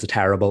 which is a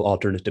terrible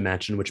alternate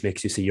dimension, which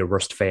makes you see your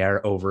worst fear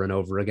over and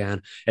over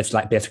again. It's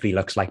like basically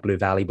looks like Blue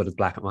Valley, but it's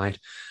black and white.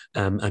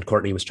 And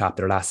Courtney was trapped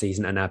there last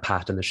season, and now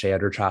Pat and the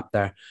Shed are trapped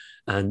there.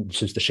 And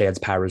since the Shed's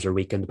powers are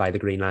weakened by the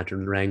Green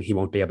Lantern ring, he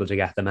won't be able to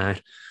get them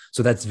out.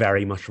 So that's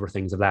very much where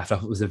things have left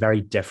off. It was a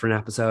very different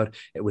episode.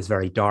 It was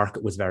very dark.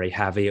 It was very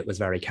heavy. It was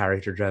very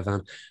character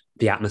driven.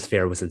 The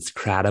atmosphere was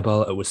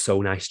incredible. It was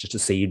so nice just to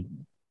see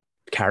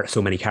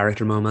so many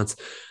character moments.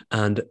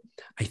 And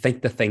I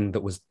think the thing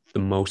that was the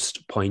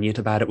most poignant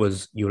about it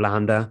was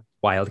Yolanda,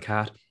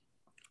 Wildcat.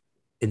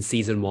 In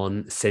season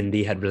 1,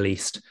 Cindy had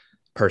released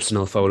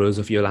personal photos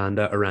of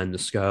Yolanda around the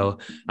school,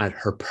 and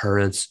her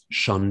parents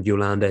shunned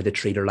Yolanda. They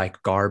treat her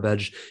like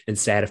garbage.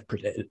 Instead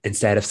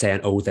of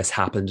saying, "Oh, this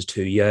happened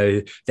to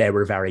you," they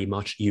were very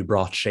much, "You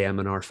brought shame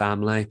in our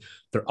family."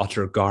 They're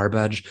utter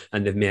garbage,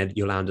 and they've made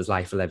Yolanda's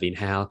life a living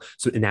hell.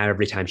 So now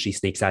every time she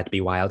sneaks out to be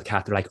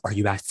Wildcat, they're like, "Are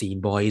you at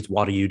Scene Boys?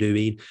 What are you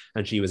doing?"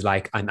 And she was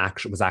like,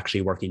 was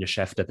actually working a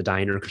shift at the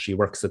diner because she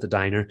works at the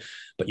diner."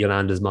 But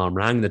Yolanda's mom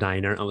rang the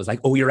diner and was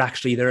like, "Oh, you're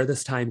actually there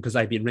this time because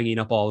I've been ringing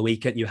up all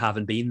week and you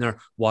haven't been there.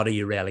 What are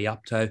you really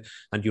up to?"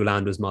 And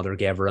Yolanda's mother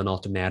gave her an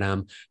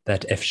ultimatum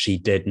that if she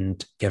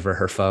didn't give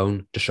her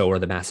phone to show her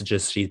the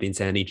messages she's been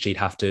sending, she'd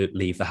have to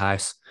leave the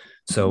house.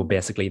 So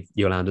basically,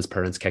 Yolanda's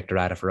parents kicked her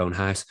out of her own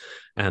house.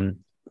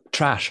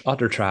 Trash,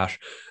 utter trash.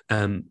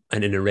 And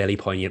in a really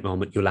poignant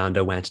moment,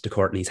 Yolanda went to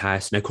Courtney's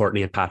house. Now,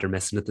 Courtney and Pat are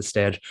missing at the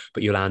stage,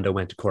 but Yolanda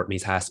went to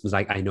Courtney's house and was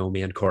like, "I know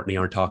me and Courtney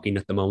aren't talking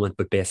at the moment,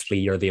 but basically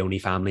you're the only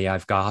family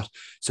I've got."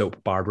 So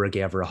Barbara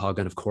gave her a hug,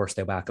 and of course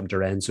they welcomed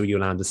her in. So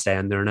Yolanda's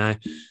staying there now.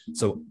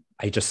 So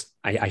I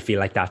feel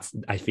like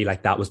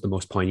that was the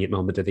most poignant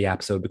moment of the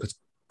episode, because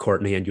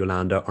Courtney and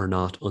Yolanda are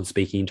not on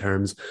speaking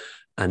terms.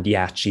 And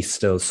yet she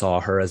still saw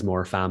her as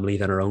more family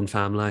than her own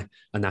family.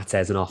 And that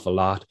says an awful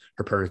lot.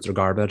 Her parents are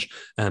garbage.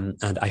 And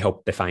I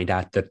hope they find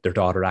out that their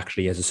daughter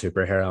actually is a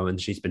superhero and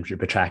she's been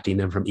protecting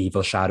them from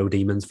evil shadow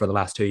demons for the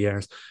last 2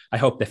 years. I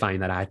hope they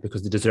find that out,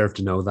 because they deserve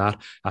to know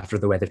that after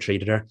the way they've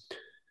treated her.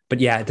 But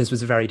yeah, this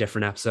was a very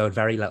different episode,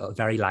 very little,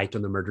 very light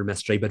on the murder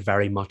mystery, but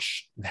very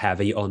much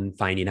heavy on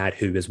finding out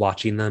who is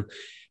watching them.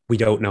 We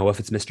don't know if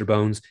it's Mr.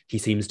 Bones. He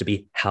seems to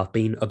be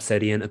helping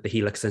Obsidian at the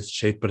Helix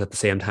Institute, but at the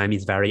same time,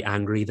 he's very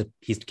angry that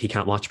he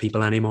can't watch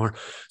people anymore.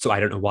 So I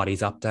don't know what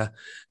he's up to.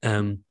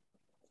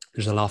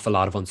 There's an awful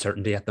lot of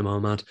uncertainty at the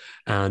moment.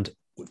 And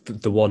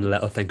the one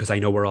little thing, because I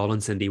know we're all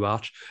on Cindy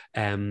watch,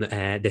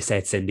 they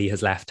said Cindy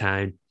has left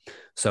town.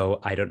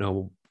 So I don't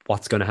know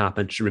what's going to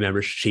happen.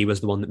 Remember, she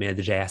was the one that made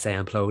the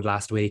JSA implode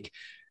last week.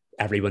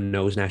 Everyone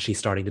knows now she's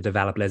starting to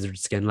develop lizard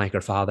skin like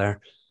her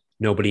father.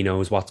 Nobody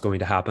knows what's going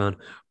to happen.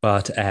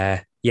 But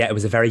yeah, it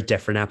was a very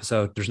different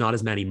episode. There's not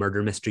as many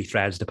murder mystery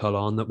threads to pull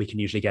on that we can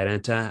usually get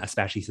into,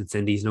 especially since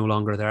Cindy's no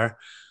longer there.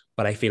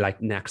 But I feel like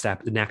the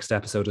next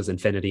episode is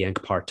Infinity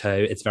Inc. Part 2.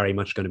 It's very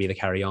much going to be the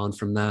carry on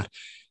from that.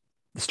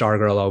 The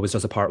Stargirl always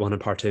does a part 1 and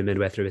part 2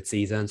 midway through its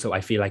season. So I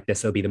feel like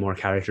this will be the more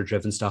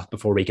character-driven stuff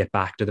before we get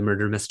back to the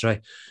murder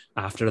mystery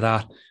after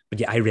that.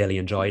 But yeah, I really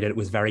enjoyed it. It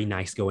was very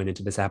nice going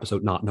into this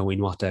episode not knowing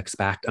what to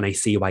expect. And I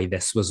see why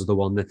this was the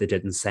one that they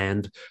didn't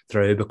send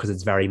through, because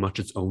it's very much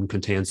its own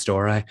contained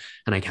story.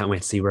 And I can't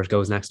wait to see where it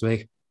goes next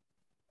week.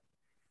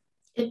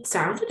 It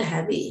sounded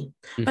heavy,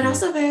 but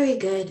also very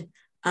good.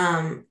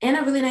 And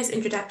a really nice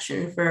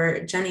introduction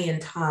for Jenny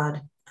and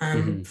Todd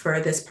for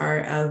this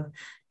part of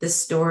the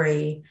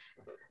story.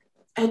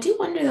 I do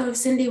wonder though if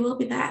Cindy will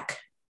be back,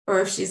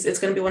 or if it's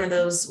going to be one of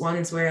those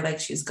ones where like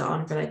she's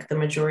gone for like the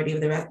majority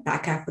of the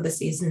back half of the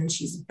season.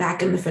 She's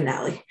back in the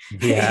finale.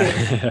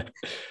 Yeah.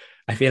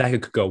 I feel like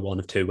it could go one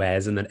of two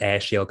ways, and then A,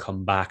 she'll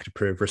come back to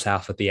prove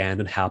herself at the end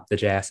and help the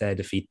JSA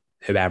defeat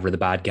whoever the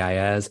bad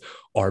guy is,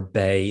 or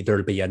B,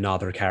 there'll be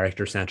another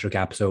character-centric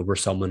episode where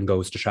someone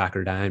goes to track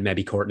her down,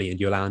 maybe Courtney and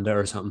Yolanda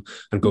or something,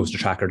 and goes to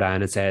track her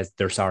down and says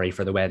they're sorry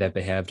for the way they've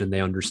behaved and they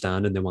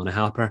understand and they want to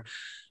help her.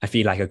 I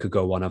feel like it could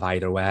go one of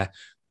either way,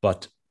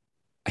 but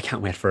I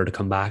can't wait for her to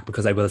come back,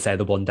 because I will say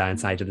the one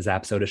downside to this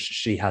episode is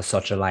she has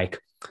such a like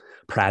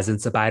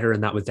presence about her,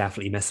 and that was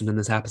definitely missing in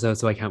this episode,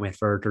 so I can't wait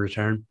for her to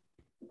return.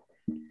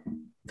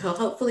 So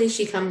hopefully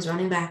she comes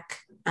running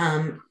back,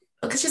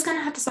 because she's going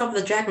to have to solve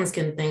the dragon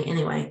skin thing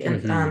anyway,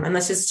 and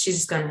unless she's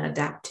just going to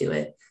adapt to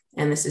it,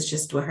 and this is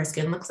just what her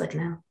skin looks like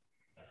now.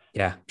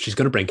 Yeah, she's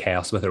going to bring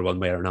chaos with her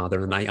one way or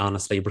another, and I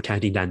honestly, we're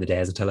counting down the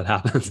days until it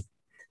happens.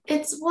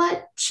 It's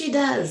what she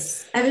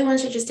does. Everyone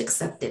should just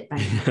accept it by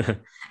now.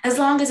 As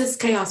long as it's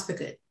chaos for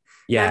good.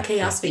 Yeah. Not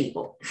chaos for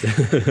evil.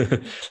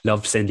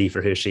 Love Cindy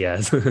for who she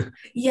is.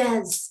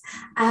 Yes.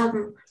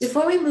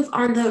 Before we move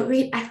on though,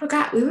 Reed, I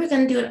forgot we were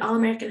going to do an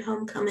All-American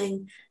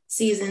Homecoming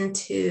season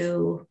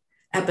 2,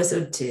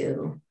 episode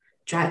 2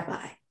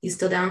 drive-by. You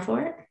still down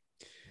for it?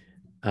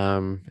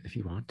 If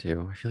you want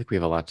to. I feel like we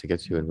have a lot to get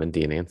to in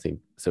Wendy and Nancy.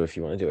 So if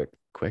you want to do it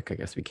quick, I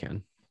guess we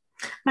can.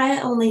 My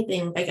only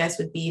thing, I guess,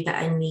 would be that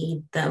I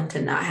need them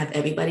to not have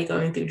everybody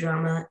going through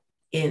drama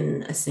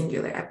in a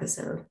singular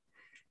episode.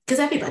 Because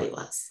everybody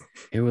was.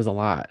 It was a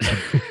lot.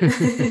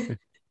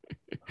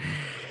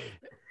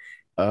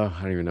 Oh,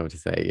 I don't even know what to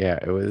say. Yeah,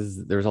 there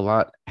was a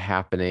lot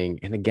happening.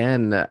 And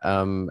again,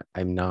 I'm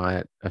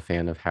not a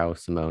fan of how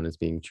Simone is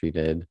being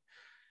treated.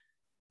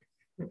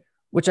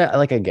 Which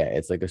I get.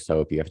 It's like a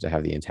soap. You have to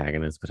have the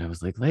antagonist. But I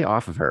was like, lay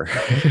off of her.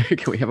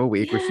 Can we have a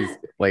week where she's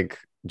like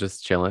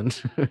just chilling?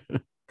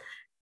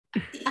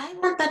 I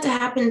want that to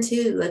happen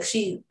too. Like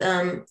Thea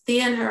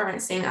and her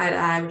aren't seeing eye to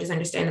eye, which is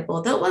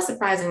understandable. Though it was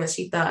surprising that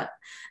she thought,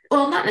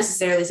 well, not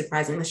necessarily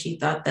surprising that she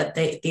thought that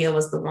Thea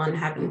was the one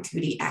having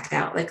Tootie act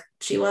out like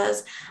she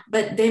was.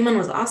 But Damon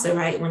was also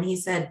right when he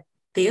said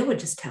Thea would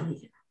just tell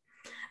you.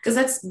 Because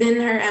that's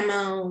been her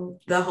MO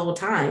the whole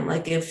time.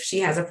 Like if she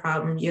has a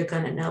problem, you're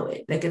gonna know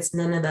it. Like it's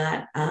none of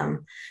that.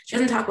 She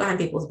doesn't talk behind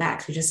people's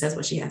backs. She just says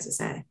what she has to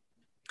say.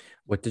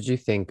 What did you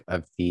think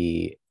of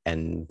the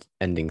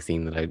ending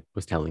scene that I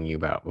was telling you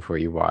about before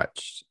you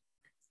watched?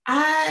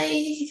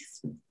 I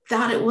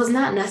thought it was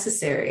not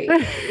necessary.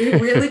 We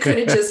really could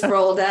have just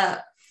rolled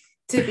up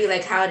to be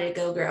like, how did it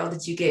go, girl?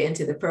 Did you get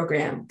into the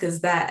program?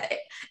 Because that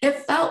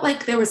it felt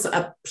like there was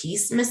a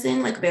piece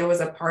missing, like there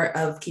was a part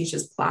of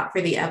Keisha's plot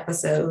for the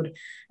episode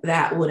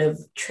that would have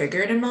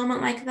triggered a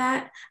moment like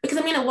that. Because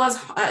I mean, it was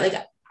like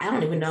I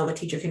don't even know if a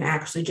teacher can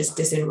actually just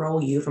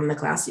disenroll you from the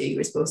class you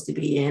were supposed to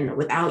be in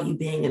without you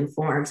being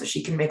informed, so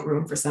she can make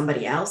room for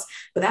somebody else.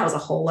 But that was a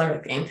whole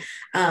other thing.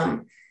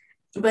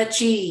 But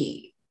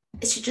she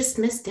just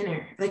missed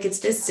dinner. Like it's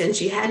just, and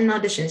she had an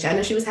audition. I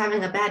know she was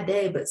having a bad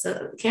day, but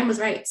so Cam was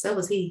right. So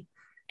was he.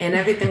 And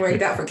everything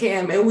worked out for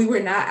Cam. And we were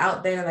not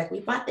out there like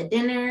we bought the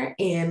dinner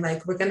and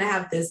like we're gonna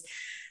have this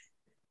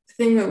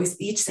thing where we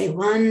each say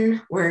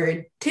one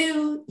word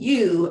to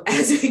you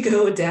as we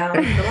go down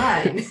the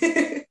line.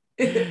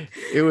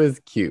 It was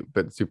cute,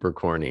 but super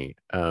corny.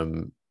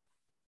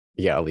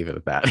 Yeah, I'll leave it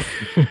at that.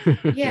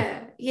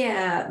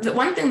 Yeah. The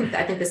one thing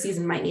I think the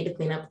season might need to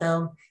clean up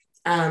though,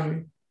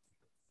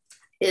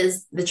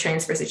 is the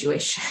transfer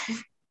situation.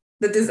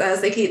 But this, I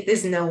was like,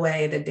 there's no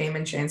way that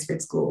Damon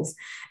transferred schools.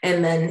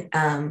 And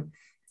then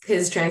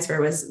his transfer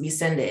was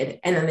rescinded.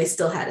 And then they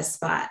still had a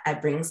spot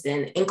at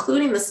Bringston,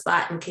 including the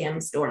spot in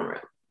Cam's dorm room.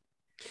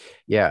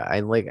 Yeah,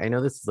 I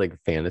know this is like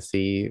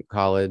fantasy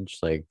college.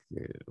 Like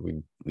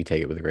we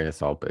take it with a grain of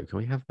salt, but can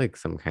we have like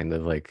some kind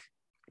of like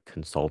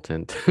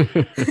consultant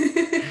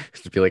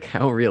to be like,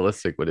 how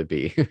realistic would it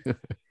be?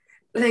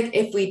 Like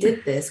if we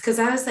did this, because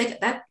I was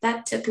like,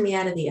 that took me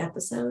out of the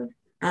episode.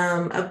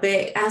 A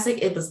bit. I was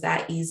like, it was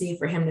that easy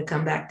for him to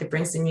come back to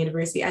Princeton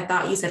University. I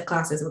thought you said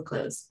classes were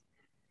closed.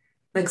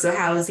 Like, so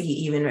how is he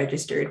even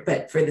registered?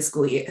 But for the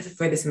school year,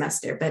 for the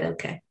semester, but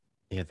okay.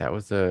 Yeah, that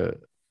was a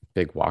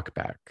big walk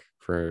back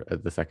for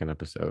the second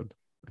episode.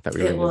 I thought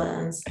we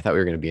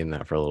were going to be in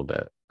that for a little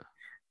bit.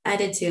 I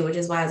did too, which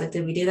is why I was like,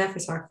 did we do that for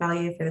shock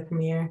value for the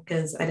premiere?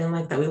 Because I didn't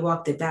like that we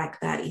walked it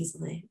back that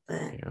easily.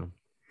 But yeah.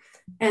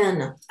 I don't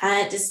know.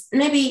 I just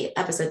maybe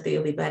episode 3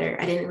 will be better.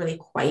 I didn't really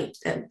quite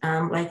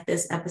like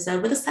this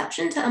episode, with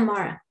exception to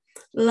Amara.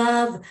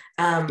 Love.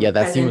 Yeah,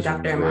 that seems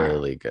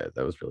really good.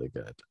 That was really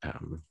good.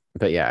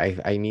 But yeah,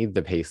 I need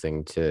the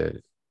pacing to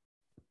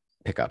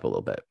pick up a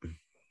little bit.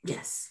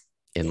 Yes.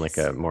 In like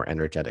a more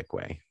energetic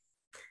way.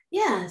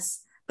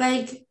 Yes.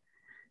 Like,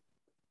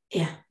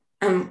 yeah.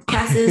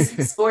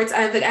 Classes, sports.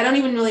 I don't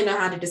even really know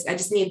how to I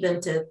just need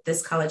them to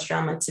this college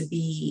drama to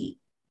be,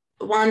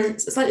 1,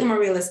 slightly more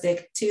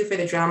realistic, 2, for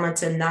the drama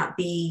to not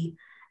be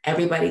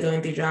everybody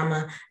going through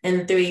drama,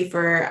 and 3,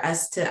 for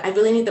us to, I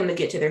really need them to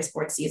get to their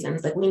sports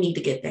seasons. Like we need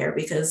to get there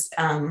because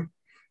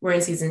we're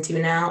in season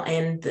 2 now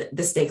and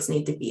the stakes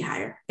need to be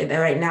higher.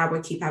 Right now we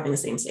keep having the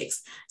same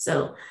stakes.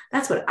 So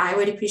that's what I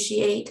would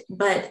appreciate.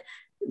 But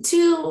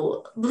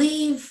to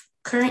leave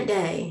current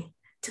day,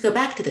 to go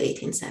back to the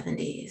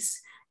 1870s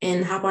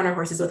and hop on our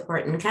horses with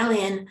Horton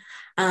Kellyanne,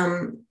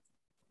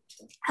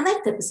 I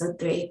liked episode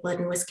 3, Blood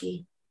and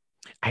Whiskey.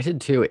 I did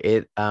too.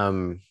 It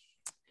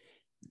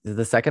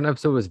the second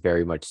episode was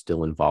very much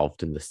still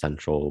involved in the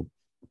central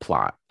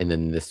plot, and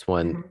then this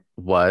one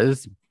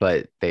was,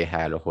 but they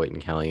had a Hoyt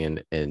and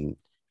Kellyanne and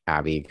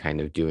Abby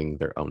kind of doing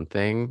their own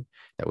thing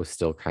that was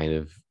still kind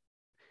of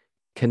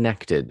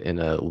connected in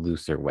a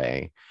looser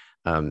way.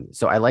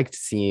 So I liked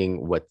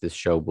seeing what this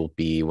show will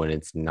be when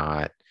it's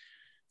not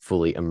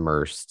fully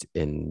immersed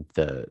in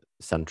the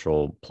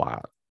central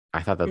plot.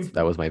 I thought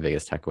that was my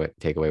biggest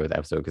takeaway with the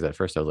episode, because at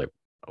first I was like,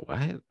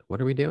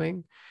 what are we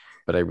doing?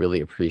 But I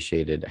really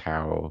appreciated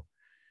how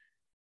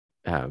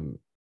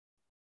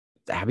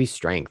Abby's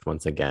strength,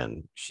 once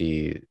again,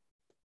 she's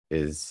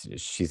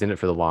in it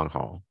for the long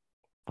haul,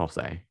 I'll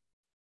say.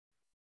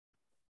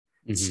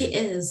 She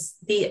is.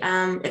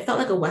 It felt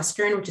like a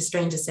Western, which is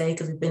strange to say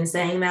because we've been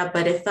saying that,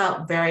 but it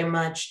felt very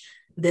much,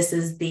 this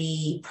is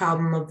the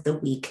problem of the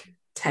week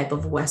type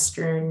of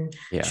Western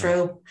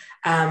trope.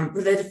 That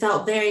it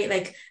felt very,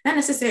 like, not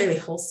necessarily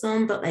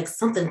wholesome, but like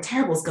something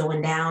terrible's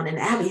going down and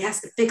Abby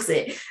has to fix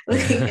it.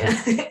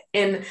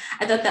 And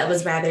I thought that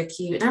was rather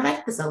cute. And I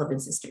like the Sullivan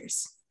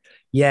sisters.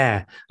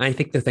 Yeah, I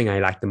think the thing I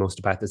liked the most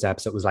about this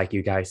episode was, like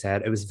you guys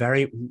said, it was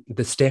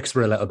the stakes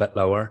were a little bit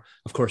lower.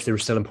 Of course, they were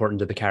still important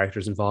to the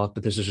characters involved,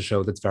 but this is a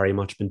show that's very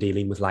much been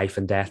dealing with life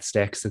and death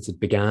stakes since it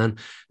began.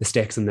 The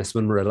stakes in this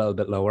one were a little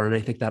bit lower, and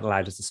I think that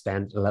allowed us to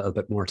spend a little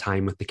bit more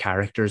time with the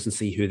characters and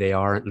see who they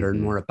are and learn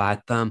more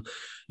about them.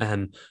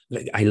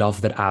 I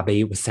love that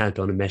Abby was sent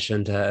on a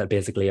mission to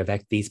basically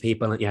evict these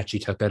people, and yet she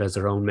took it as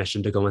her own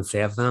mission to go and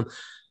save them.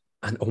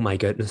 And oh my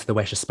goodness, the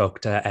way she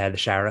spoke to the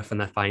sheriff in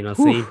that final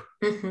scene.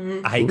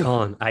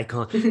 Icon. Like,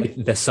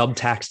 the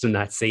subtext in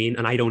that scene.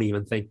 And I don't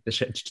even think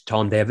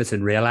Tom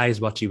Davidson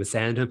realized what she was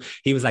saying to him.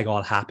 He was like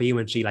all happy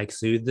when she like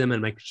soothed him,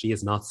 and like, she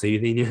is not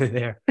soothing you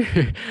there.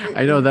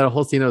 I know that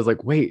whole scene. I was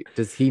like, wait,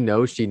 does he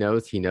know she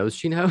knows he knows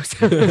she knows?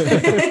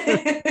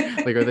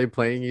 Like, are they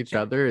playing each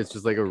other? It's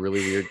just like a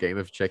really weird game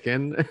of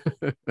chicken.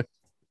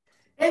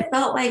 It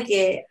felt like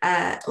it,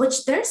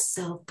 which they're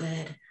so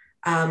good.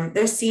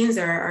 Their scenes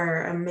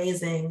are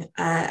amazing.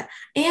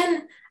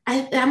 And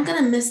I'm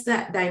gonna miss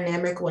that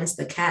dynamic once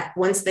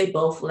they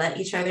both let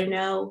each other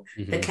know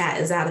the Mhm.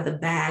 cat is out of the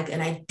bag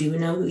and I do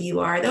know who you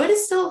are, though it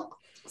is still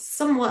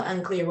somewhat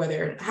unclear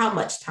whether how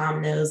much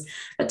Tom knows.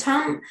 But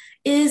Tom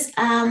is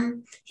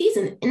he's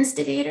an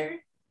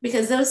instigator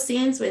because those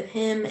scenes with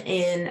him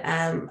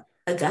and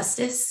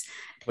Augustus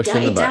Pushing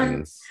the down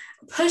buttons.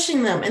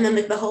 pushing them. And then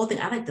like the whole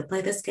thing, I like to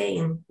play this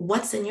game.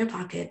 What's in your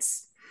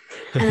pockets?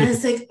 And I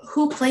was like,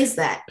 who plays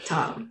that,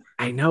 Tom?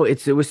 I know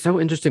it was so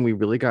interesting. We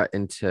really got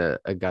into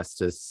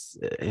Augustus,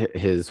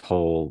 his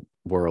whole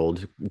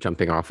world,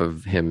 jumping off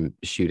of him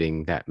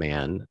shooting that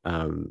man.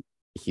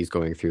 He's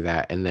going through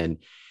that, and then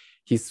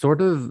he's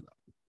sort of,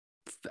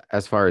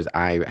 as far as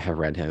I have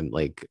read him,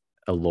 like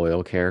a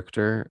loyal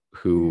character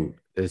who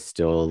Mhm. is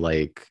still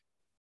like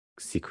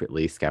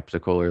secretly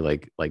skeptical or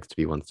like likes to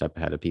be one step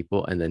ahead of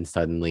people, and then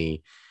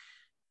suddenly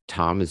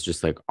Tom is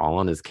just like all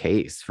on his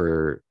case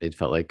for it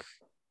felt like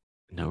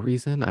no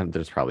reason.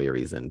 There's probably a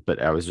reason,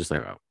 but I was just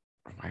like, oh,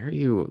 why are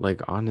you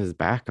like on his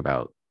back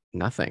about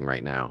nothing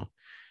right now?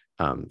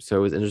 So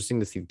it was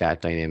interesting to see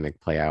that dynamic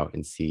play out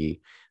and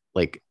see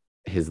like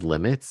his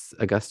limits,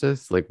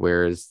 Augustus. Like,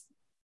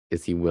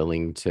 is he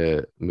willing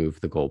to move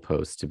the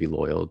goalpost to be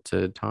loyal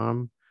to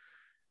Tom?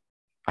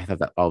 I thought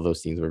that all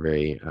those scenes were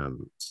very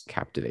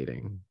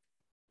captivating.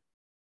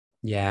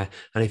 Yeah,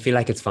 and I feel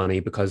like it's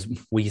funny because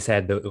we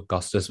said that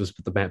Augustus was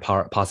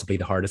possibly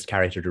the hardest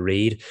character to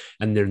read,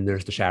 and then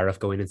there's the sheriff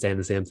going and saying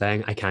the same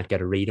thing. I can't get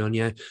a read on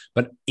you.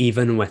 But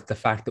even with the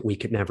fact that we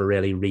could never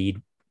really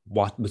read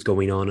what was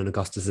going on in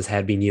Augustus's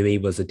head, we knew he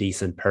was a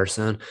decent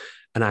person.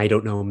 And I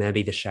don't know,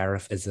 maybe the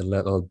sheriff is a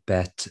little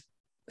bit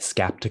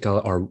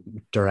skeptical, or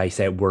dare I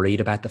say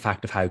worried about the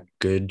fact of how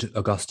good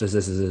Augustus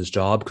is at his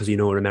job, because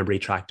remember he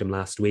tracked him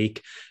last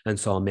week and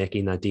saw him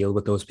making that deal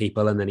with those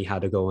people, and then he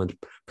had to go and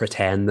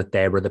pretend that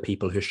they were the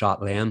people who shot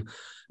Liam.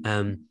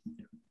 um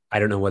I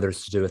don't know whether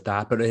it's to do with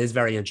that, but it is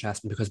very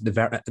interesting because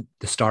the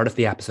start of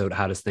the episode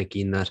had us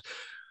thinking that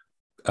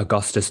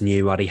Augustus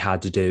knew what he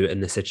had to do in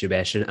the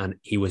situation and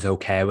he was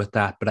okay with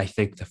that. But I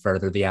think the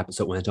further the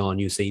episode went on,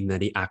 you seen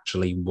that he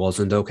actually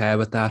wasn't okay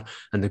with that.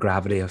 And the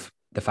gravity of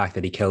the fact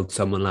that he killed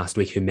someone last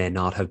week who may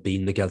not have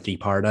been the guilty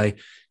party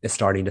is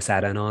starting to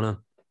set in on him.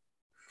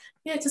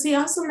 Yeah, because he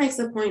also makes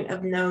a point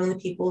of knowing the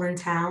people in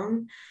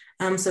town.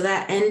 So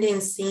that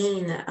ending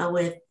scene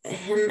with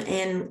him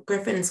and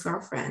Griffin's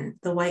girlfriend,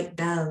 the white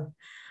dove.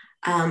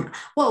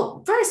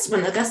 Well, first,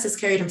 when Augustus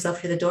carried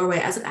himself to the doorway,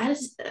 I was like, I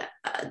just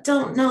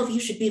don't know if you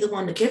should be the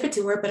one to give it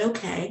to her, but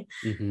okay.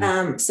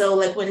 Mm-hmm. So,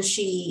 like, when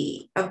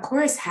she, of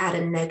course, had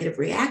a negative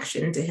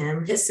reaction to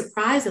him, his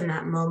surprise in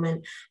that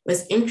moment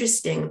was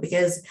interesting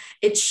because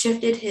it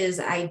shifted his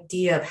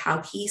idea of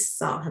how he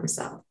saw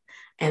himself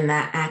and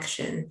that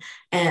action.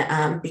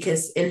 And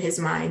because in his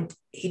mind,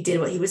 he did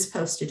what he was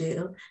supposed to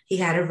do. He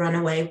had a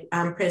runaway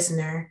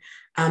prisoner,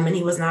 and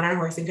he was not on a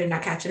horse and could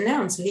not catch him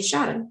down, so he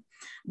shot him.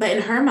 But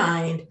in her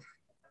mind,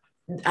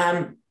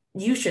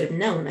 you should have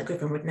known that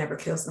Griffin would never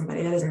kill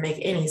somebody. That doesn't make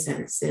any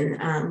sense.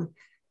 And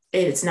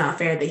it's not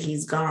fair that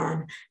he's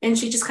gone. And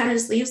she just kind of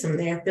just leaves him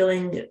there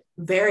feeling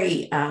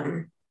very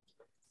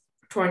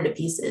torn to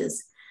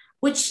pieces,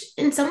 which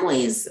in some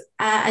ways,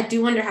 I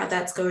do wonder how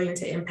that's going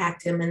to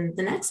impact him in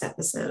the next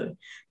episode.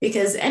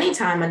 Because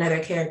anytime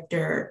another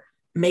character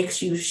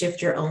makes you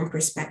shift your own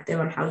perspective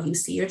on how you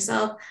see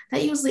yourself,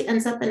 that usually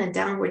ends up in a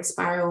downward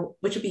spiral,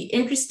 which would be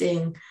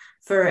interesting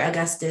for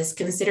Augustus,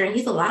 considering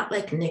he's a lot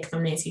like Nick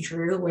from Nancy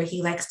Drew, where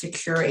he likes to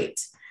curate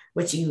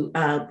what you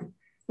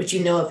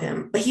know of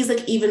him, but he's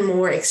like even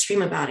more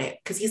extreme about it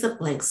because he's a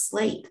blank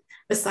slate.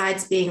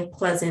 Besides being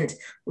pleasant,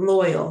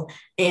 loyal,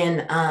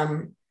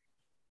 and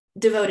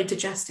devoted to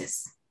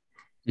justice,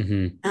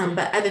 Mm-hmm.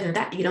 but other than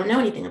that, you don't know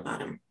anything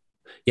about him.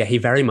 Yeah, he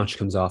very much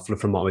comes off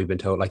from what we've been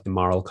told, like the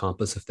moral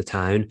compass of the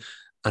town.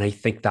 And I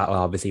think that will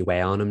obviously weigh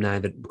on him now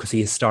that because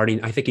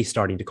I think he's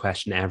starting to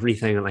question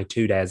everything. And like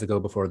 2 days ago,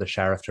 before the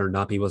sheriff turned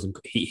up, he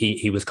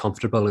was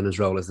comfortable in his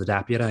role as the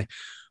deputy.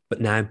 But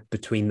now,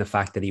 between the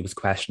fact that he was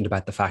questioned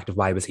about the fact of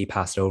why was he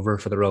passed over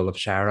for the role of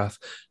sheriff,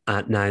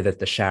 and now that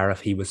the sheriff,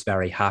 he was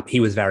very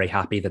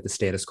happy that the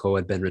status quo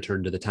had been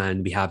returned to the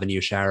town. We have a new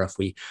sheriff.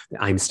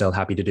 I'm still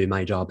happy to do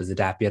my job as a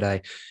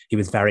deputy. He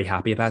was very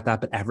happy about that.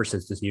 But ever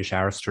since this new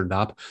sheriff's turned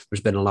up,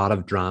 there's been a lot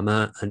of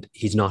drama, and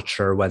he's not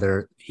sure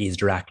whether he's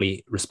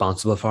directly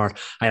responsible for it.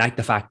 I like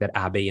the fact that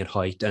Abby and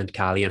Hoyt and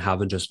Callie and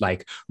haven't just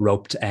like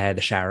roped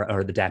the sheriff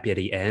or the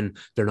deputy in.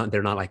 They're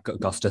not like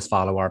Augustus,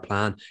 follow our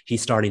plan.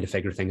 He's starting to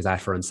figure things out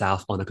for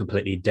himself on a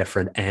completely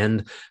different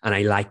end. And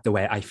I like the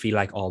way I feel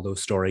like all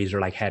those stories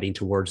are like heading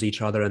towards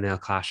each other and they'll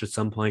clash at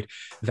some point.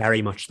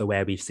 Very much the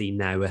way we've seen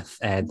now with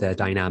the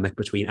dynamic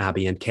between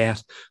Abby and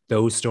Kate.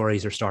 Those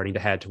stories are starting to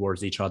head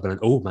towards each other. And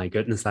oh my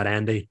goodness, that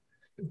ending.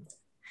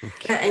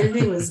 That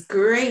ending was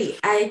great.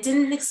 I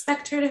didn't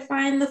expect her to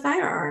find the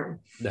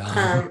firearm.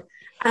 No.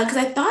 Because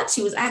I thought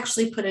she was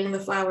actually putting the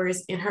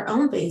flowers in her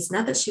own vase,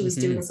 not that she was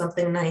doing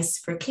something nice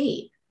for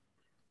Kate.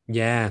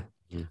 Yeah,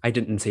 I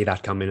didn't see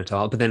that coming at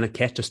all. But then like,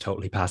 Kate just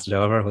totally passed it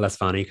over. Well, that's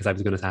funny because I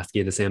was going to ask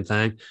you the same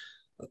thing.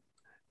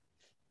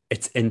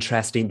 It's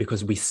interesting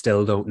because we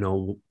still don't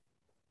know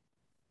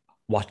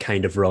what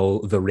kind of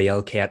role the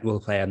real Kate will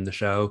play in the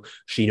show.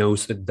 She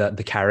knows that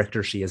the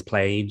character she is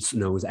playing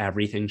knows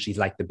everything. She's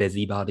like the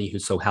busybody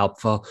who's so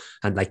helpful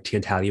and like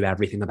can tell you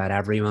everything about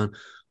everyone.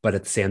 But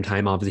at the same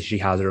time, obviously, she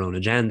has her own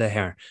agenda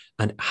here.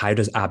 And how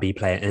does Abby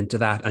play into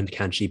that? And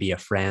can she be a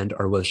friend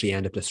or will she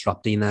end up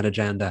disrupting that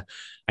agenda?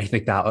 I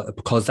think that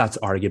because that's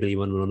arguably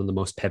one of the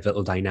most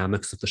pivotal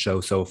dynamics of the show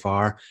so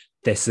far,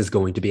 this is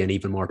going to be an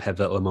even more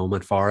pivotal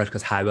moment for it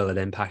because how will it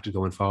impact it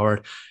going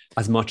forward?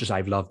 As much as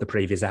I've loved the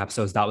previous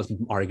episodes, that was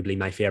arguably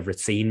my favorite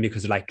scene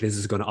because like this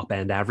is going to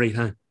upend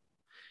everything.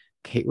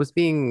 Kate was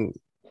being,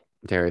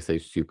 dare I say,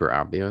 super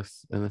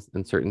obvious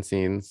in certain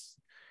scenes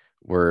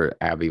where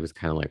Abby was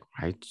kind of like,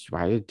 how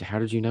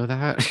did you know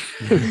that?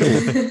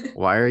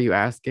 Why are you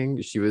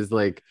asking? She was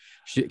like,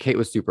 Kate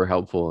was super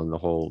helpful in the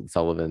whole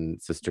Sullivan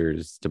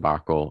sisters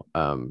debacle.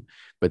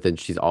 But then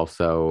she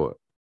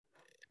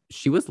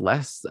was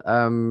less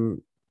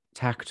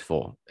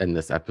tactful in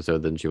this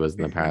episode than she was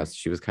in the past.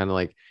 She was kind of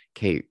like,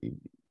 Kate,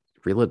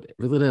 reel it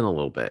in a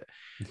little bit.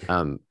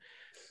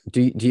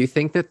 Do you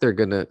think that they're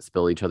gonna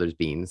spill each other's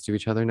beans to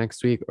each other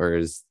next week, or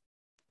is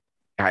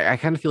I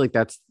kind of feel like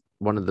that's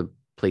one of the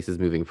places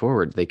moving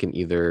forward. They can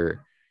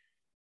either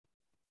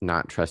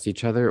not trust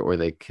each other or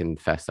they can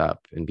fess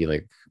up and be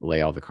like,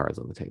 lay all the cards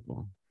on the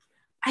table.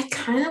 I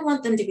kind of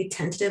want them to be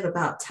tentative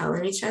about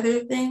telling each other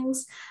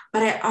things,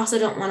 but I also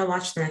don't want to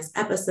watch the next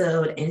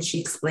episode and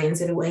she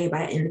explains it away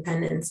by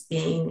Independence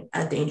being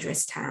a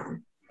dangerous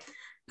town.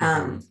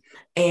 And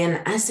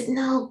I said,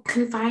 no,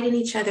 confide in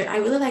each other. I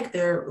really like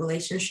their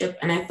relationship.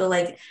 And I feel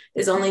like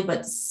there's only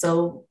but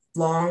so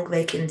long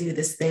they can do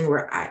this thing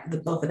where the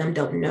both of them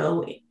don't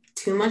know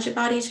too much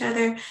about each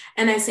other.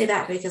 And I say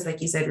that because, like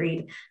you said,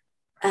 Reed,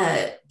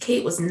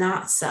 Kate was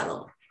not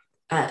subtle,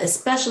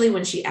 especially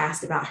when she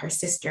asked about her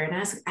sister. And I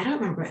was like, I don't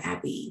remember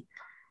Abby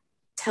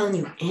telling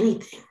you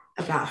anything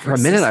about her. For a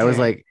minute, sister. I was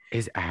like,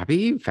 is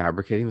Abby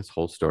fabricating this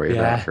whole story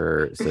about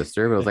her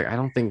sister? But I was like, I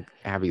don't think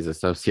Abby's a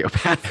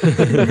sociopath.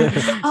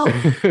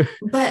 Oh,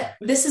 but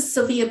this is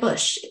Sophia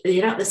Bush.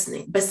 You're not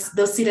listening. But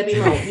those CW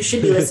Mo, you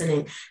should be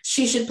listening.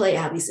 She should play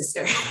Abby's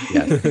sister.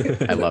 Yes,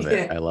 I love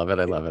it. Yeah. I love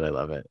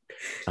it.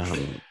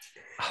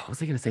 What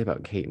was I going to say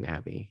about Kate and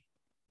Abby?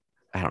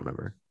 I don't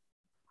remember.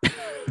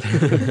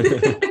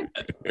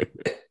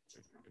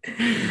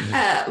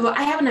 Well,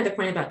 I have another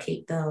point about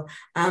Kate, though.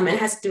 It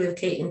has to do with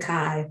Kate and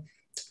Kai.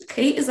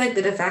 Kate is like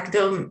the de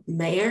facto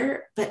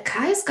mayor, but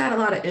Kai's got a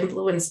lot of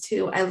influence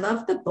too. I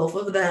love the both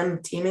of them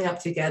teaming up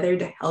together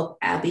to help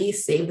Abby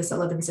save the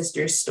Sullivan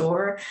sisters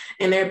store.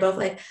 And they're both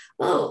like,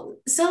 well,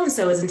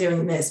 so-and-so isn't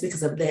doing this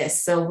because of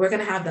this. So we're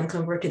going to have them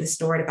come work to the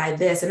store to buy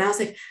this. And I was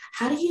like,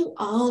 how do you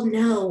all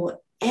know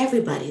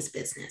everybody's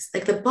business?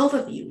 Like the both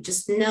of you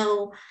just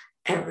know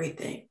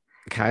everything.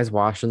 Kai's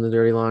washing the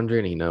dirty laundry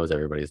and he knows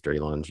everybody's dirty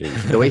laundry.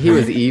 The way he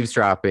was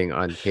eavesdropping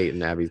on Kate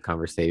and Abby's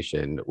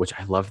conversation, which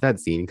I love that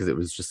scene because it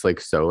was just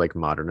like so like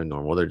modern and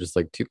normal. They're just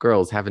like two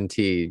girls having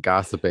tea,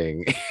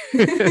 gossiping,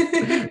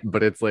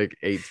 but it's like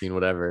 18,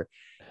 whatever.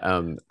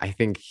 I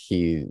think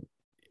he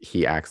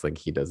acts like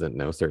he doesn't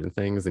know certain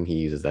things and he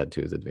uses that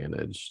to his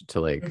advantage to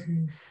like,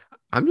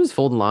 I'm just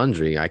folding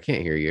laundry. I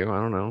can't hear you.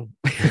 I don't know.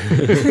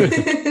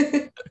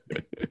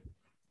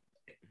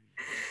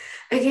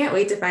 I can't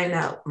wait to find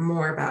out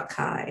more about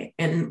Kai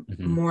and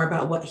more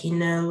about what he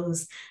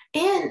knows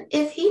and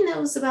if he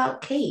knows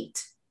about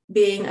Kate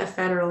being a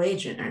federal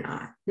agent or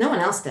not. No one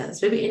else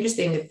does. It'd be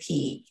interesting if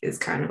he is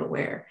kind of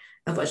aware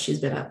of what she's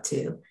been up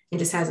to and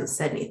just hasn't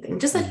said anything.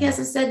 Just like he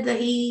hasn't said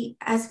that he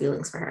has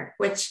feelings for her,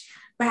 which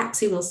perhaps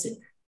he will soon.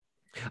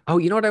 Oh,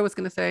 you know what I was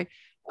going to say?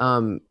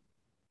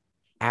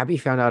 Abby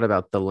found out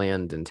about the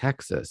land in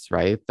Texas,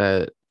 right?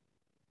 That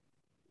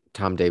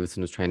Tom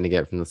Davidson was trying to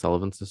get from the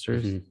Sullivan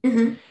sisters.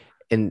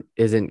 And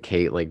isn't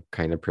Kate like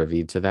kind of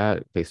privy to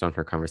that based on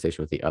her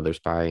conversation with the other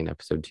spy in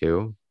episode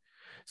 2?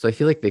 So I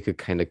feel like they could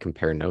kind of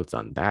compare notes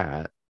on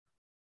that.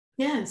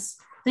 Yes.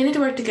 They need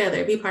to work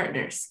together, be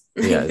partners.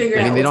 Yeah. I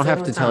mean, they don't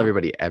have to tell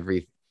everybody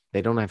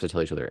they don't have to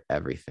tell each other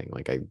everything.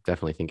 Like I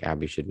definitely think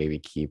Abby should maybe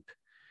keep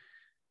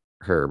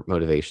her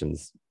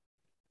motivations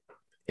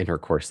in her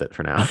corset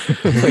for now.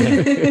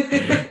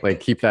 like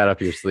keep that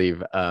up your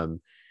sleeve.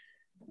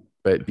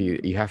 But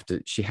she has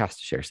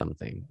to share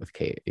something with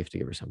Kate. You have to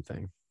give her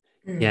something.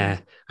 Yeah,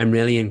 I'm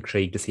really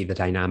intrigued to see the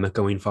dynamic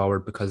going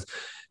forward because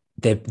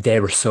they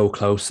were so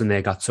close and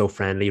they got so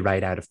friendly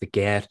right out of the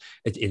gate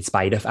in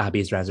spite of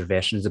Abby's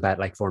reservations about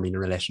like forming a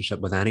relationship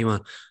with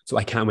anyone. So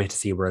I can't wait to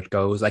see where it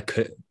goes. Like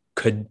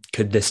could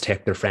this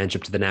take their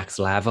friendship to the next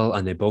level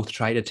and they both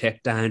try to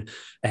take down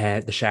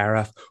the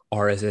sheriff,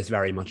 or is this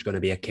very much going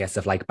to be a case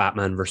of like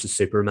Batman versus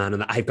Superman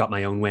and I've got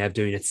my own way of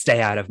doing it,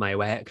 stay out of my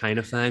way kind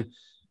of thing?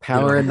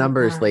 Power in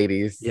numbers,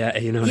 ladies. Yeah,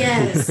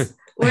 Yes.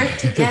 Work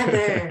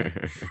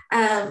together.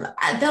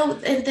 Though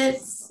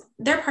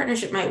their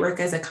partnership might work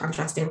as a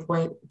contrasting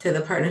point to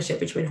the partnership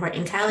between Hoyt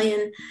and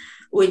Callian,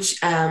 which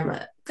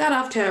got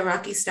off to a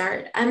rocky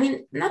start. I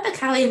mean, not that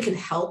Callian can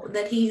help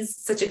that he's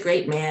such a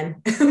great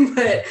man,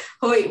 but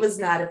Hoyt was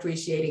not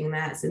appreciating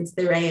that since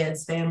the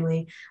Reyes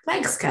family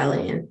likes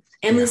Callian.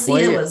 And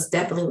Lucina was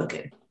definitely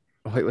looking.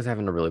 Hoyt was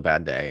having a really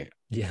bad day.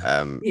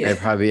 Yeah. It'd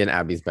probably in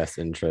Abby's best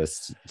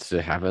interest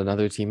to have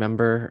another team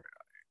member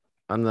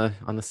on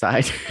the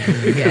side.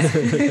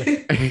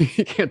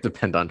 You can't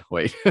depend on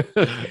Hoyt.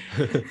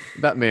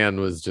 That man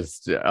was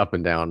just up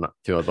and down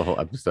throughout the whole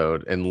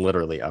episode, and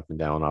literally up and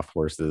down off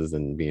horses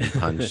and being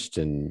punched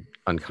and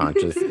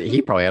unconscious.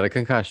 He probably had a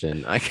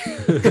concussion. I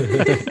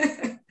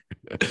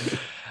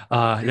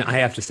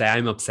have to say,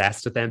 I'm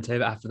obsessed with them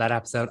too. After that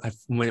episode,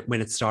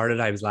 when it started,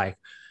 I was like,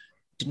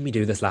 didn't we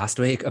do this last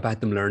week about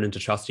them learning to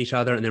trust each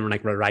other? And then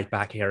we're right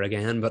back here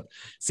again. But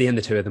seeing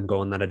the two of them go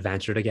on that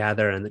adventure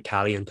together, and that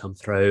Callian come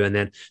through, and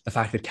then the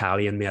fact that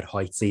Callian made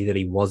Hoyt see that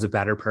he was a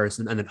better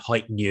person, and that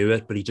Hoyt knew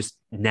it, but he just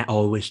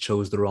always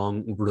chose the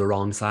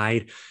wrong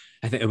side.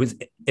 I think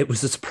it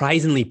was a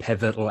surprisingly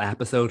pivotal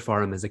episode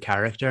for him as a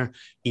character,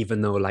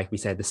 even though, like we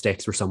said, the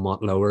stakes were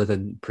somewhat lower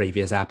than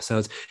previous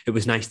episodes. It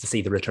was nice to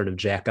see the return of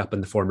Jacob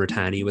and the former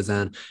town he was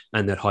in,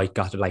 and that Hoyt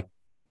got to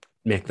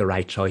make the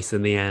right choice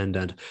in the end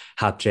and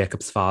help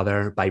Jacob's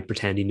father by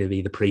pretending to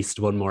be the priest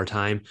one more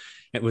time.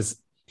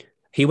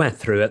 He went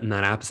through it in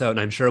that episode, and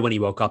I'm sure when he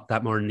woke up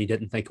that morning, he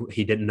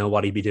didn't know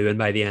what he'd be doing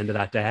by the end of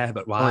that day.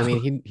 But wow, well, I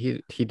mean,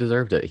 he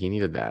deserved it. He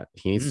needed that.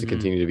 He needs to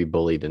continue to be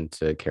bullied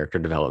into character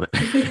development.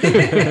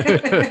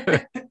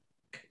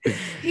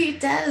 He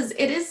does.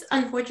 It is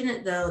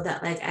unfortunate though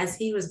that as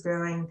he was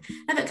growing,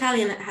 not that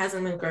Callian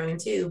hasn't been growing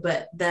too,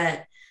 but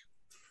that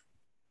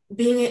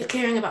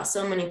caring about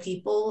so many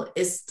people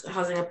is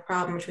causing a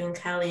problem between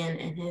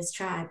Callian and his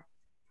tribe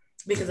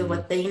because of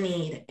what they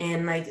need,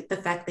 and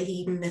the fact that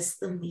he missed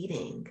the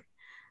meeting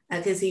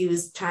because he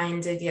was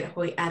trying to get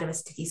Hoyt out of a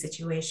sticky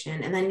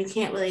situation, and then you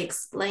can't really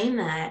explain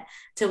that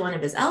to one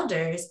of his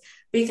elders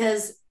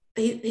because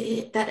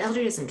that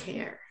elder doesn't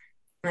care.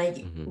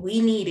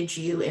 We needed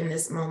you in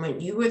this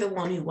moment. You were the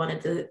one who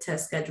wanted to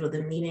schedule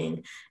the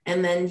meeting,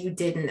 and then you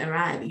didn't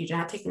arrive. You're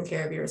not taking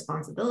care of your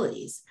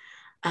responsibilities.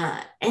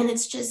 And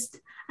it's just,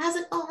 I was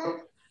like, oh,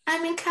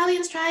 I mean,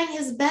 Callian's trying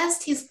his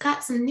best. He's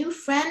got some new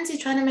friends.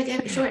 He's trying to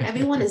make sure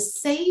everyone is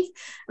safe.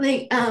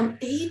 He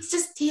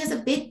has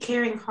a big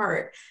caring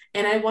heart.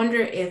 And I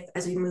wonder if,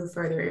 as we move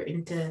further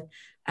into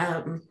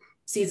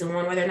season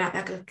 1, whether or not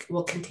that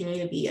will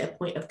continue to be a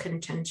point of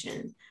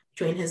contention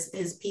between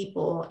his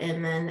people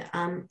and then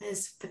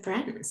his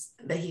friends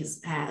that he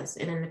has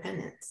in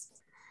Independence.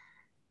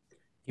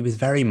 He was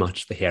very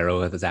much the hero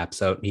of this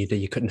episode.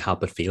 You couldn't help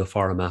but feel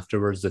for him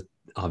afterwards. That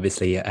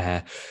obviously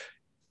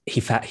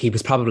he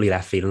was probably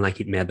left feeling like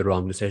he'd made the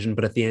wrong decision,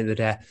 but at the end of the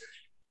day,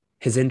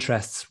 his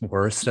interests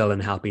were still in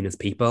helping his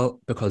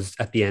people, because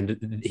at the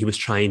end he was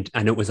trying.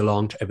 I know it was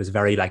a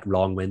very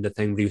long-winded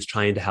thing, but he was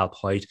trying to help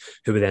Hoyt,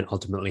 who would then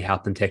ultimately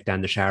help them take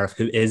down the sheriff,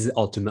 who is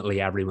ultimately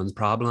everyone's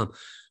problem.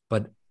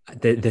 But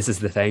this is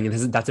the thing, and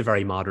that's a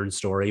very modern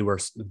story where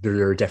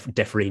there are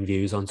differing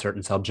views on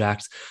certain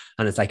subjects,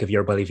 and it's like if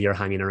you're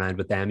hanging around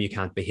with them, you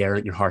can't be here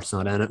and your heart's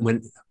not in it.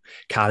 When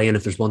Callian,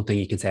 if there's one thing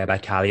you can say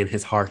about Callian,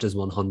 his heart is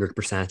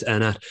 100%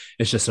 in it.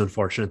 It's just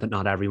unfortunate that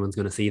not everyone's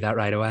going to see that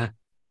right away.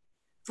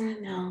 I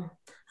know.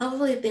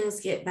 Hopefully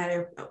things get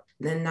better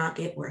than not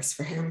get worse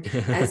for him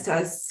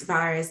as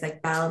far as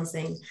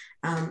balancing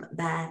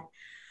that.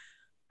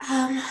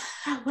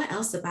 What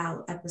else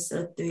about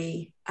episode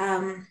 3?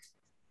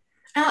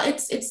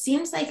 It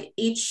seems like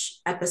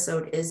each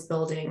episode is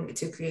building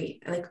to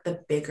create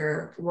the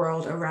bigger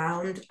world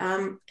around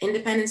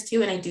Independence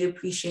too, and I do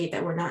appreciate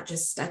that we're not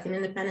just stuck in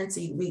Independence.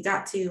 We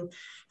got to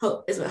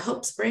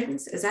Hope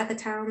Springs. Is that the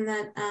town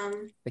that? I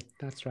think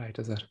that's right.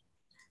 Is it?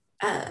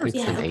 It's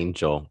an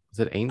Angel. Is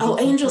it Angel? Oh,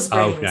 Angel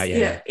Springs. Oh,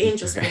 yeah.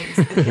 Angel Springs.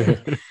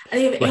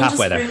 Okay. We're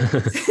halfway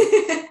there.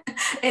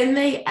 and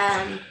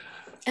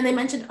they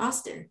mentioned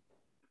Austin.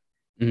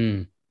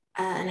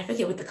 And I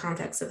forget what the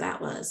context of that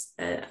was.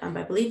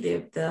 I believe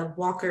the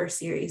Walker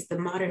series, the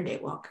modern day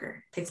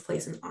Walker, takes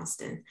place in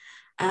Austin.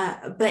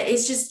 But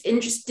it's just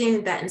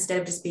interesting that instead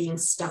of just being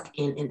stuck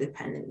in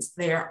Independence,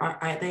 they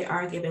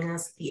are giving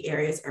us the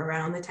areas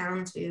around the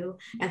town too,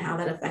 and how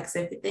that affects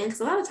everything. Because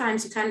a lot of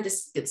times you kind of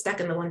just get stuck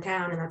in the one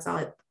town, and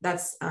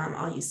that's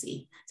all you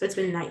see. So it's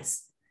been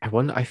nice.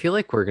 I feel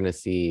like we're gonna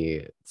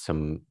see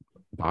some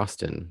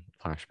Boston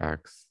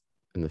flashbacks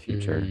in the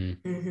future.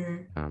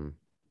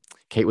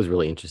 Kate was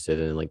really interested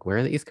in where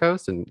in the East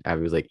Coast, and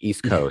Abby was like,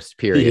 East Coast,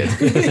 period.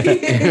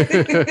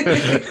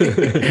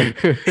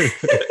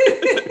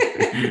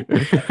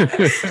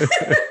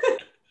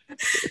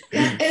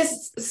 That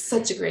is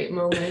such a great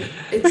moment.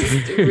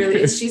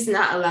 It's she's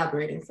not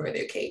elaborating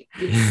further, Kate.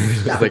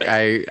 She's like,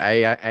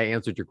 I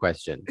answered your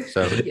question,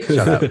 so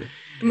shut up.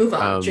 Move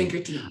on, drink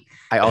your tea.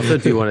 I also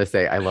do want to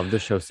say I love the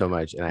show so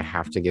much, and I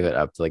have to give it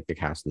up to the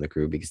cast and the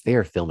crew, because they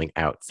are filming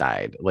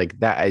outside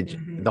that.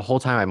 The whole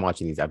time I'm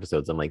watching these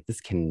episodes, I'm like,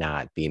 this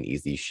cannot be an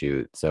easy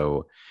shoot.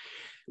 So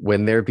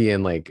when they're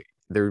being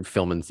they're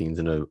filming scenes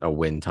in a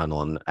wind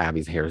tunnel and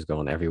Abby's hair is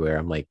going everywhere.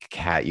 I'm like,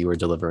 Kat, you were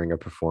delivering a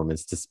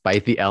performance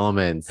despite the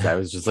elements. I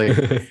was just like,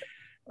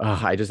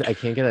 I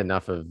can't get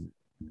enough of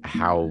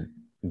how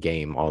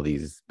game all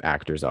these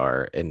actors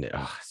are, and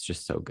it's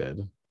just so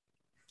good.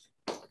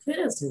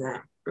 Kudos to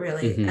that.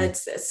 Really,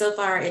 it's so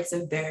far it's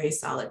a very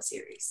solid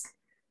series,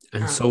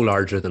 and so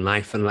larger than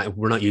life, and like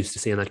we're not used to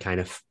seeing that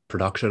kind of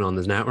production on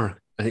this network.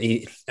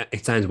 It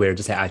sounds weird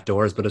to say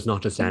outdoors, but it's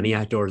not just any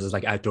outdoors. It's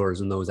like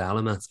outdoors in those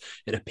elements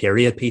in a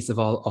period piece of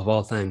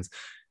all things.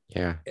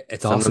 Yeah,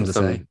 it's awesome to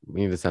say.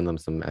 We need to send them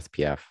some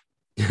SPF.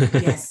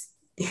 Yes,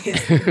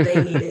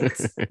 they need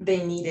it.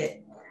 They need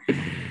it.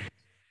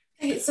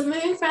 Okay, so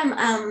moving from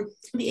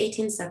the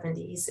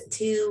 1870s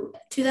to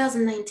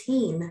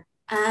 2019.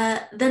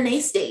 The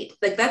NACE date,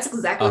 like that's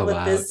exactly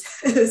what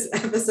this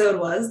episode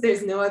was.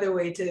 There's no other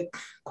way to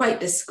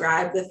quite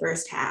describe the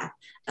first half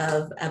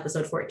of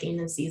episode 14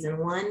 of season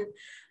 1.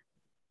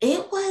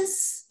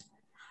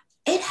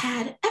 It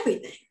had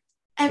everything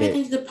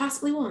you could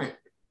possibly want.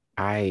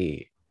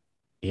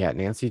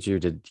 Nancy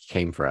Drew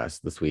came for us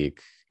this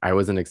week. I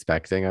wasn't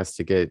expecting us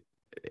to get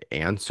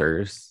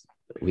answers.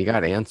 We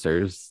got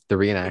answers. The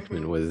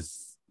reenactment was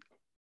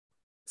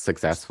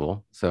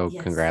successful, so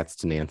yes. Congrats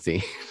to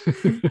Nancy.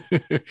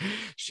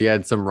 She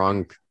had some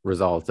wrong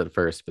results at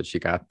first, but she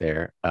got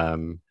there.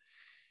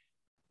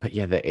 But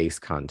yeah, the Ace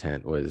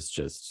content was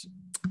just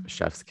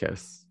chef's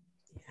kiss.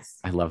 Yes.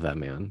 I love that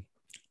man.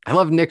 I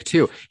love Nick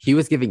too. He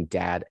was giving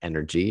dad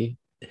energy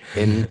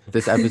in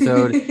this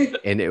episode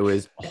and it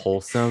was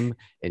wholesome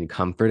and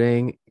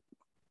comforting,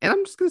 and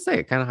I'm just gonna say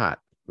it, kind of hot.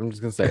 I'm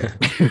just gonna say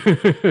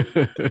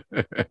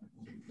it.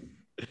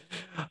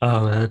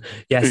 Oh man,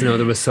 yes, no,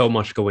 there was so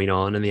much going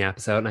on in the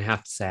episode, and I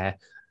have to say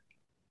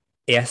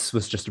Ace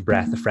was just a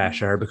breath of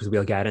fresh air, because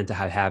we'll get into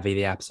how heavy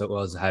the episode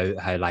was,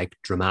 how like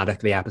dramatic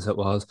the episode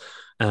was,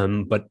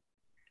 but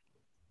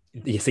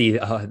you see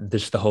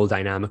there's the whole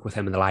dynamic with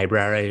him in the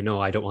library.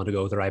 No, I don't want to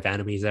go with the right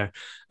enemies there.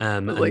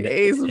 Like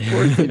Ace, of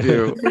course you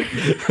do.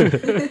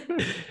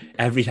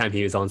 Every time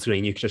he was on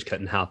screen, you just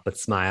couldn't help but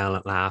smile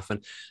and laugh,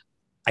 and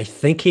I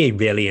think he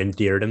really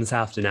endeared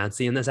himself to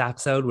Nancy in this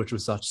episode, which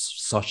was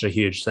such a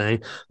huge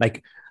thing.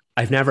 Like,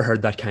 I've never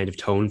heard that kind of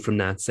tone from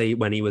Nancy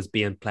when he was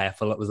being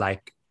playful. It was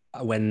like,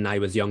 when I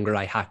was younger,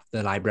 I hacked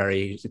the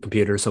library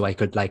computer so I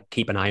could like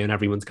keep an eye on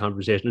everyone's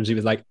conversation. And she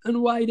was like,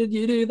 and why did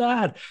you do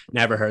that?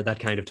 Never heard that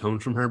kind of tone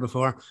from her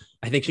before.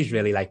 I think she's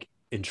really like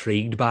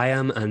intrigued by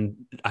him, and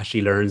as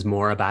she learns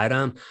more about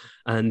him.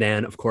 And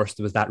then, of course,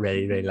 there was that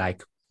really, really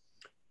like,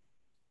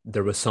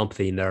 there was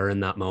something there in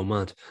that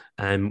moment.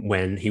 And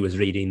when he was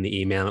reading the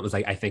email, it was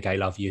like, I think I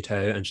love you too.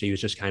 And she was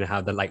just kind of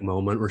had that like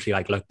moment where she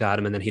like looked at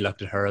him, and then he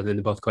looked at her, and then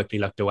they both quickly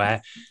looked away.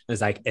 It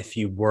was like, if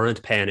you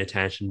weren't paying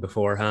attention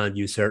beforehand,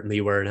 you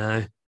certainly were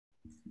now.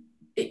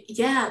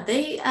 Yeah,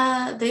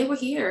 they were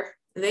here.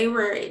 They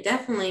were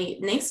definitely,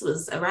 Nace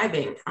was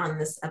arriving on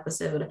this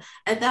episode.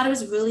 I thought it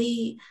was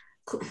really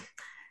cool.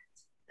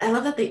 I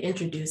love that they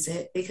introduce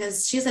it,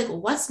 because she's like,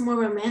 what's more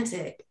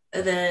romantic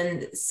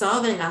than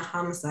solving a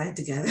homicide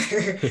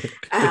together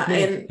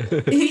and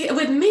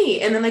with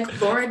me? And then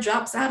like Laura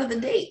drops out of the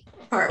date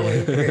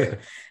partway through.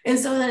 And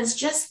so then it's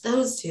just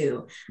those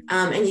two.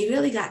 And you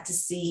really got to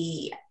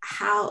see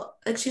how,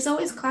 like, she's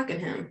always clocking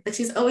him. Like,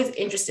 she's always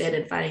interested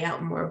in finding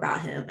out more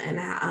about him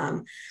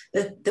and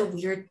the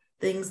weird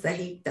things that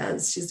he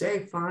does. She's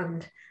very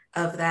fond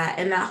of that.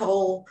 And that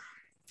whole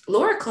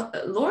Laura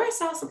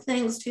saw some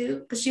things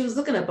too, because she was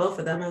looking at both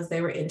of them as they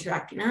were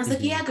interacting. I was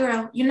like, yeah,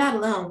 girl, you're not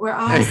alone. We're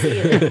all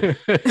seeing it.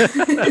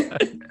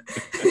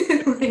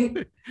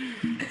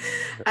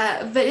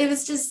 But it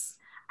was just,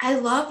 I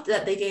loved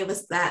that they gave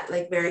us that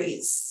like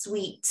very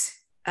sweet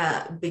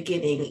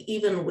beginning,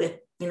 even with,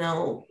 you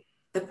know,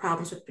 the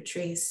problems with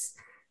Patrice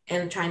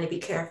and trying to be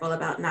careful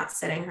about not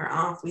setting her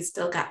off. We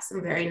still got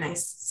some very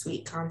nice,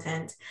 sweet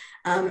content.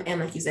 And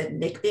like you said,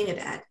 Nick being a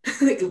dad,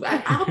 like,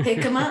 I'll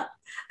pick him up.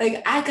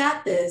 Like, I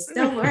got this.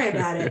 Don't worry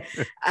about it.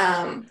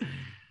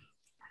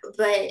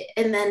 But,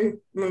 and then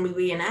when we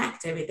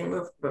reenact everything,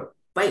 we're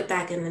right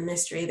back in the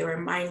mystery. They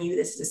remind you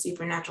this is a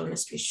supernatural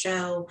mystery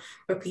show.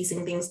 We're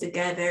piecing things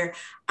together.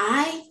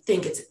 I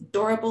think it's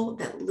adorable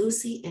that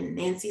Lucy and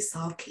Nancy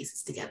solve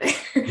cases together.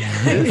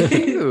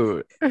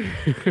 Cute.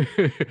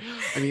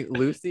 I mean,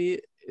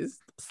 Lucy is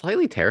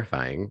slightly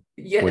terrifying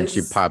when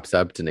she pops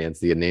up to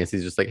Nancy, and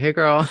Nancy's just like, hey,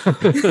 girl.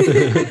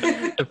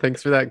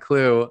 Thanks for that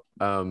clue.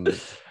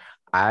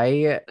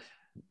 I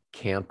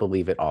can't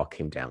believe it all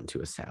came down to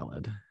a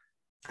salad.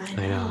 I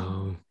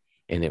know.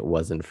 And it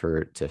wasn't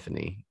for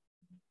Tiffany.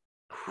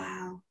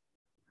 Wow.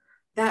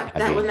 That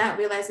when that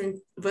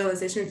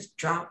realization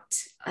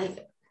dropped,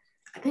 like,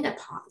 I think I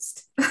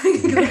paused.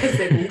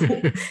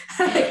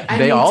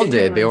 They all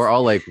did. They were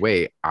all like,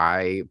 wait,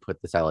 I put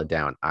the salad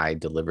down. I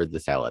delivered the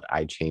salad.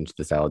 I changed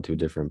the salad to a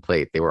different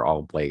plate. They were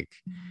all like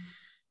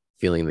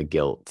feeling the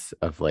guilt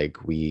of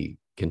like, we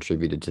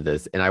contributed to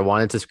this. And I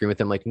wanted to scream at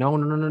them like, no,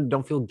 no, no, no,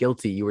 don't feel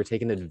guilty. You were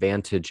taken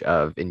advantage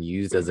of and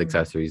used as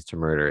accessories to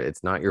murder.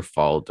 It's not your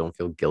fault. Don't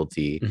feel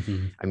guilty.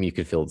 I mean, you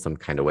could feel some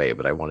kind of way,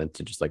 but I wanted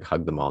to just like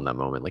hug them all in that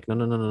moment. Like, no,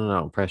 no, no, no,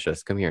 no,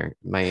 Precious, come here,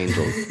 my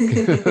angels.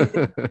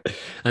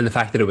 And the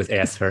fact that it was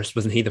S first,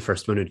 wasn't he the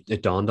first one who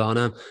it dawned on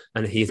him?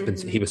 And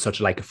he was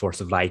such like a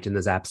force of light in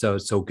this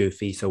episode, so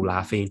goofy, so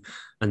laughing.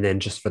 And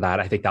then just for that,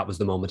 I think that was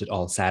the moment it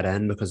all set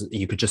in, because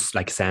you could just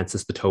like sense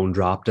as the tone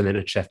dropped, and then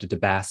it shifted to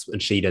Bess and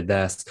she did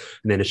this,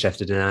 and then it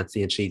shifted to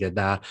Nancy and she did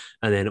that.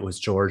 And then it was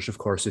George, of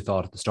course, who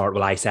thought at the start,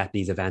 well, I set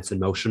these events in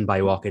motion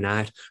by walking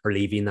out or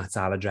leaving that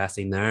salad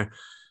dressing there.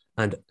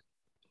 And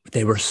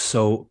they were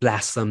so,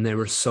 bless them, they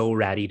were so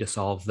ready to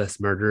solve this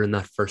murder in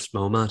that first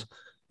moment.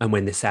 And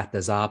when they set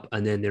this up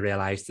and then they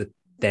realized that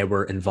they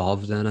were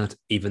involved in it,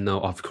 even though,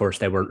 of course,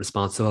 they weren't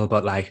responsible,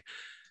 but like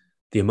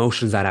the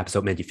emotions that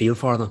episode made you feel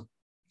for them.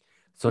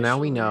 So now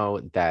we know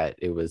that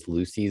it was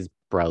Lucy's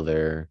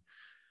brother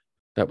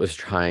that was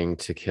trying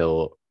to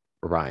kill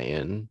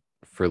Ryan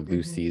for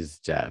Lucy's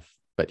death,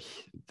 but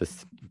the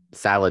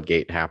salad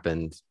gate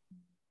happened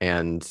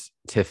and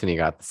Tiffany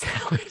got the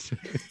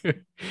salad.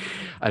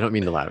 I don't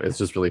mean to laugh. It's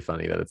just really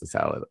funny that it's a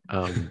salad.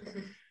 And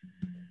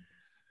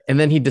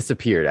then he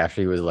disappeared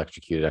after he was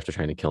electrocuted after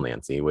trying to kill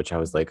Nancy, which I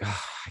was like,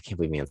 oh, I can't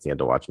believe Nancy had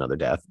to watch another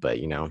death, but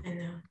you know. I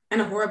know.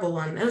 And a horrible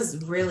one. That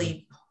was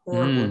really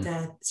horrible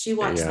death. She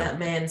watched that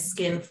man's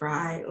skin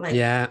fry, like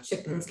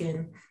chicken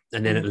skin.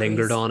 And then it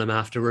lingered on him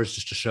afterwards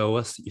just to show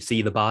us. You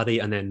see the body,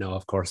 and then no,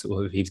 of course,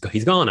 he's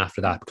gone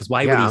after that. Because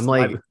why would he? I'm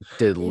like,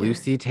 did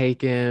Lucy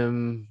take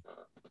him?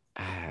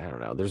 I don't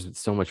know. There's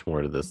so much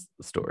more to this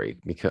story,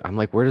 because I'm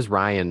like, where does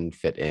Ryan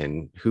fit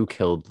in? Who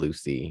killed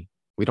Lucy?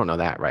 We don't know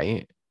that,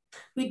 right?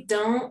 We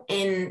don't.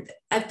 And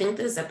I think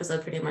this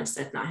episode pretty much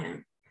said not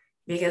him.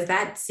 Because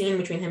that scene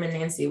between him and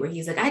Nancy where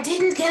he's like, I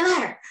didn't kill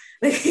her.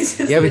 Like,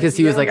 because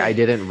he was like, I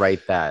didn't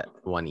write that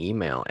one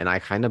email. And I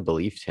kind of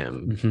believed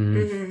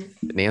him.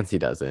 Nancy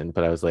doesn't.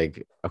 But I was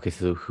like, okay,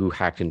 so who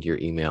hacked into your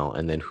email?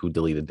 And then who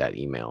deleted that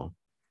email?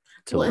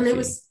 And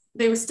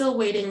they were still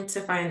waiting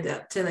to find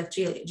out, to like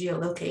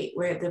geolocate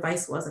where the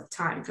device was at the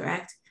time,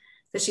 correct?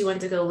 Because she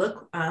went to go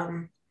look.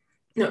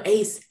 No,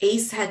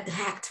 Ace had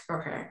hacked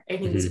for her, and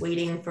he was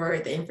waiting for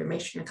the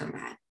information to come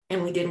back.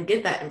 And we didn't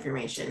get that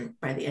information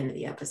by the end of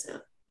the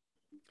episode.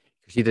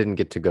 She didn't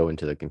get to go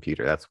into the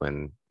computer. That's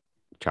when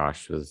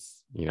Josh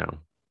was,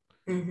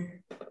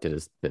 did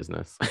his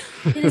business.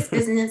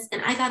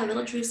 And I got a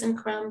little juice and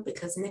crumb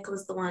because Nick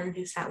was the one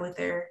who sat with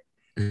her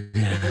in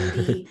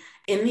the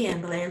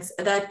ambulance.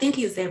 I think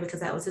he was there because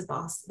that was his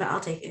boss, but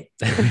I'll take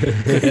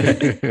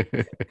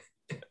it.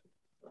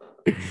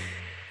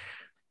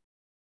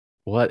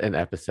 What an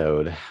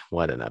episode.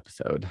 What an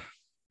episode.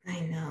 I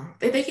know.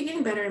 They keep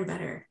getting better and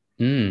better.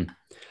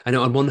 I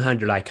know on one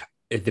hand, you're like,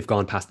 if they've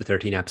gone past the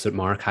 13 episode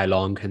mark, how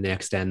long can they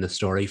extend the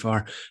story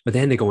for? But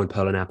then they go and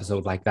pull an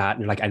episode like that,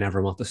 and you're like, I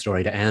never want the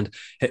story to end.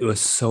 It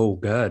was so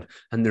good.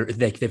 And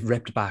they've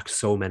ripped back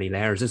so many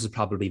layers. This is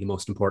probably the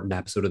most important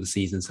episode of the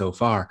season so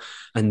far.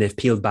 And they've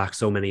peeled back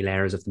so many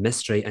layers of the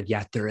mystery, and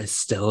yet there is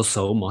still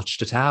so much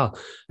to tell.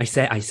 I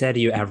say to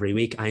you every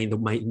week,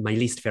 my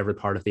least favorite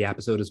part of the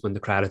episode is when the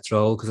credits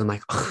roll, because I'm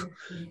like, I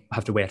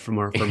have to wait for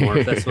more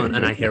of this one.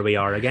 And here we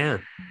are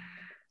again.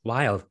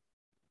 Wild.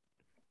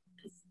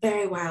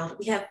 Very wild.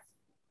 We have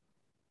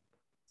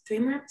 3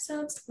 more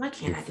episodes. Why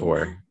can't I do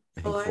 4?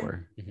 that?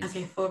 4?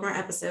 Okay, 4 more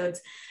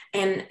episodes.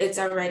 And it's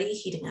already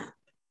heating up,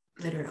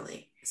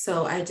 literally.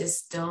 So I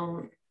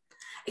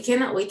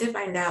cannot wait to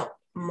find out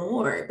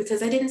more,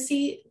 because I didn't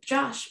see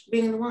Josh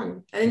being the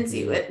one. I didn't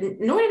see it,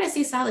 nor did I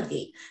see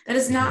Salad-gate. That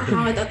is not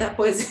how I thought that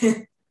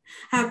poison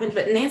happened.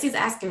 But Nancy's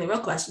asking the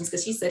real questions,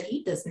 because she said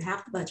he doesn't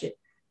have the budget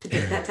to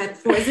get that type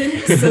of poison.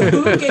 So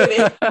who gave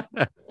it?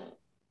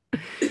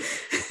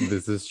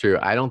 This is true.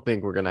 I don't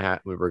think we're gonna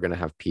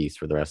have peace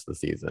for the rest of the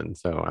season.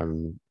 So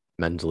I'm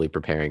mentally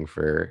preparing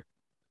for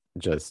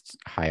just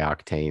high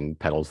octane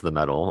pedal to the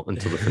metal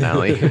until the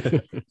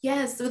finale.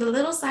 Yes, with a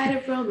little side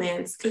of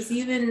romance, because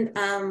even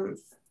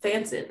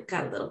Fanson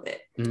got a little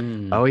bit.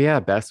 Oh yeah,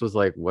 Bess was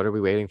like, "What are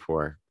we waiting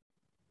for?"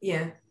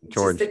 Yeah,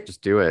 George,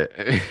 just do it.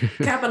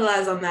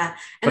 Capitalize on that.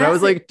 And but I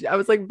was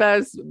like,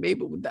 Bess,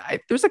 maybe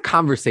there's a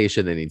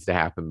conversation that needs to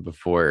happen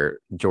before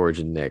George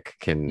and Nick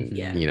can,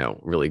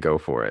 really go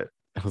for it.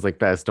 I was like,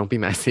 Bess, don't be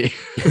messy.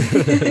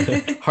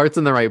 Heart's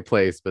in the right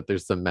place, but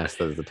there's some mess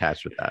that is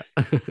attached with that.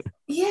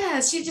 Yeah,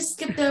 she just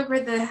skipped over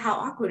how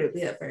awkward it would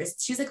be at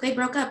first. She's like, they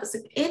broke up. It's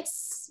like,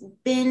 it's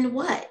been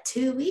what,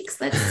 2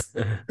 weeks?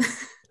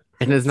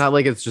 And it's not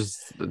like it's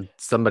just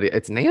somebody,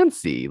 it's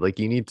Nancy. Like,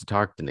 you need to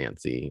talk to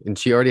Nancy. And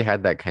she already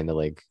had that kind of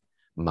like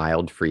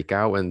mild freak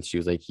out when she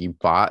was like, you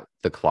bought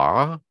the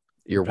claw,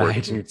 you're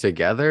working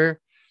together.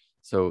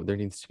 So there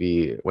needs to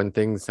be, when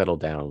things settle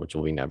down, which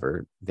will be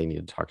never, they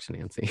need to talk to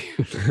Nancy.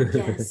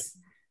 Yes.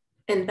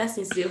 And Bess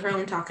needs to do her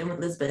own talking with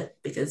Elizabeth,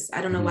 because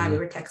I don't know why we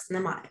were texting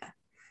Amaya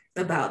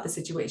about the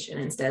situation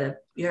instead of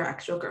your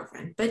actual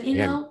girlfriend. But you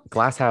know,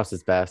 Glass House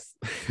is best.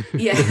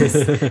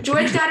 Yes.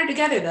 George got her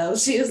together though.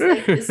 She was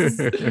like, this is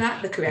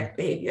not the correct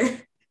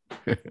behavior.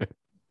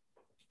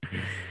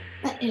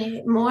 But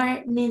anyway,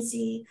 more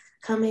Nancy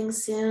coming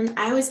soon.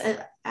 I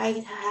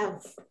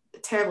have a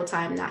terrible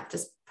time not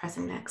just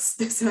pressing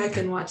next so I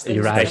can watch the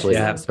You're right, especially,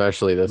 yeah.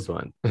 especially this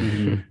one.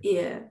 Mhm.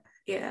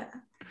 Yeah.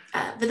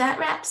 But that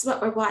wraps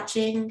what we're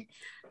watching.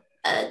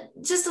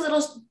 Just a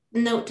little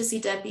note to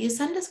CW: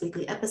 send us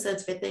weekly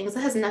episodes for things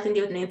that has nothing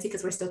to do with Nancy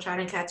because we're still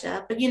trying to catch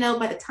up. But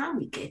by the time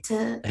we get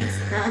to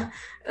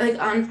like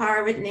on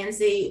par with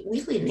Nancy,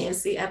 weekly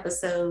Nancy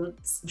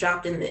episodes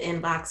dropped in the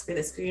inbox for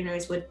the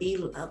screeners would be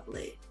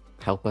lovely.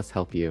 Help us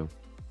help you.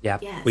 Yeah,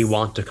 Yes. we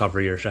want to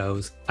cover your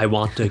shows. I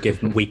want to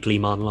give weekly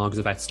monologues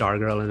about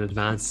Stargirl in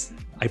advance.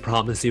 I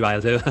promise you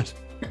I'll do it.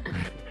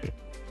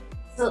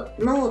 So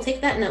Mole,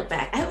 take that note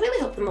back. I really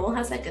hope the Mole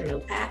has like a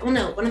notepad. Well,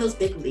 no, one of those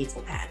big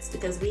lethal pads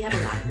because we have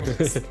a lot of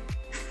notes.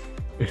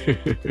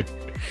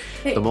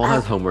 Hey, The Mole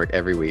has homework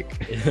every week.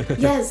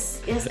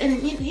 Yes, and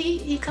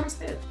he comes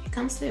through. He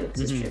comes through.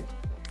 This is true.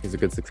 He's a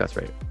good success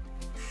rate.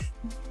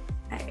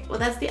 All right. Well,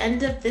 that's the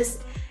end of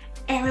this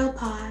Arrow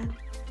Pod.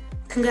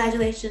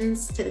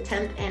 Congratulations to the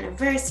 10th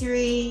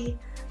anniversary.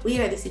 We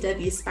are the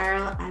CW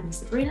Spiral. I'm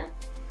Sabrina.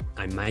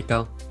 I'm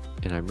Michael.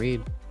 And I'm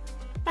Reed.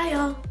 Bye,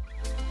 y'all.